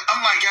 I'm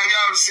like,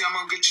 y'all see, I'm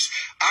going to get you.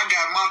 I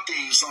got my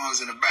theme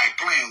songs in the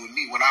back playing with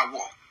me when I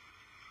walk.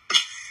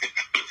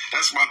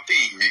 That's my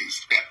theme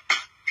music.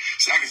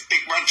 So I can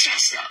stick my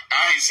chest out.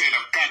 I ain't saying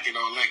I'm cocky and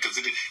all that, because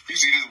you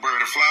see this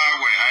bird fly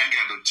away. I ain't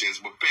got no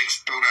chest. My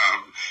pecs thrown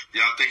out.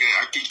 Y'all think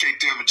I can't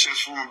tell my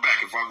chest from my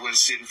back if I wasn't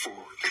sitting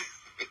forward.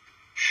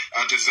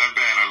 I just that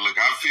bad I look.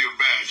 I feel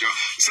bad, y'all.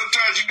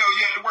 Sometimes, you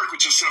have to work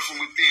with yourself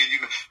from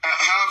within,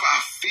 however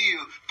I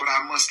feel, but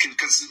I must,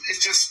 because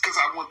it's just because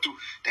I went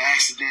through the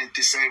accident,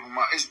 disabled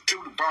it's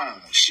through the bone.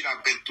 Shit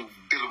I've been through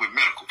dealing with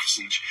medical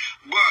procedure.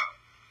 But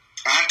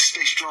I have to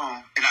stay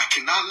strong, and I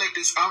cannot let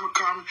this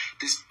OMICRON,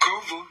 this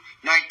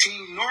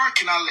COVID-19, nor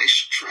can I let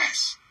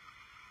stress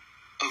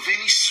of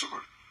any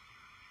sort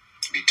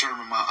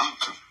determine my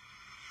outcome.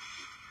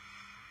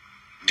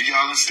 Do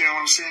y'all understand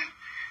what I'm saying?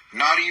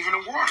 Not even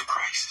a water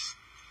crisis.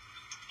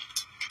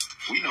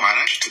 We know how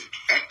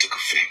that took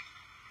effect.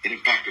 It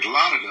impacted a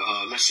lot of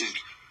the,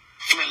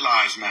 Flint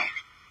Lives Matter.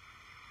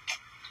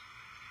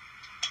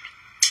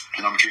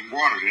 And I'm drinking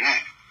water to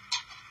that.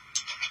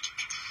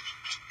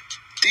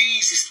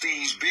 These is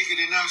things bigger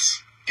than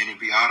us, and it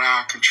be out of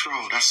our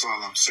control. That's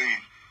all I'm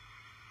saying.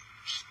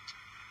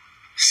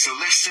 So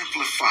let's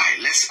simplify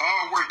it. Let's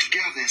all work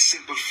together and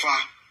simplify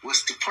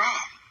what's the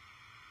problem.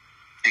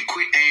 And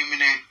quit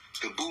aiming at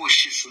the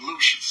bullshit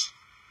solutions.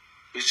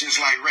 It's just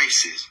like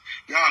racism.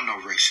 Y'all know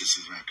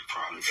racism is not the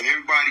problem. If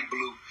everybody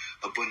blue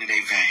up under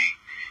their vein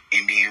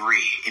and then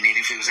red, and then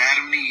if it was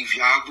Adam and Eve,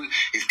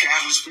 if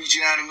Catholics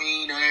preaching Adam and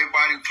Eve, and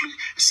everybody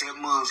except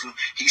Muslim,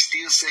 he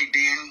still say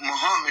then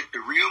Muhammad, the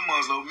real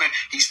Muslim man,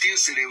 he still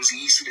said there was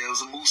Isa, there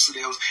was a Musa,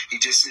 he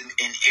just in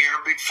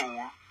Arabic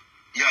form.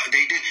 Yeah,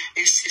 they did.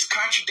 It's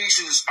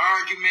contradiction, it's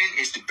argument,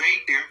 it's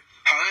debate there.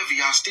 However,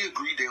 y'all still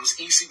agree there was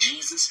Isa,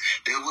 Jesus,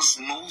 there was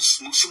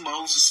Musa,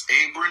 Moses,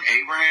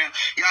 Abraham.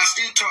 Y'all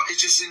still talk,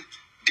 it's just in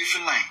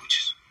different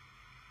languages.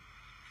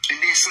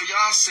 And then so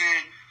y'all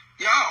saying,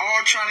 y'all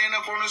all trying to end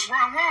up on this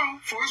wrong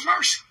for his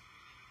mercy.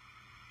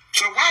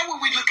 So why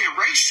would we look at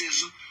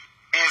racism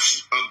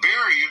as a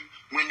barrier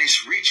when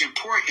it's rich and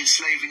poor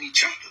enslaving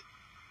each other?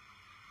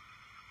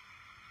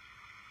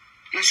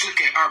 Let's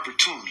look at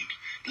opportunity.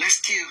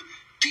 Let's give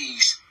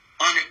these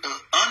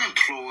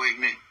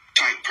unemployment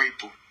type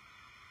people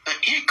an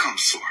income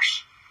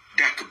source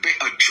that could be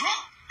a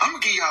drug. I'm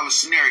gonna give y'all a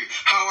scenario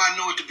how I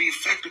know it to be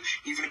effective,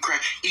 even the crack,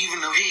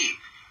 even the head.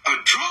 A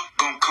drunk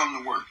gonna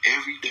come to work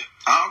every day.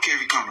 I don't care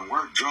if he come to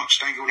work, drunk,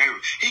 stank, whatever.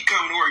 He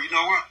come to work, you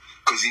know what?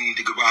 Because he need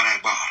to go buy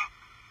that bottle.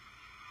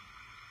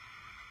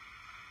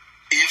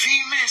 If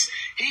he missed,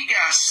 he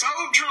got so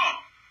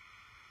drunk,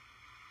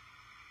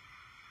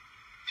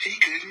 he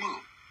couldn't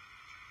move.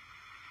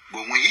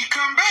 But when he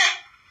come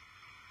back,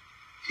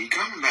 he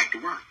coming back to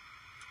work.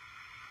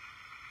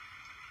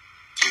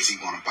 Because he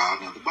want to buy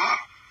another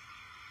bottle.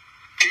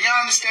 Can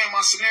y'all understand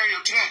my scenario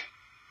today?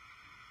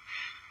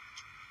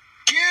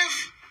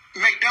 Give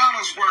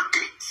McDonald's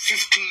worker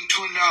 $15,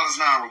 $20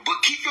 an hour,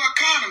 but keep your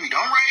economy.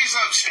 Don't raise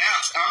up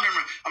stamps. I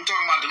remember, I'm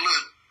talking about the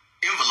little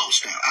envelope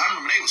stamp. I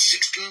remember they was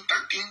 16,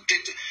 13,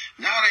 15.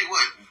 Now they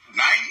what?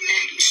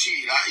 98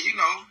 shit.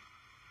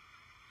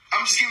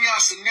 I'm just giving y'all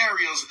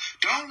scenarios.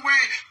 Don't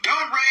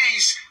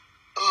raise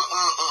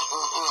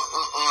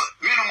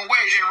minimum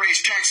wage and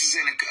raise taxes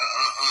and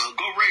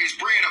go raise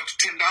bread up to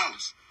 $10,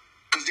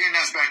 because then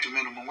that's back to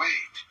minimum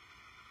wage.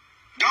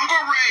 Don't go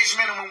raise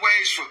minimum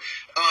wage for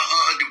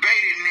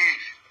debate and then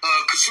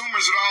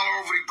consumers that all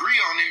over agree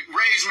on it,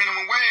 raise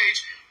minimum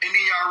wage, and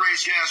then y'all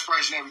raise gas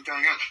price and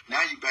everything else.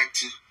 Now you back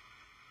to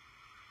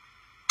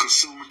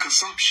consumer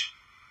consumption,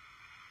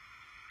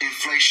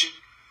 inflation,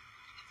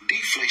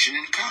 deflation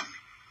in the economy,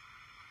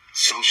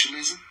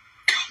 socialism,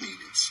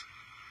 communism,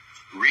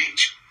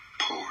 rich,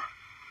 poor,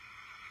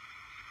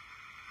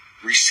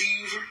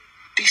 receiver,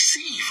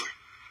 deceiver,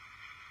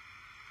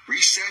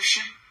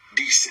 reception,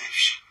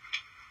 deception.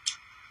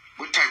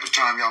 What type of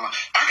time y'all on?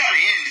 I gotta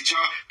end it,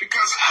 y'all,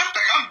 because I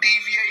think I'm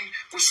deviating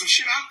with some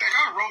shit I think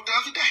I wrote the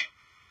other day.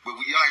 But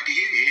would you like to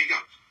hear it? Here you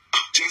go.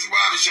 Jesse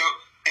Wilder Show,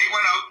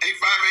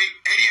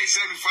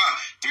 810-858-8875,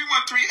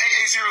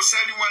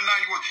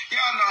 313-880-7191.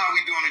 Y'all know how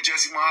we doing it,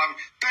 Jesse Mohave.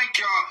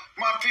 Thank y'all,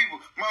 my people,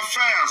 my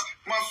fans,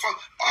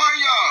 all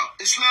y'all.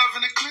 It's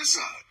love in the clips.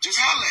 Just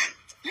holla at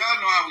me.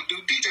 Y'all know how we do.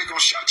 DJ gonna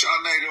shout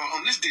y'all later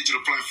on this digital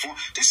platform.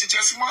 This is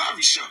Jesse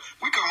Mohave Show.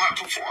 We gonna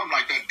perform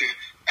like that there.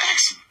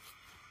 Excellent.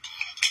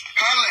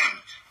 Holla at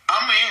me.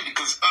 I'm gonna end it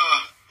because,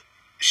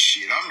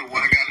 shit, I'm the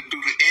one that gotta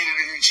do the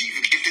editing and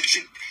achieving to get this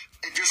shit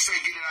and just say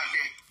get it out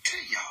there to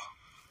y'all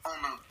on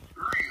the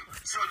real.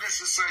 So let's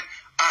just say,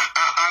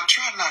 I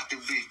try not to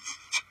be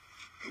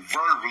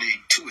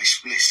verbally too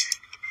explicit,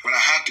 but I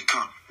have to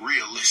come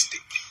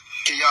realistic.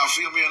 Can y'all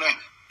feel me on that?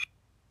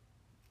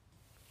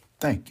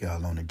 Thank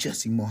y'all on the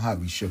Jesse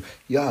Mohave Show.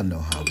 Y'all know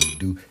how we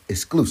do.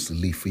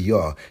 Exclusively for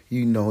y'all.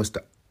 You know it's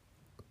the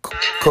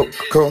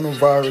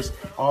coronavirus,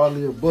 all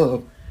the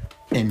above,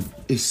 and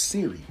it's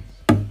serious.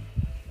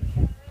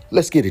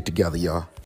 Let's get it together, y'all.